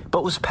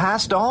 but was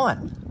passed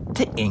on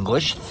to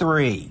English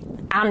 3.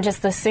 I'm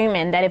just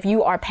assuming that if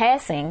you are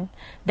passing,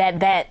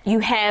 that you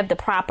have the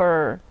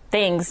proper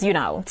things,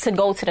 to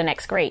go to the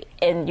next grade.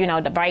 And,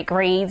 the right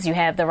grades, you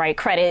have the right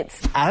credits.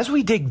 As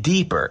we dig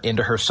deeper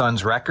into her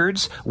son's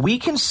records, we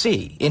can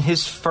see in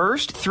his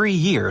first 3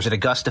 years at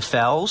Augusta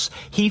Fells,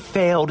 he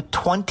failed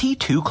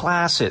 22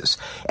 classes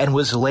and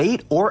was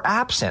late or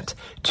absent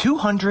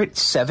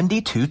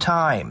 272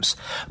 times.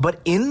 But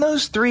in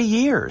those 3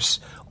 years,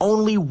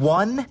 only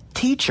one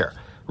teacher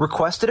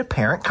requested a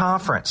parent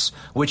conference,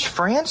 which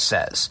France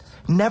says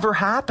never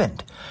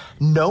happened.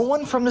 No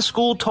one from the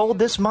school told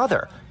this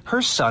mother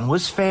her son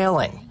was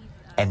failing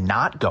and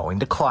not going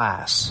to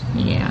class.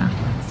 Yeah.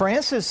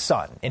 France's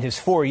son, in his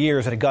 4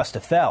 years at Augusta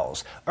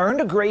Fells,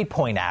 earned a grade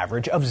point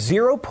average of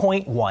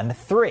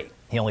 0.13.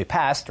 He only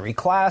passed 3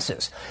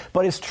 classes.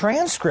 But his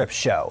transcripts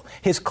show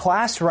his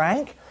class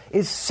rank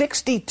is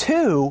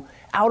 62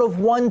 out of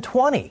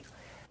 120.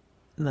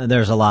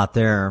 There's a lot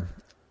there,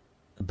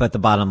 but the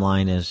bottom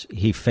line is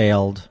he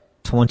failed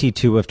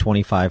 22 of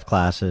 25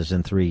 classes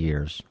in 3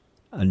 years.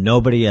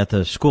 Nobody at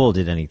the school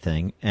did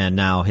anything, and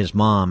now his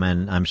mom,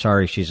 and I'm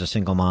sorry she's a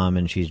single mom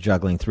and she's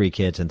juggling 3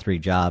 kids and 3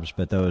 jobs,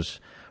 but those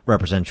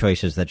represent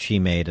choices that she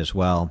made as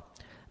well.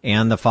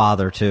 And the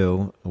father,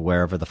 too,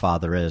 wherever the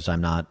father is. I'm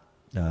not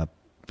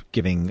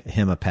giving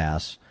him a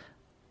pass.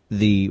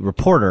 The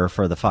reporter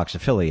for the Fox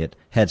affiliate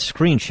had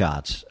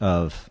screenshots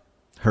of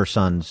her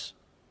son's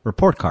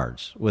report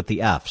cards with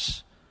the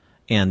Fs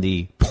and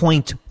the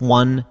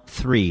 0.13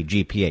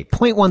 GPA.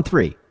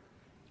 0.13.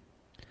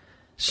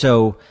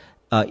 So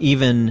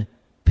even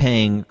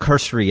paying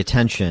cursory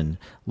attention,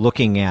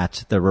 looking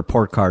at the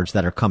report cards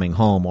that are coming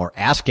home or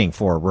asking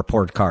for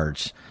report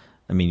cards.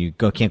 I mean, you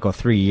can't go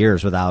 3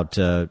 years without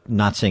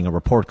not seeing a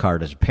report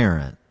card as a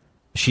parent.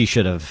 She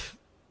should have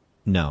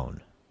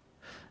known.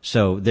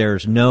 So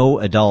there's no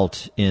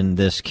adult in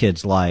this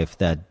kid's life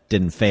that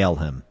didn't fail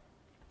him.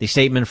 The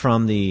statement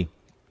from the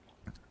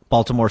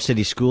Baltimore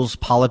City Schools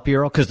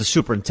Politburo, because the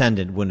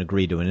superintendent wouldn't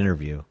agree to an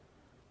interview.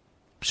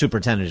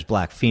 Superintendent is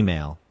black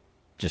female,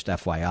 just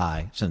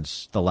FYI,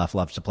 since the left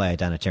loves to play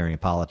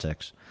identitarian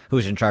politics.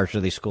 Who's in charge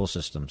of these school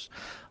systems?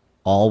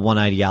 All one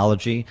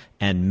ideology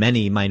and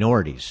many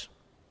minorities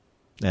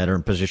that are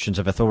in positions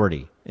of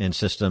authority in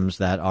systems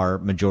that are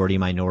majority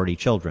minority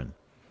children.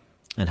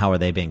 And how are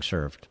they being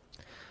served?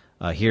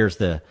 Here's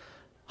the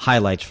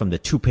highlights from the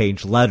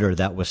 2-page letter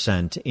that was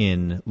sent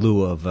in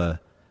lieu of a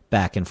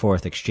back and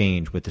forth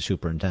exchange with the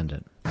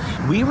superintendent.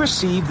 We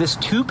received this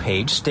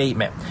 2-page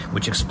statement,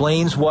 which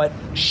explains what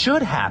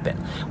should happen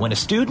when a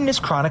student is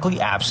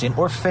chronically absent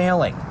or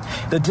failing.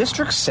 The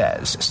district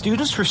says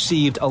students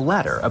received a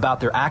letter about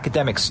their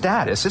academic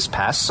status this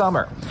past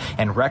summer,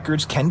 and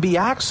records can be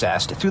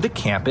accessed through the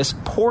campus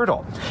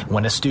portal.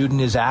 When a student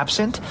is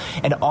absent,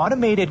 an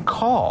automated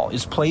call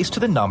is placed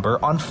to the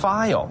number on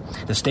file.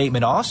 The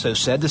statement also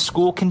said the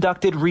school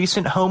conducted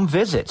recent home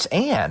visits,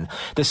 and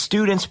the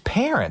student's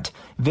parent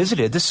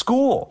visited the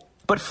school.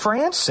 But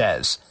France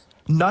says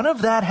none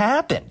of that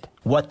happened.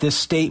 What this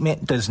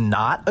statement does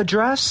not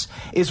address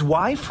is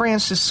why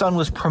France's son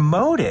was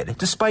promoted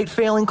despite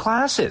failing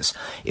classes.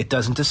 It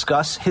doesn't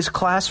discuss his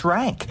class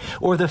rank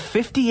or the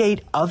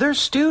 58 other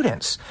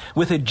students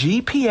with a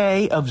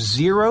GPA of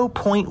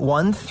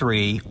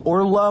 0.13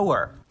 or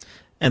lower.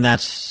 And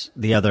that's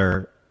the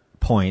other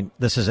point.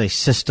 This is a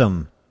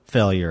system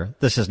failure.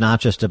 This is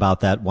not just about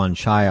that one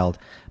child.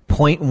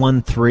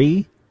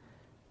 0.13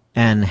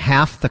 and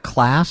half the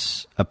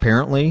class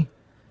apparently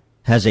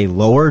has a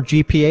lower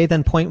GPA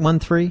than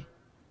 0.13.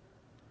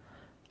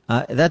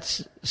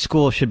 That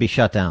school should be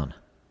shut down.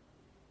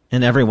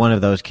 And every one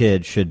of those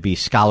kids should be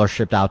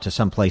scholarshiped out to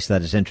some place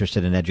that is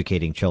interested in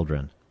educating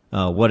children.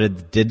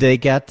 What did they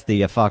get,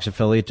 the Fox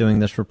affiliate doing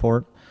this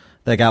report?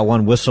 They got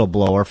one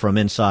whistleblower from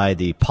inside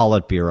the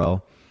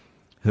Politburo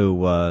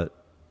who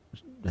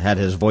had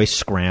his voice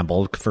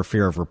scrambled for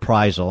fear of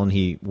reprisal, and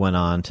he went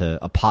on to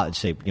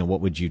say,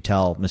 what would you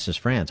tell Mrs.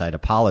 France? I'd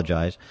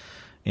apologize.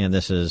 And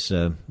this is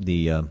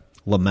the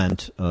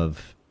lament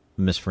of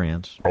Miss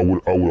France. I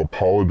would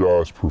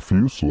apologize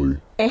profusely.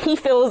 And he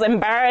feels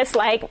embarrassed,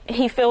 like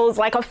he feels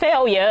like a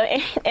failure.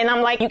 And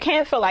I'm like, you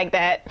can't feel like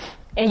that.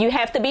 And you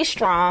have to be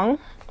strong.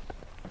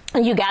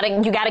 You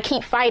gotta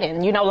keep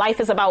fighting. You know, life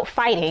is about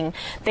fighting.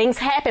 Things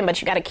happen,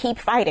 but you gotta keep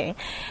fighting.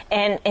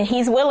 And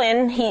he's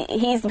willing.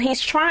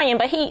 He's trying.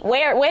 But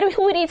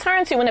who would he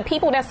turn to when the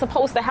people that's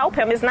supposed to help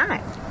him is not?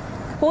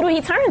 Who do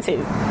he turn to?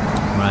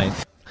 Right.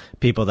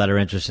 People that are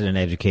interested in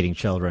educating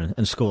children,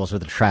 and schools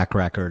with a track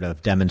record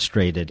of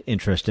demonstrated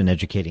interest in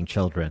educating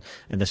children.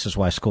 And this is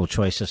why school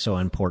choice is so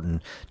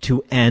important,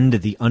 to end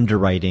the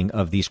underwriting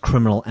of these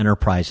criminal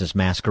enterprises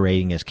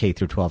masquerading as K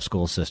through 12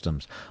 school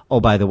systems. Oh,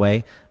 by the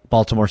way,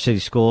 Baltimore City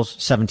Schools,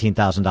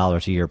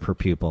 $17,000 a year per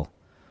pupil,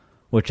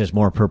 which is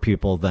more per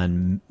pupil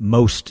than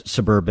most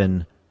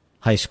suburban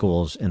high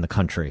schools in the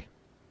country.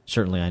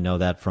 Certainly, I know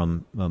that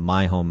from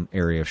my home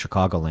area of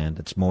Chicagoland.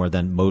 It's more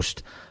than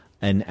most,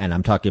 and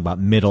I'm talking about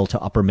middle to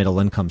upper middle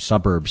income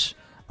suburbs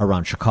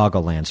around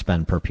Chicagoland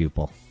spend per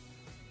pupil.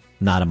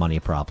 Not a money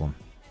problem,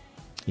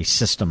 a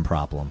system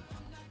problem,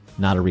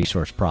 not a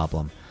resource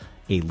problem,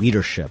 a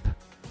leadership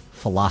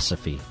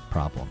philosophy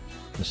problem.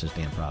 This is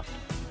Dan Proft.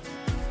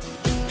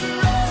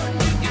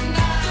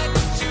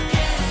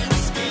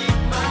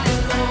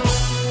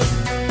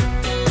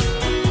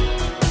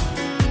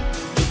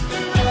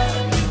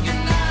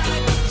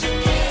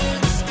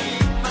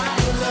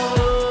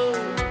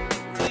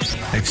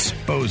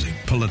 Exposing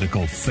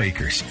political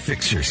fakers,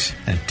 fixers,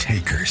 and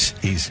takers.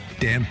 He's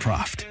Dan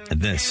Proft, and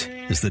this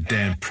is the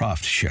Dan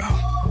Proft Show.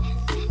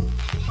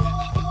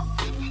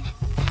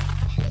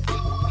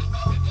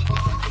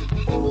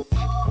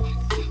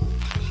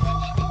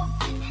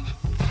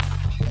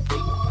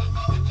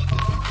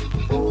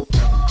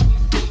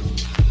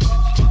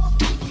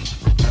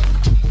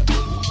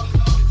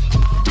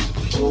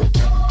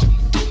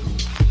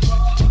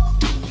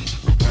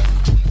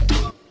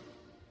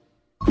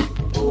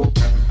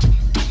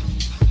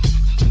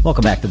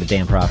 Welcome back to the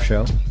Dan Proft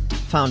Show.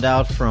 Found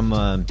out from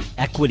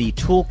equity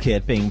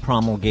toolkit being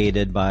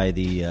promulgated by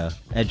the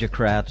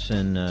educrats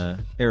in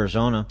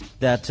Arizona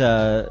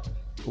that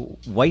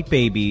white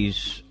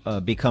babies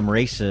become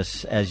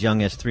racist as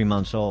young as 3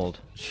 months old.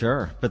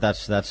 Sure, but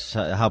that's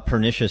how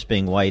pernicious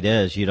being white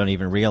is. You don't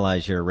even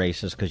realize you're a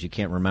racist because you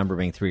can't remember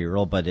being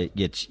 3-year-old, but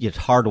it's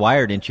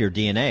hardwired into your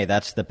DNA.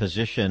 That's the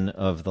position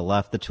of the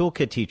left. The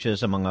toolkit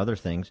teaches, among other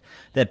things,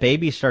 that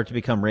babies start to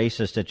become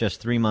racist at just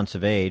 3 months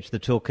of age. The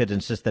toolkit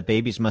insists that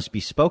babies must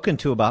be spoken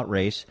to about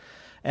race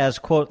as,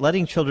 quote,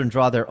 letting children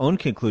draw their own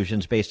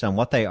conclusions based on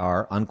what they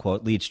are,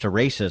 unquote, leads to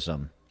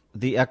racism.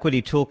 The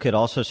equity toolkit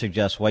also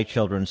suggests white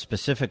children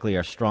specifically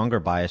are stronger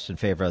biased in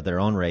favor of their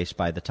own race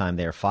by the time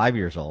they are 5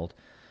 years old,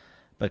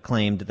 but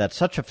claimed that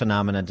such a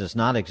phenomenon does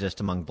not exist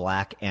among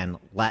black and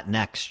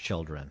Latinx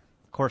children.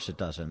 Of course it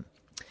doesn't.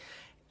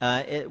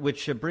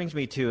 Which brings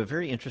me to a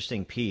very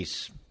interesting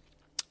piece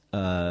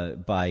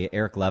by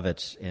Eric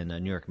Levitz in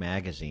New York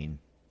Magazine.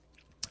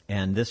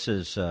 And this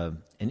is an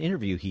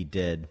interview he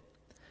did,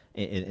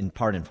 in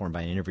part informed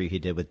by an interview he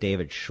did with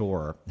David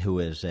Shore, who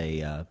is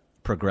a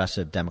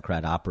progressive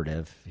Democrat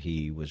operative.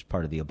 He was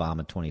part of the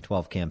Obama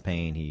 2012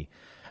 campaign. He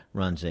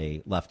runs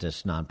a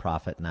leftist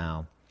nonprofit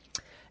now.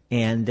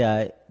 And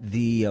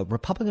the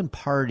Republican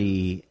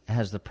Party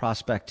has the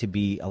prospect to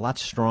be a lot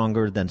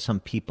stronger than some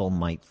people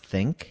might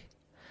think.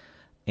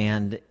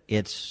 And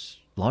it's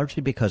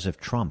largely because of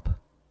Trump.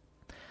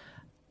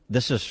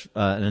 This is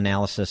an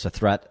analysis, a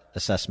threat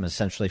assessment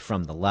essentially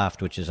from the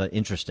left, which is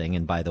interesting.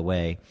 And by the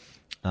way,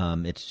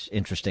 it's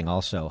interesting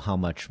also how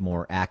much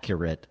more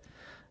accurate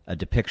a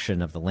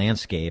depiction of the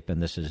landscape,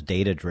 and this is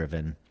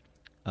data-driven,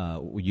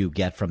 you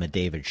get from a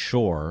David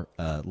Shore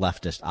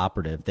leftist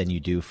operative than you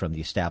do from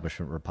the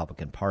establishment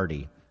Republican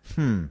Party.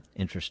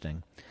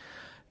 Interesting.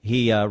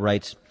 He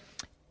writes,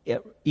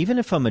 even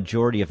if a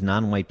majority of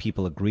non-white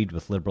people agreed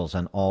with liberals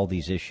on all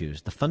these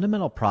issues, the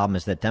fundamental problem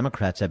is that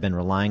Democrats have been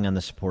relying on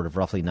the support of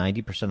roughly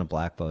 90% of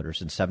black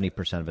voters and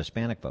 70% of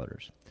Hispanic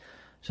voters.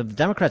 So if the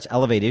Democrats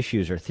elevate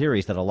issues or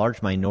theories that a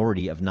large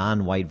minority of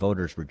non-white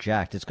voters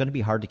reject, it's going to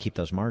be hard to keep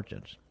those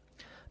margins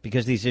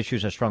because these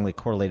issues are strongly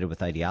correlated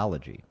with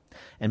ideology.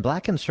 And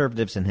black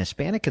conservatives and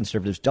Hispanic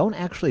conservatives don't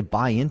actually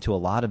buy into a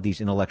lot of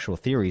these intellectual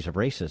theories of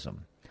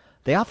racism.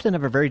 They often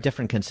have a very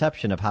different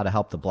conception of how to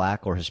help the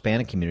black or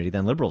Hispanic community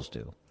than liberals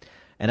do.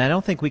 And I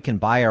don't think we can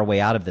buy our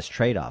way out of this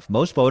trade-off.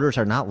 Most voters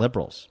are not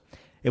liberals.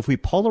 If we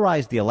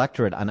polarize the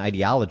electorate on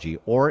ideology,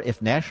 or if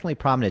nationally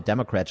prominent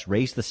Democrats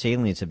raise the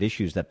salience of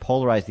issues that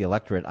polarize the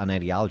electorate on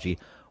ideology,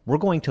 we're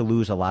going to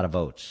lose a lot of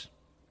votes.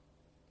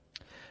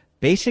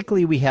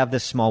 Basically, we have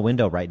this small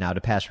window right now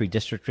to pass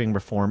redistricting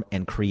reform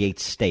and create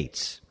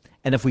states.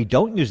 And if we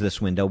don't use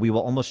this window, we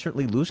will almost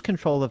certainly lose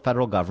control of the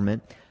federal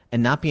government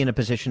and not be in a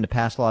position to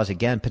pass laws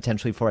again,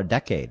 potentially for a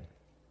decade.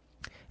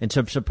 In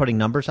terms of putting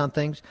numbers on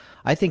things,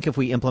 I think if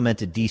we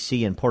implemented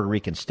D.C. and Puerto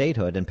Rican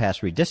statehood and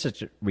passed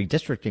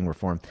redistricting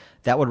reform,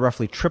 that would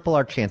roughly triple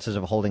our chances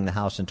of holding the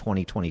House in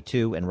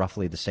 2022 and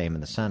roughly the same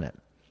in the Senate.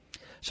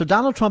 So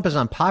Donald Trump is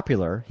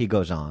unpopular, he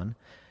goes on,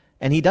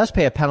 and he does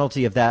pay a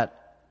penalty of that.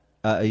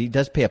 He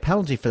does pay a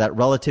penalty for that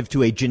relative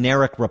to a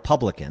generic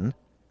Republican,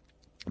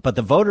 but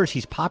the voters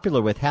he's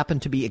popular with happen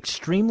to be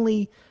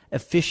extremely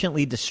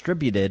efficiently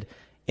distributed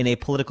in a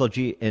political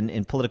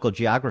in political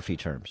geography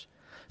terms.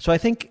 So I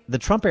think the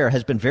Trump era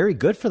has been very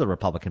good for the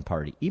Republican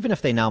Party, even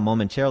if they now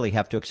momentarily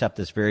have to accept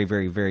this very,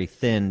 very, very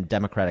thin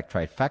Democratic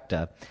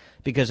trifecta.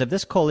 Because if the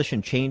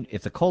coalition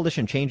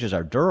changes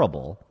are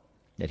durable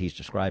that he's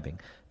describing,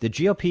 the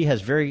GOP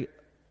has very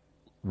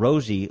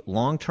rosy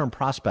long-term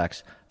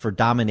prospects for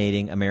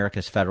dominating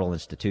America's federal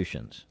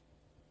institutions.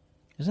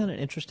 Isn't that an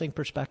interesting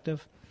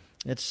perspective?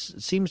 It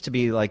seems to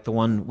be like the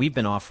one we've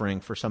been offering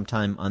for some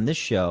time on this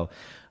show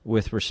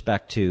with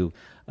respect to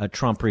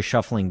Trump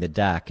reshuffling the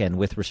deck and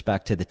with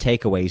respect to the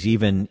takeaways,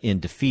 even in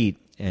defeat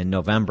in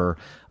November,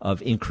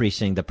 of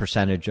increasing the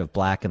percentage of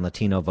black and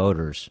Latino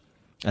voters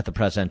at the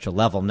presidential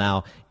level.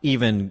 Now,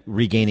 even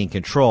regaining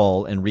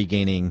control and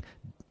regaining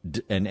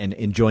and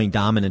enjoying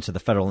dominance of the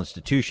federal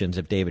institutions,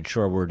 if David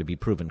Shor were to be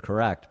proven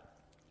correct,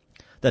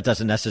 that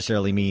doesn't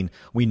necessarily mean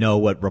we know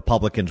what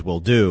Republicans will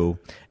do,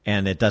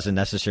 and it doesn't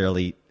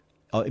necessarily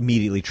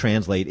immediately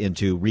translate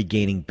into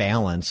regaining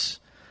balance,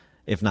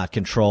 if not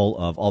control,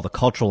 of all the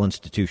cultural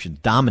institutions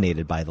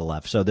dominated by the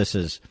left. So this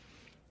is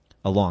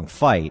a long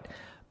fight.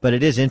 But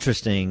it is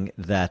interesting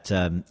that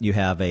you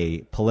have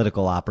a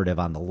political operative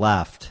on the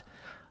left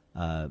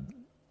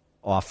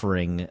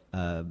offering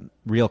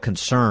real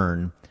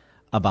concern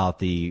about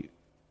the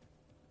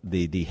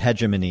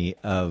hegemony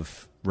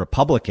of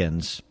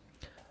Republicans,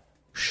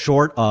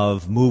 short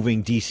of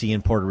moving D.C.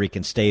 and Puerto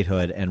Rican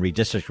statehood and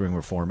redistricting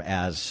reform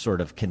as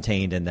sort of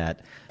contained in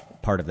that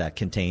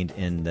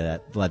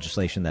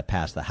legislation that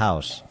passed the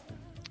House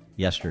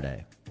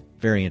yesterday.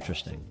 Very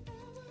interesting.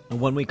 And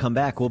when we come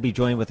back, we'll be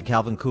joined with the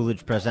Calvin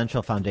Coolidge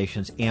Presidential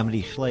Foundation's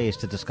Amity Schlaze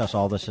to discuss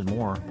all this and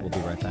more. We'll be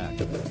right back.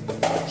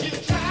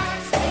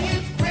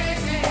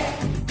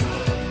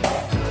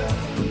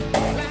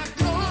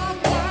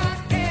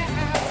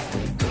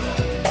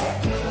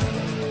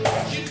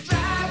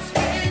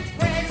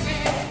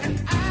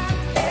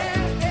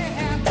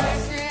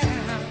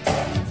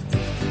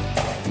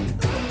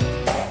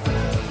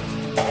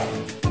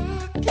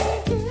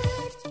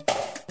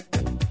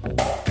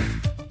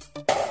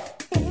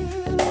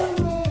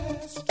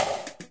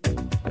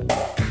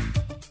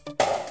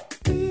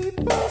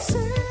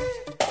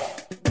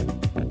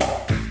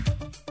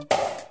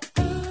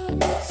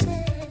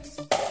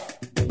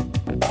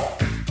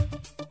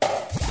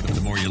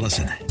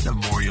 The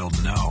more you'll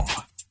know.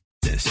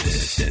 This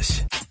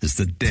is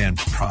the Dan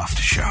Proft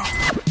Show.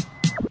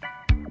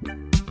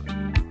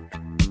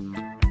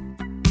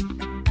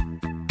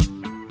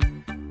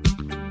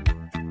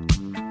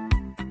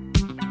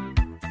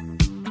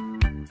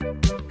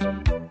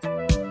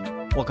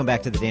 Welcome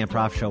back to the Dan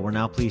Proft Show. We're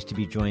now pleased to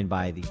be joined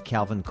by the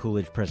Calvin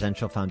Coolidge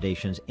Presidential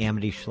Foundation's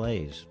Amity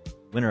Schlaze,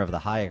 winner of the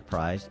Hayek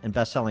Prize and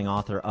best-selling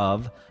author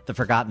of The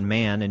Forgotten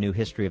Man, A New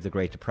History of the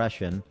Great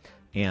Depression,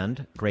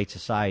 and Great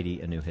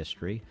Society, A New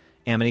History.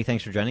 Amity,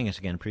 thanks for joining us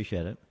again.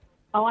 Appreciate it.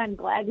 Oh, I'm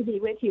glad to be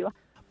with you.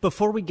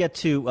 Before we get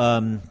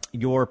to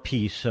your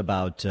piece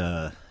about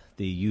the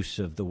use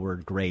of the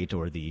word great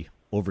or the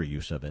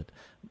overuse of it,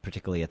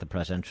 particularly at the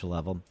presidential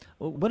level,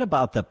 what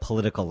about the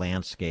political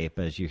landscape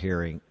as you're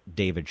hearing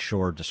David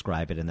Shor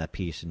describe it in that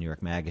piece in New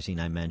York Magazine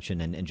I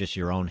mentioned, and just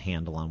your own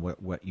handle on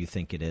what you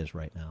think it is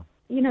right now?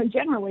 You know,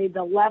 generally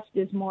the left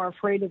is more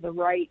afraid of the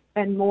right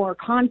and more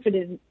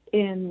confident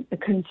in a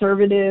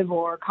conservative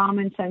or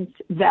common sense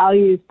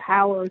values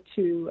power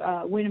to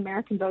win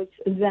American votes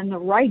than the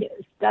right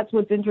is. That's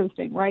what's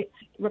interesting, right?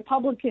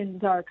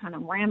 Republicans are kind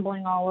of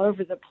rambling all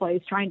over the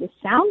place, trying to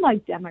sound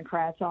like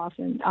Democrats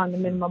often on the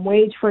minimum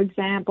wage, for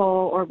example,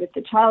 or with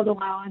the child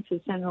allowance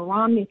with Senator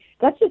Romney.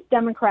 That's just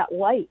Democrat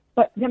light.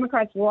 But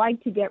Democrats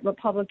like to get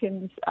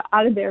Republicans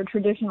out of their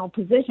traditional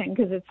position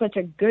because it's such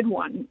a good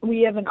one.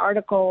 We have an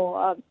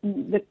article,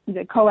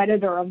 the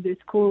co-editor of this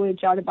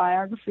Coolidge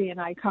autobiography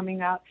and I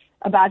coming out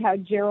about how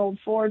Gerald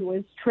Ford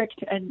was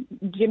tricked and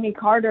Jimmy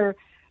Carter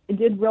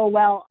did real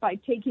well by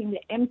taking the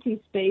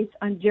empty space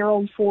on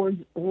Gerald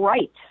Ford's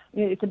right.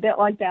 It's a bit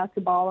like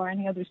basketball or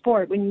any other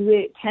sport. When you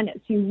leave tennis,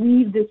 you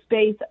leave the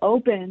space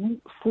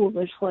open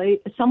foolishly.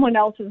 Someone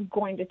else is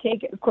going to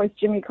take it. Of course,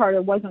 Jimmy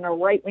Carter wasn't a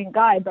right-wing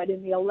guy, but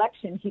in the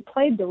election, he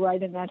played the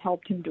right, and that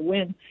helped him to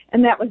win.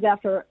 And that was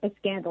after a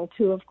scandal,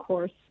 too, of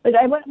course. But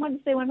I want to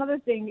say one other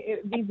thing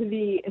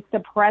vis-a-vis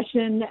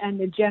suppression and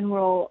the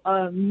general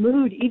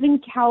mood.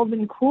 Even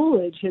Calvin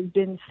Coolidge has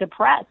been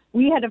suppressed.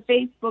 We had a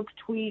Facebook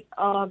tweet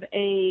of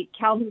a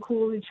Calvin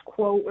Coolidge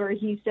quote where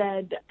he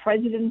said,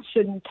 presidents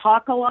shouldn't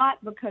talk a lot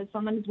because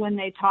sometimes when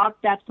they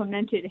talk, that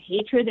fomented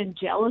hatred and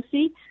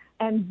jealousy.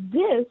 And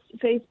this,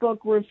 Facebook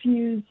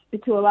refused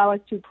to allow us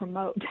to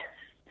promote.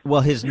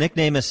 Well, his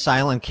nickname is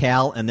Silent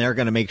Cal, and they're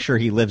going to make sure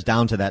he lives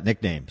down to that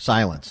nickname,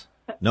 Silence.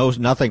 Knows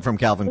nothing from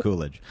Calvin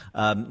Coolidge.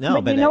 But you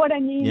know what I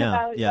mean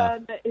about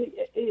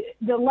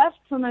the left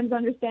sometimes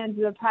understands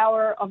the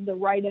power of the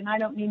right, and I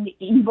don't mean the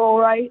evil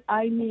right.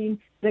 I mean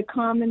the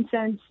common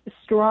sense,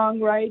 strong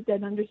right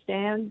that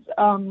understands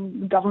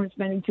government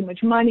spending too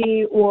much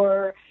money,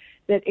 or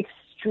that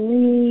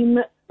extreme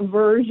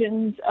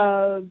versions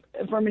of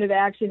affirmative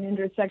action,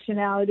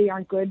 intersectionality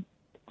aren't good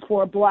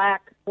for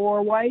black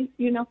or white,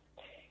 you know.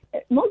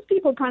 most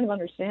people kind of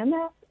understand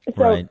that.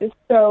 So, Right.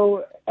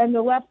 And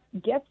the left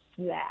gets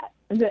that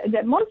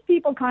most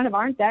people kind of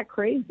aren't that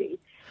crazy.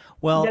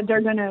 Well, that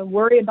they're going to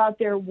worry about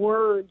their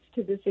words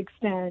to this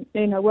extent.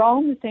 We're all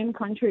in the same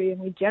country, and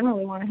we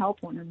generally want to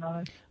help one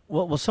another.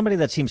 Well, somebody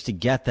that seems to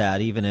get that,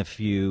 even if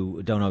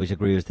you don't always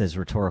agree with his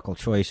rhetorical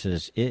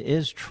choices,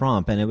 is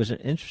Trump. And it was an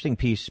interesting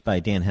piece by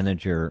Dan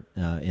Henninger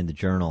in the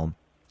Journal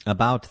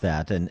about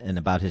that and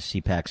about his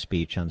CPAC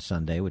speech on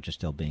Sunday, which is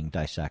still being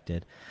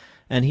dissected.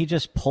 And he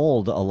just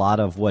pulled a lot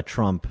of what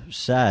Trump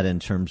said in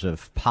terms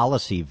of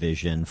policy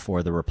vision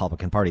for the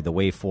Republican Party, the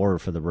way forward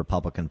for the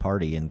Republican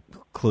Party,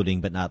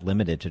 including but not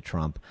limited to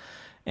Trump.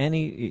 And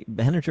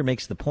Henninger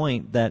makes the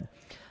point that,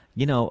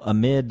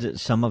 amid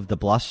some of the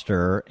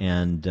bluster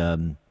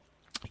and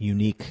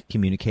unique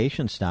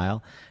communication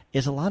style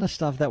is a lot of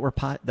stuff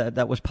that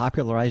that was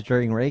popularized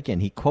during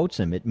Reagan. He quotes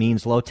him. It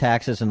means low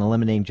taxes and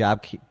eliminating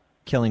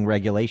job-killing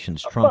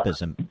regulations,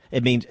 Trumpism.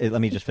 It means, let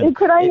me just finish.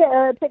 Could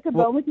I pick a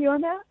bone with you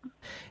on that?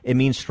 It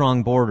means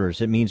strong borders.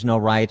 It means no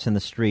riots in the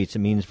streets. It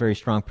means very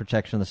strong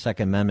protection of the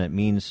Second Amendment. It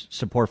means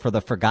support for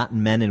the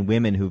forgotten men and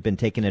women who've been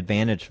taken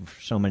advantage of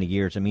for so many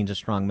years. It means a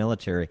strong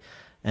military,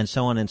 and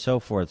so on and so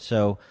forth.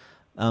 So,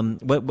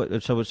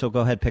 so go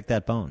ahead, pick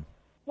that bone.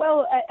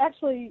 Well,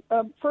 actually,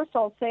 first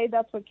I'll say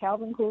that's what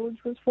Calvin Coolidge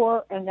was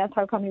for, and that's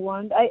how come he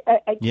won.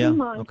 I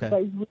came on because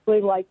I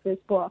really like this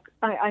book.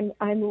 I'm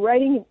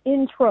writing an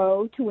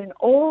intro to an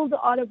old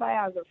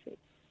autobiography.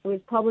 It was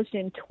published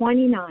in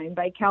 1929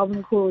 by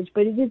Calvin Coolidge,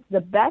 but it is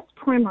the best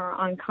primer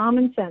on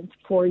common sense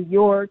for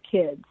your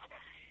kids.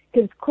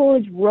 Because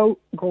Coolidge wrote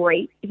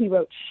great. He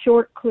wrote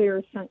short,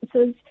 clear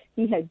sentences.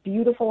 He had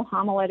beautiful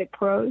homiletic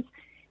prose.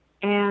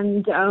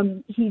 And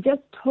he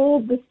just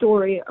told the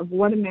story of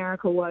what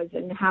America was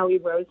and how he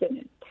rose in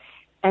it.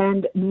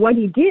 And what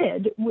he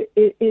did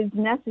is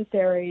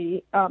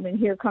necessary, and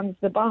here comes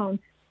the bone.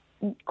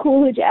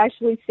 Coolidge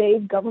actually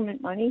saved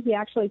government money. He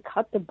actually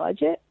cut the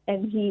budget,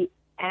 and he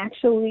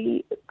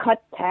actually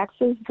cut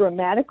taxes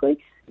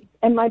dramatically.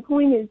 And my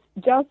point is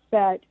just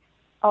that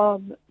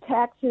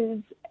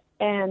taxes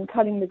and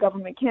cutting the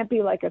government can't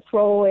be like a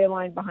throwaway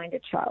line behind a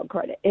child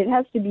credit. It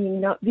has to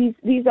be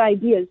these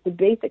ideas, the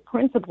basic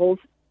principles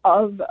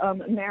of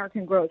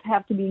American growth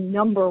have to be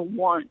number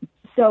one.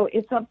 So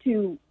it's up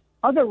to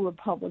other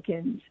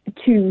Republicans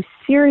to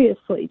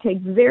seriously, take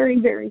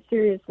very, very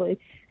seriously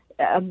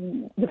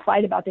the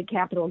fight about the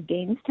capital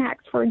gains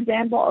tax, for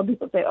example. Other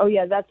people say, oh,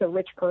 yeah, that's a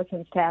rich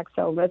person's tax,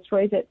 so let's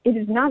raise it. It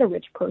is not a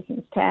rich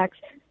person's tax.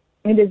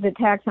 It is a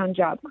tax on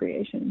job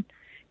creation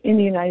in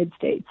the United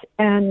States.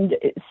 And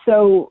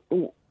so,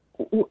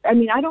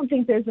 I don't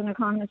think there's an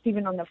economist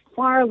even on the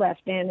far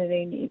left, Dan and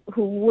Amy,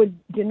 who would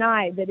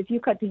deny that if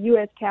you cut the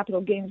U.S. capital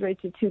gains rate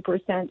to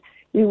 2%,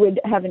 we would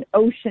have an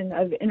ocean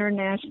of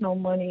international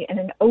money and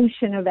an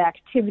ocean of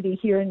activity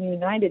here in the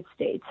United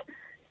States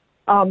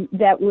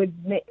that would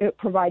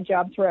provide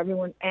jobs for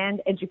everyone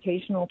and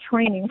educational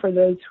training for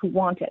those who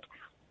want it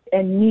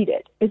and need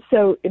it. And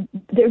so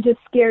they're just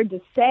scared to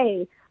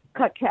say,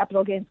 cut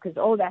capital gains because,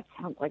 that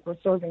sounds like we're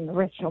serving the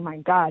rich. Oh, my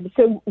God.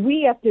 So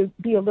we have to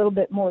be a little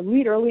bit more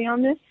leaderly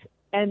on this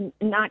and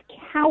not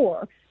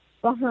cower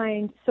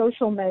behind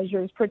social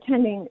measures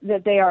pretending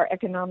that they are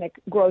economic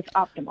growth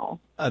optimal.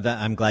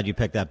 I'm glad you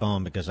picked that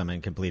bone because I'm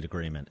in complete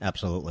agreement.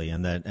 Absolutely.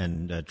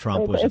 And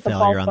Trump was a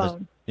failure on this.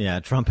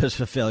 Yeah, Trump is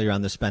a failure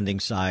on the spending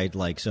side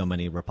like so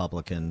many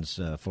Republicans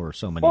for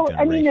so many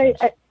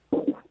generations.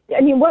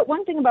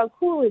 One thing about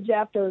Coolidge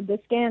after the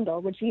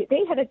scandal, which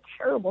they had a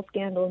terrible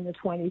scandal in the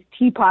 1920s,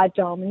 Teapot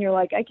Dome, and you're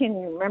like, I can't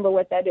even remember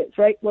what that is,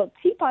 right? Well,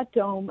 Teapot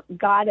Dome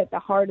got at the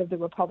heart of the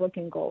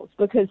Republican goals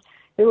because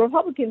the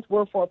Republicans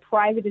were for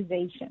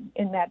privatization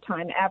in that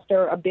time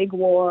after a big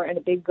war and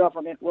a big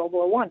government, World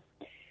War I.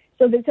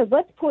 So they said,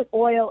 let's put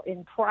oil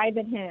in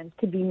private hands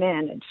to be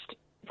managed.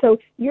 So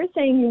you're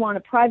saying you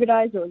want to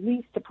privatize or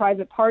lease to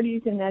private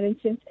parties in that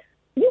instance?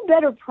 You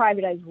better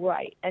privatize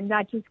right and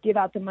not just give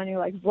out the money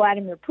like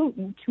Vladimir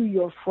Putin to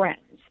your friends.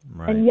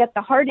 Right. And yet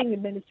the Harding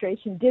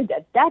administration did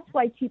that. That's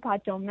why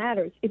Teapot Dome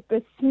matters. It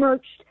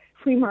besmirched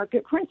free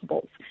market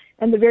principles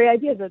and the very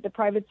idea that the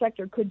private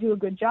sector could do a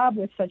good job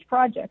with such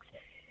projects.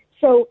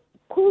 So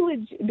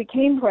Coolidge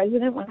became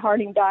president when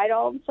Harding died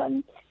all of a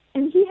sudden,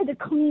 and he had to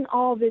clean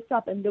all this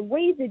up. And the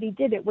way that he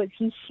did it was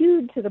he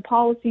hewed to the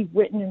policies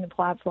written in the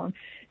platform.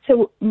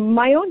 So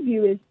my own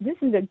view is this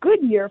is a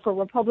good year for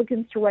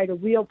Republicans to write a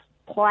real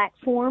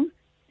platform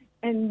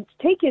and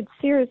take it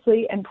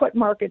seriously and put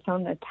markets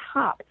on the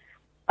top.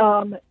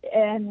 Because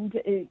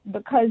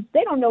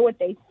they don't know what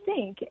they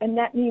think, and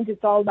that means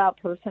it's all about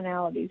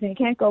personalities. And you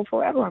can't go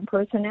forever on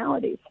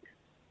personalities.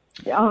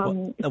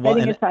 Setting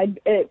aside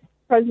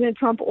President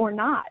Trump or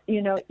not,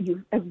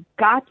 you have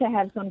got to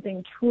have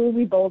something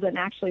truly bold and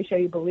actually show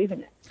you believe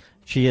in it.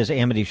 She is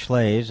Amity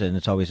Shlaes, and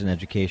it's always an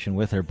education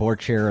with her. Board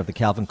chair of the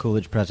Calvin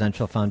Coolidge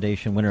Presidential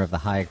Foundation, winner of the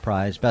Hayek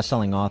Prize,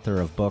 best-selling author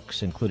of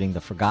books including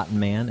The Forgotten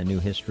Man, A New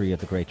History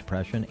of the Great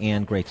Depression,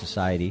 and Great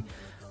Society,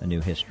 A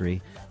New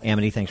History.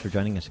 Amity, thanks for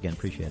joining us again.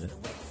 Appreciate it.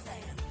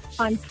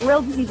 I'm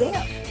thrilled to be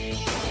there.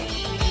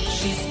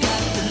 She's got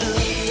the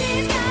look.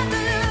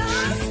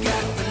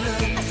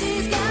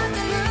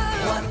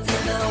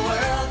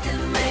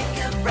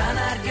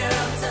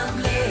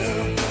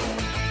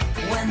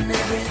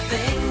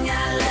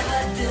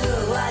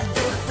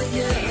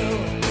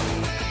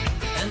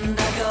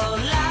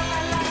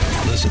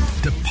 Listen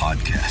to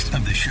podcast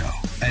of the show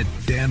at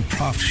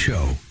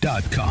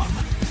danproftshow.com.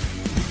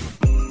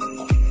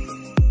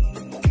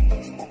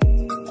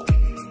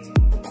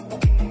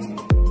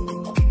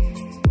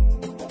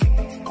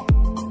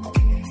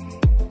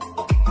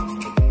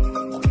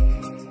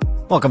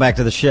 Welcome back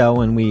to the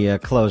show, and we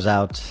close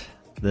out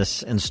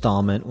this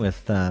installment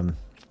with a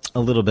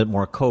little bit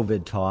more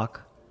COVID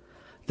talk.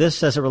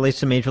 This as it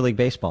relates to Major League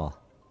Baseball.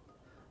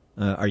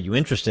 Are you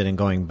interested in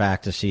going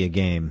back to see a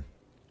game?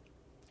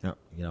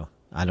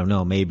 I don't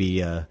know,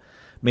 maybe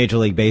Major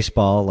League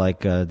Baseball, like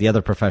the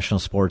other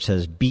professional sports,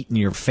 has beaten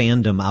your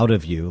fandom out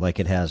of you like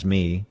it has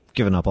me,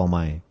 given up all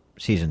my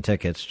season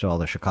tickets to all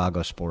the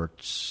Chicago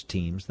sports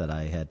teams that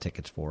I had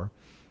tickets for,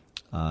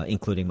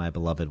 including my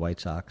beloved White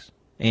Sox.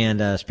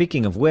 And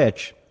speaking of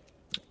which,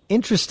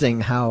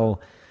 interesting how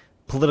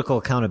political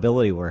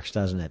accountability works,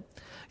 doesn't it?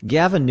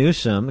 Gavin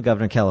Newsom, the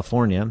governor of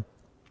California,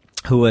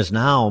 who is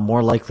now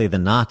more likely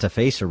than not to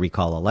face a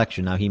recall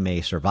election. Now, he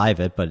may survive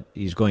it, but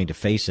he's going to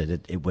face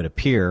it, it would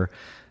appear.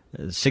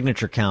 The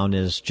signature count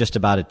is just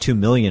about at 2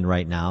 million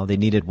right now. They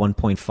needed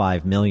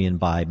 1.5 million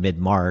by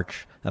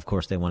mid-March. Of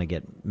course, they want to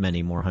get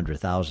many more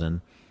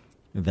 100,000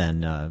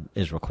 than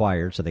is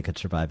required so they could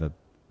survive a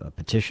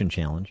petition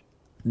challenge.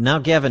 Now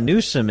Gavin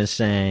Newsom is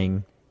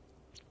saying,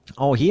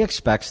 he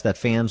expects that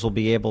fans will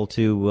be able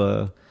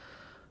to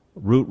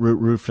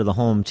root for the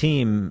home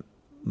team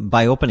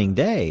by opening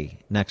day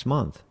next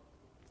month.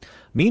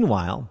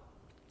 Meanwhile,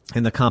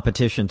 in the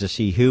competition to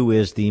see who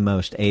is the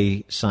most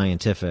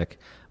ascientific,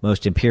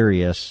 most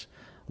imperious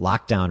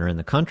lockdowner in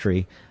the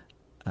country,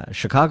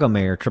 Chicago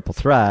Mayor Triple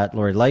Threat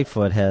Lori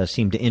Lightfoot has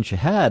seemed to inch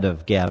ahead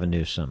of Gavin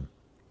Newsom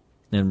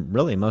and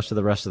really most of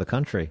the rest of the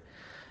country.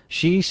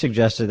 She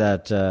suggested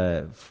that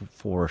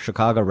for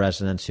Chicago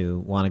residents who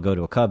want to go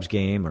to a Cubs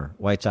game or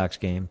White Sox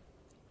game,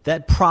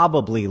 that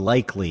probably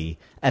likely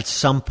at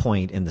some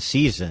point in the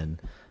season,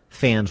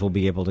 fans will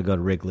be able to go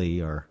to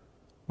Wrigley or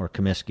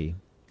Comiskey.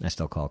 I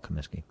still call it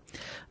Comiskey.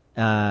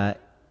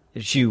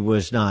 She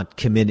was not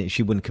committed.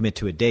 She wouldn't commit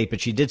to a date,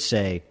 but she did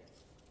say,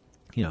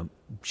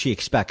 she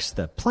expects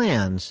the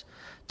plans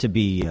to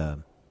be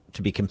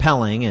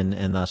compelling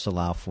and thus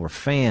allow for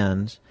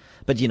fans.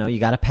 But, you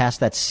got to pass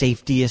that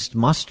safetiest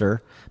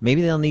muster.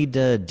 Maybe they'll need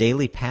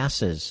daily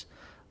passes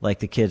like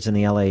the kids in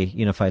the LA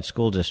Unified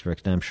School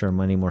District. And I'm sure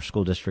many more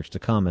school districts to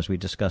come, as we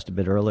discussed a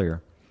bit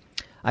earlier.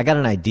 I got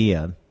an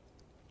idea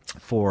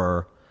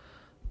for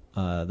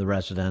the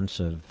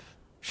residents of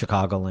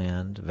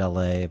Chicagoland, of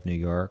LA, of New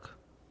York,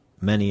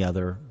 many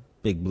other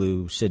big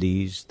blue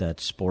cities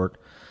that sport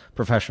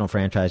professional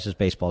franchises,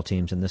 baseball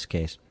teams in this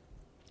case.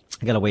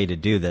 I got a way to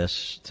do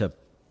this to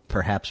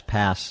perhaps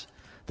pass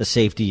the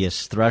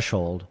safetiest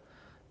threshold,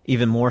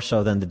 even more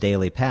so than the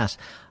daily pass.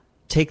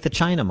 Take the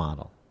China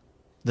model.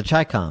 The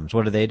Chicoms,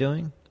 what are they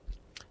doing?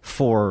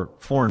 For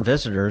foreign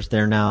visitors,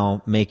 they're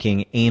now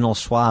making anal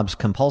swabs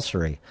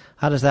compulsory.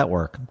 How does that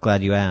work? I'm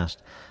glad you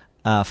asked.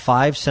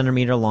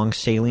 5-centimeter long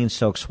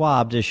saline-soaked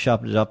swab is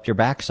shoved up your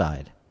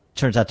backside.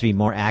 Turns out to be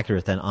more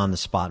accurate than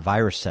on-the-spot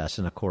virus tests.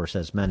 And, of course,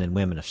 as men and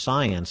women of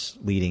science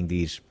leading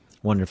these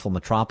wonderful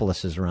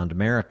metropolises around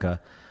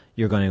America,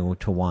 you're going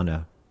to want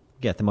to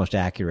get the most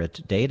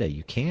accurate data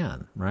you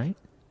can, right?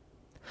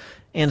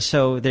 And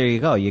so there you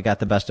go. You got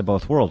the best of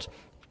both worlds.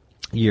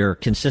 You're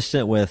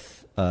consistent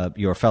with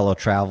your fellow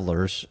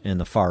travelers in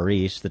the Far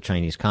East, the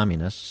Chinese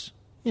communists,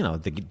 the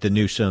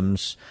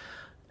Newsoms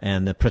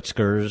and the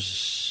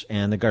Pritzkers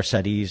and the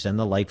Garcettis and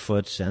the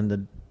Lightfoots and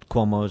the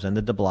Cuomos and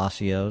the de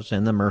Blasios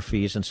and the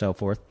Murphys and so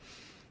forth,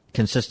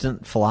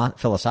 consistent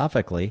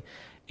philosophically.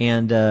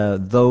 And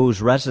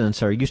those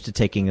residents are used to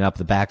taking it up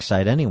the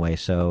backside anyway,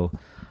 so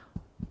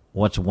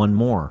what's one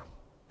more?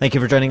 Thank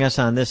you for joining us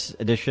on this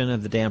edition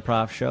of the Dan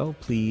Proft Show.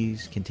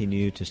 Please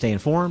continue to stay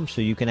informed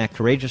so you can act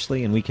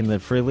courageously and we can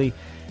live freely.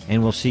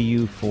 And we'll see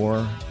you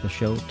for the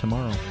show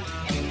tomorrow.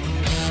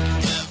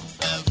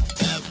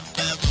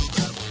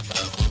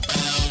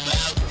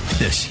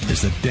 This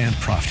is the Dan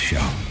Proft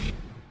Show.